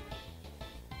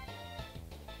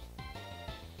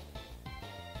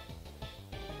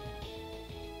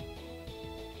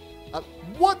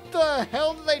 What the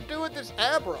hell did they do with this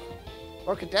Abra?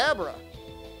 Or Kadabra?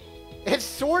 Its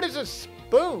sword is a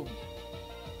spoon.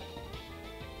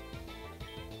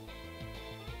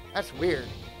 That's weird.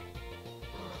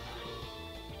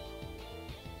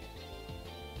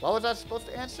 What was I supposed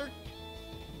to answer?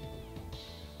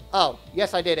 Oh,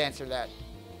 yes, I did answer that.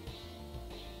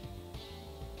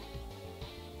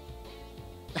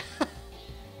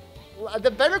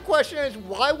 The better question is,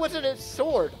 why wasn't it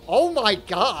sword? Oh my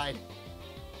god!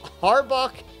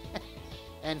 Arbok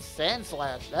and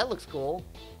Sandslash. That looks cool.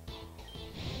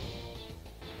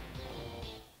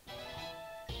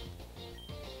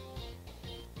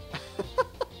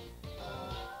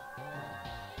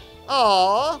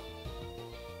 Aww!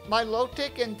 My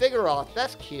Lotic and Vigoroth.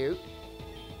 That's cute.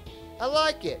 I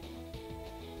like it.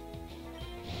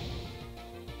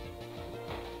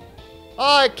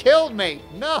 Oh, it killed me!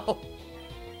 No!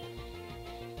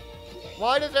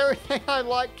 Why does everything I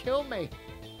like kill me?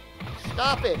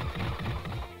 Stop it!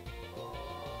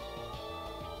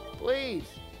 Please.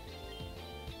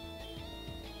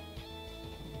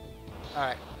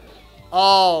 Alright.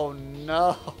 Oh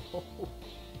no!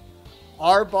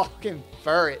 Arbok and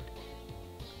Furret.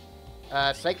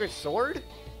 Sacred Sword?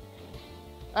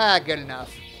 Ah, good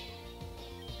enough.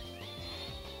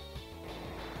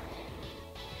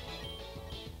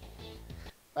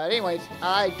 But anyways,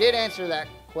 I did answer that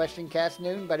question, Cast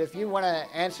Noon, but if you want to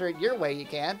answer it your way, you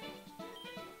can.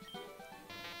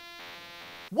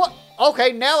 What?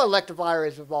 Okay, now Electivire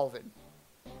is evolving.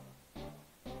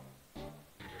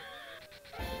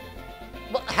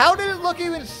 But how did it look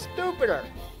even stupider?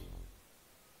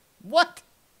 What?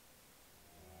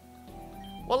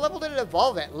 What level did it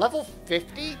evolve at? Level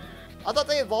 50? I thought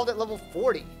they evolved at level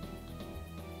 40.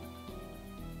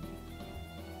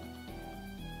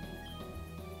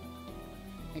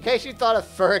 In case you thought a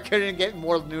fur couldn't get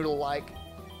more noodle-like.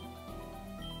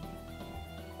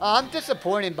 I'm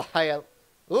disappointed by a...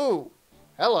 Ooh,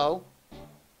 hello.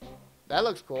 That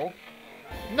looks cool.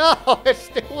 No, it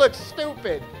still looks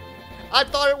stupid. I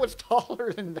thought it was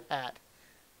taller than that.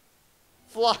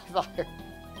 Flyfire.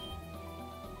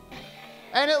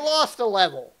 And it lost a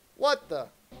level. What the?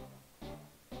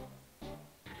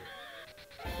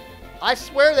 I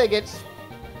swear they get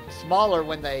smaller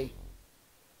when they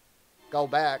go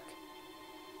back.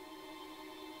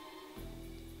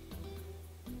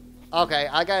 Okay,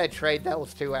 I gotta trade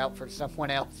those two out for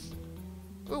someone else.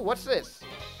 Ooh, what's this?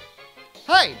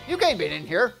 Hey, you can't be in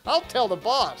here. I'll tell the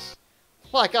boss.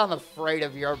 Like I'm afraid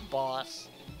of your boss.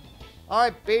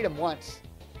 Alright, beat him once.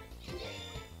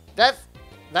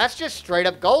 That's just straight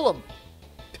up Golem.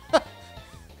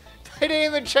 They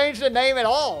didn't even change the name at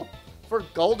all for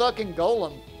Golduck and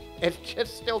Golem. It's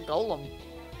just still Golem.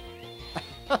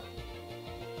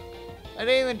 I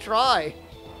didn't even try.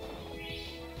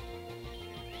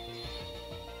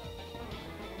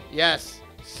 Yes,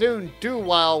 soon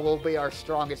Dewile will be our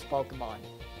strongest Pokemon.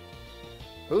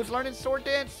 Who's learning Sword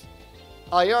Dance?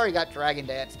 Oh, you already got Dragon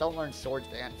Dance. Don't learn Sword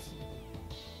Dance.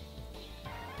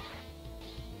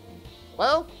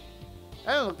 Well,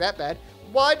 that didn't look that bad.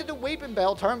 Why did the Weeping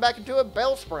Bell turn back into a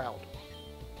Bellsprout?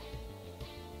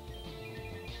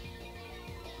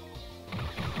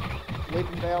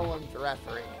 Weeping Bell and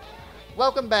Giraffary.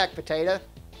 Welcome back, Potato.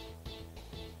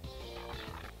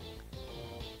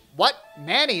 What?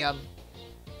 Manium?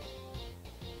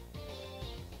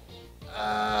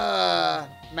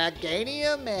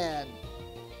 Meganium and...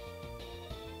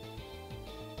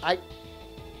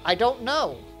 I don't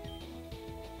know.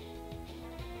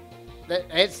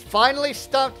 It's finally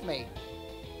stumped me.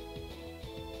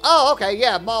 Oh, okay,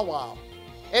 yeah, Mawile.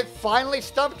 It finally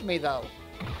stumped me, though.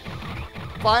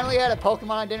 Finally had a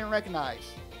Pokemon I didn't recognize.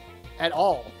 At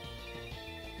all.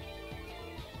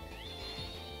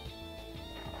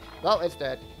 Well, it's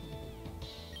dead.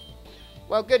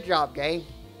 Well, good job, game.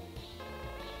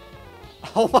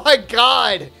 Oh my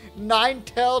god!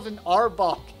 Ninetales and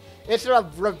Arbok. It's a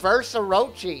reverse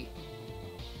Orochi.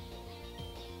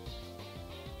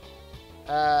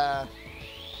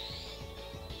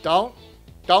 Don't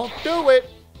do it.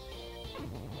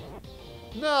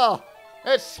 No,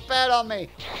 it spat on me.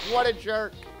 What a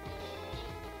jerk.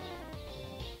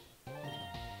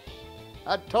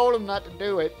 I told him not to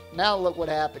do it. Now look what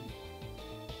happened.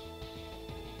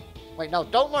 Wait, no,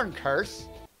 don't learn Curse.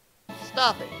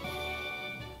 Stop it.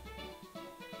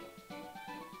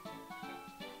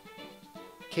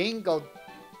 King Gold.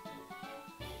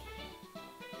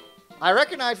 I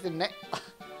recognize the name.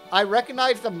 I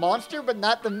recognize the monster, but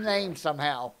not the name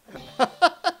somehow.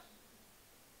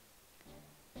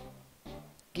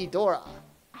 Ghidorah.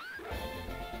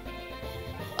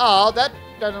 Oh, that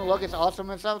doesn't look as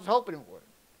awesome as I was hoping it would.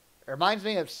 It reminds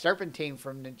me of Serpentine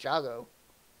from Ninjago.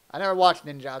 I never watched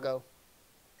Ninjago.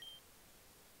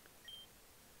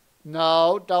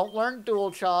 No, don't learn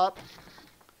Dual Chop.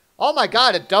 Oh my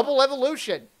god, a double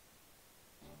evolution.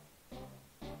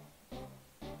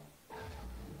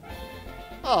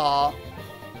 Aw.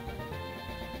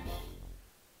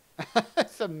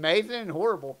 It's amazing and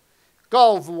horrible.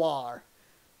 Golvar.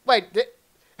 Wait,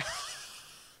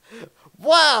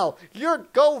 wow, your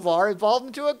Golvar evolved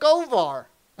into a Golvar.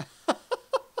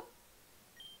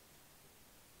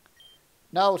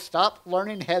 No, stop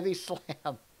learning Heavy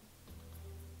Slam.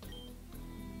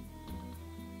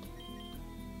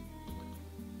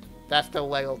 That's the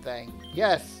Lego thing.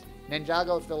 Yes,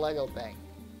 Ninjago's the Lego thing.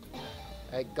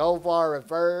 A Golvar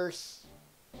reverse.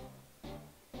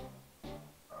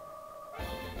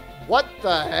 What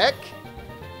the heck?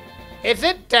 Is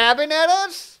it dabbing at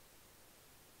us?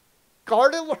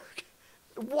 Gardevoir?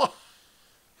 What?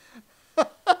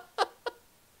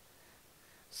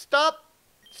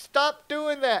 Stop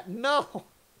doing that. No.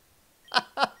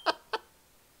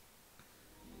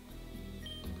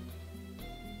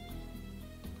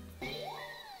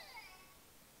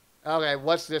 Okay,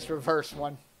 what's this reverse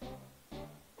one?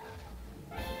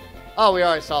 Oh, we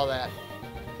already saw that.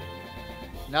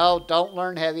 No, don't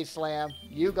learn Heavy Slam.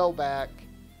 You go back.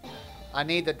 I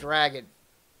need the dragon.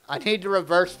 I need to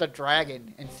reverse the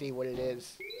dragon and see what it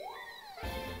is.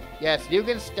 Yes, you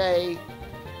can stay.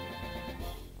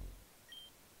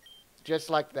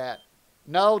 Just like that.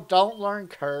 No, don't learn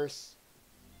Curse.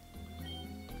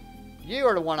 You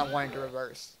are the one I wanted to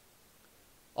reverse.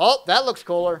 Oh, that looks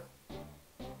cooler.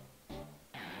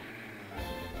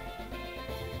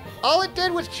 All it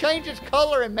did was change its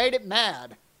color and made it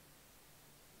mad.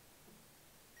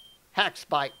 Hack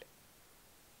Spite.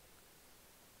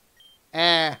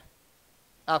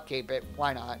 I'll keep it.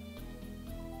 Why not?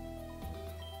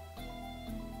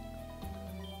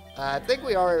 I think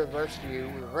we already reversed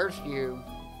you. We reversed you.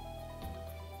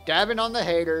 Dabbing on the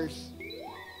haters.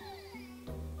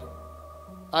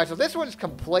 Alright, so this one's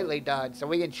completely done. So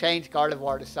we can change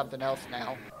Gardevoir to something else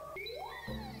now.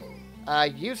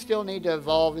 You still need to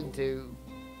evolve into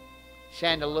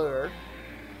Chandelure.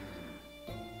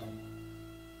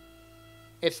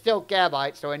 It's still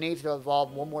Gabite, so it needs to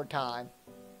evolve one more time.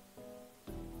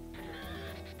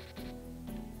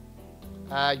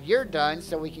 You're done,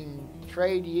 so we can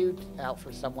trade you out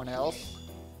for someone else.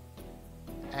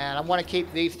 And I want to keep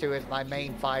these two as my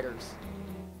main fighters.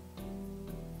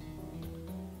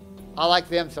 I like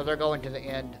them, so they're going to the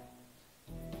end.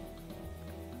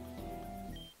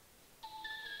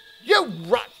 You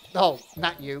rot... Oh,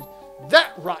 not you.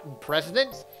 That rotten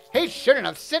president. He shouldn't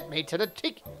have sent me to the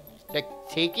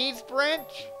Tiki's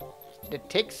branch? The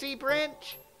Tixie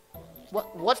branch?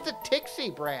 What's the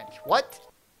Tixie branch? What?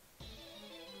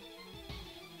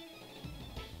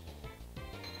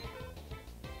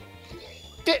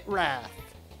 Ditwrath.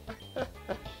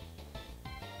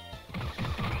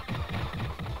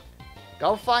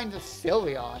 Go find the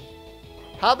Sylveon.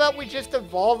 How about we just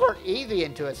evolve our Eevee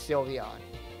into a Sylveon?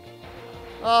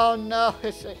 Oh no,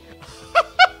 it's a...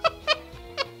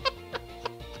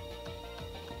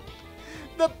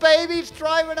 The baby's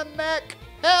driving a mech!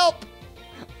 Help!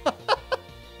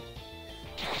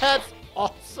 That's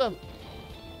awesome.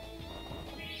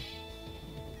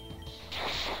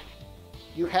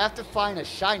 You have to find a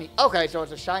shiny... Okay, so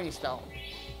it's a shiny stone.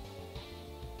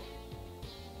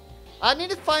 I need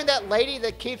to find that lady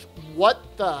that keeps... What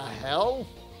the hell?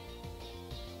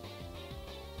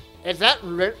 Is that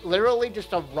literally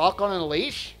just a rock on a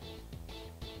leash?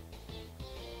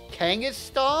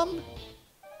 Kangaskhan?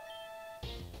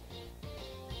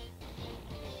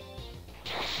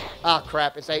 Ah,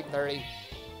 crap, it's 8:30.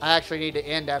 I actually need to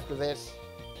end after this.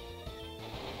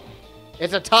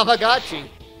 It's a Tamagotchi.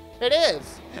 It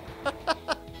is.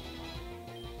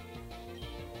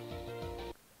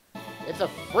 It's a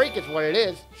freak is what it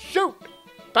is. Shoot!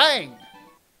 Bang!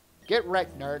 Get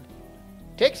wrecked, nerd.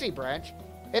 Tixie branch?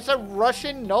 It's a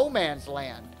Russian no man's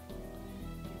land.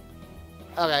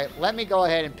 Okay, let me go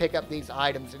ahead and pick up these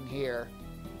items in here.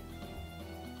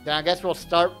 Then I guess we'll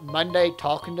start Monday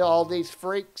talking to all these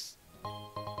freaks.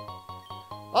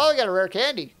 Oh, we got a rare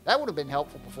candy. That would have been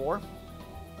helpful before.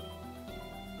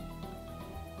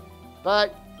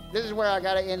 But this is where I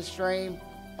got to end stream.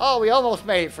 Oh, we almost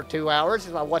made it for 2 hours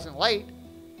if I wasn't late.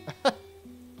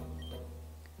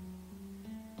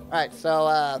 Alright,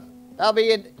 so I'll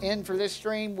be in for this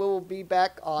stream. We will be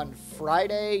back on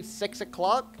Friday, 6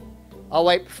 o'clock. Oh,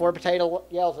 wait, before Potato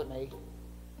yells at me.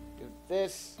 Do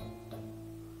this.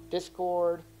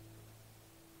 Discord.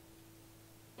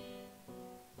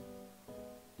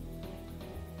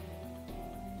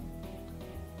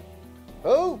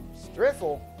 Oh,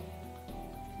 Striffle.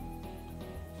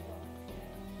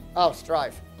 Oh,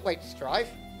 Strife. Wait, Strife?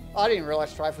 Oh, I didn't realize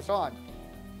Strife was on.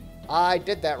 I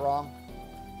did that wrong.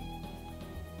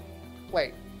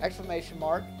 Wait, exclamation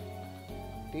mark.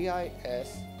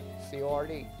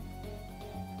 D-I-S-C-O-R-D.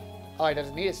 Oh, it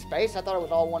doesn't need a space? I thought it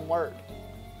was all one word.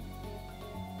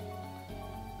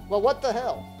 Well, what the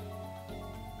hell?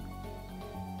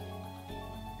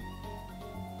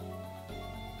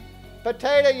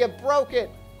 Potato, you broke it.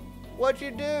 What'd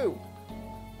you do?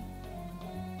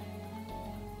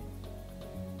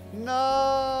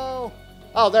 No.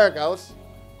 Oh, there it goes.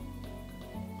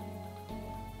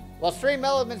 Well, Stream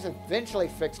Elements eventually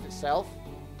fixed itself.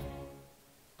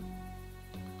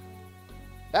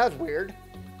 That was weird.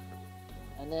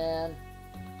 And then...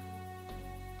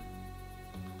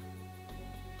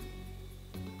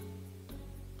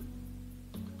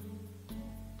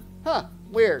 Huh,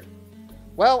 weird.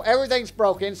 Well, everything's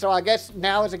broken, so I guess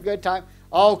now is a good time.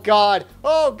 Oh, God.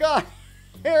 Oh, God.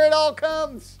 Here it all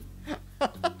comes.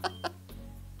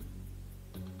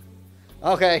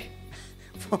 Okay.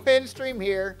 We'll end stream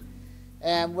here.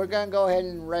 And we're going to go ahead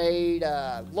and raid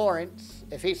Lawrence,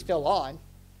 if he's still on.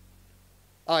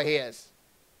 Oh, he is.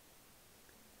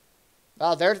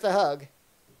 Oh, there's the hug.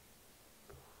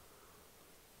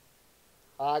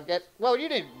 Well, you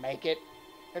didn't make it.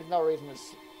 There's no reason to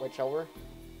switch over.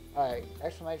 Alright,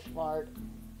 exclamation mark,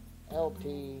 LT,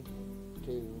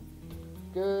 2,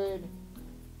 good.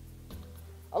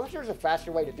 I wish there was a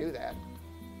faster way to do that.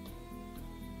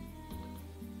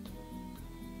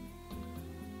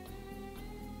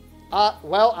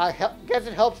 Well, I guess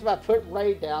it helps if I put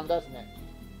raid down, doesn't it?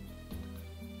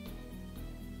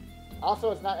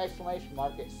 Also, it's not exclamation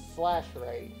mark, it's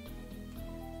 /raid.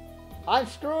 I'm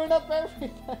screwing up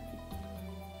everything.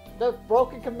 The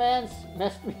broken commands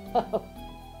messed me up.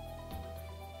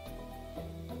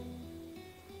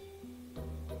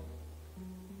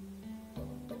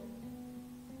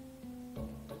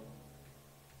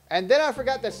 And then I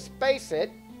forgot to space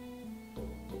it.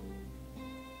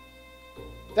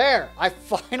 There, I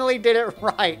finally did it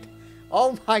right.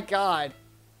 Oh my god.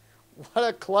 What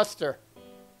a cluster.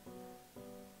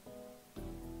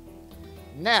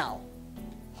 Now,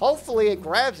 hopefully it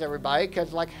grabs everybody,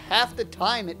 because like half the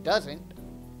time it doesn't.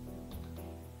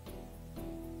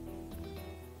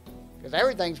 Because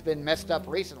everything's been messed up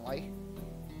recently.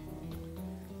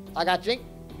 Like I think,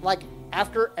 like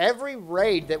after every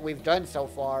raid that we've done so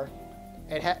far,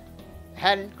 it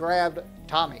hadn't grabbed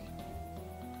Tommy.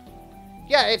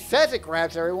 Yeah, it says it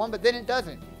grabs everyone, but then it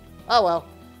doesn't. Oh well.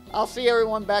 I'll see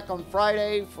everyone back on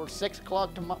Friday for 6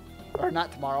 o'clock tomorrow. Or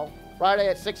not tomorrow. Friday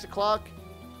at 6 o'clock,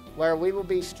 where we will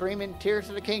be streaming Tears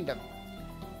of the Kingdom.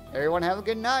 Everyone have a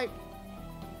good night.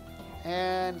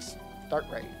 And start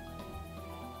raid.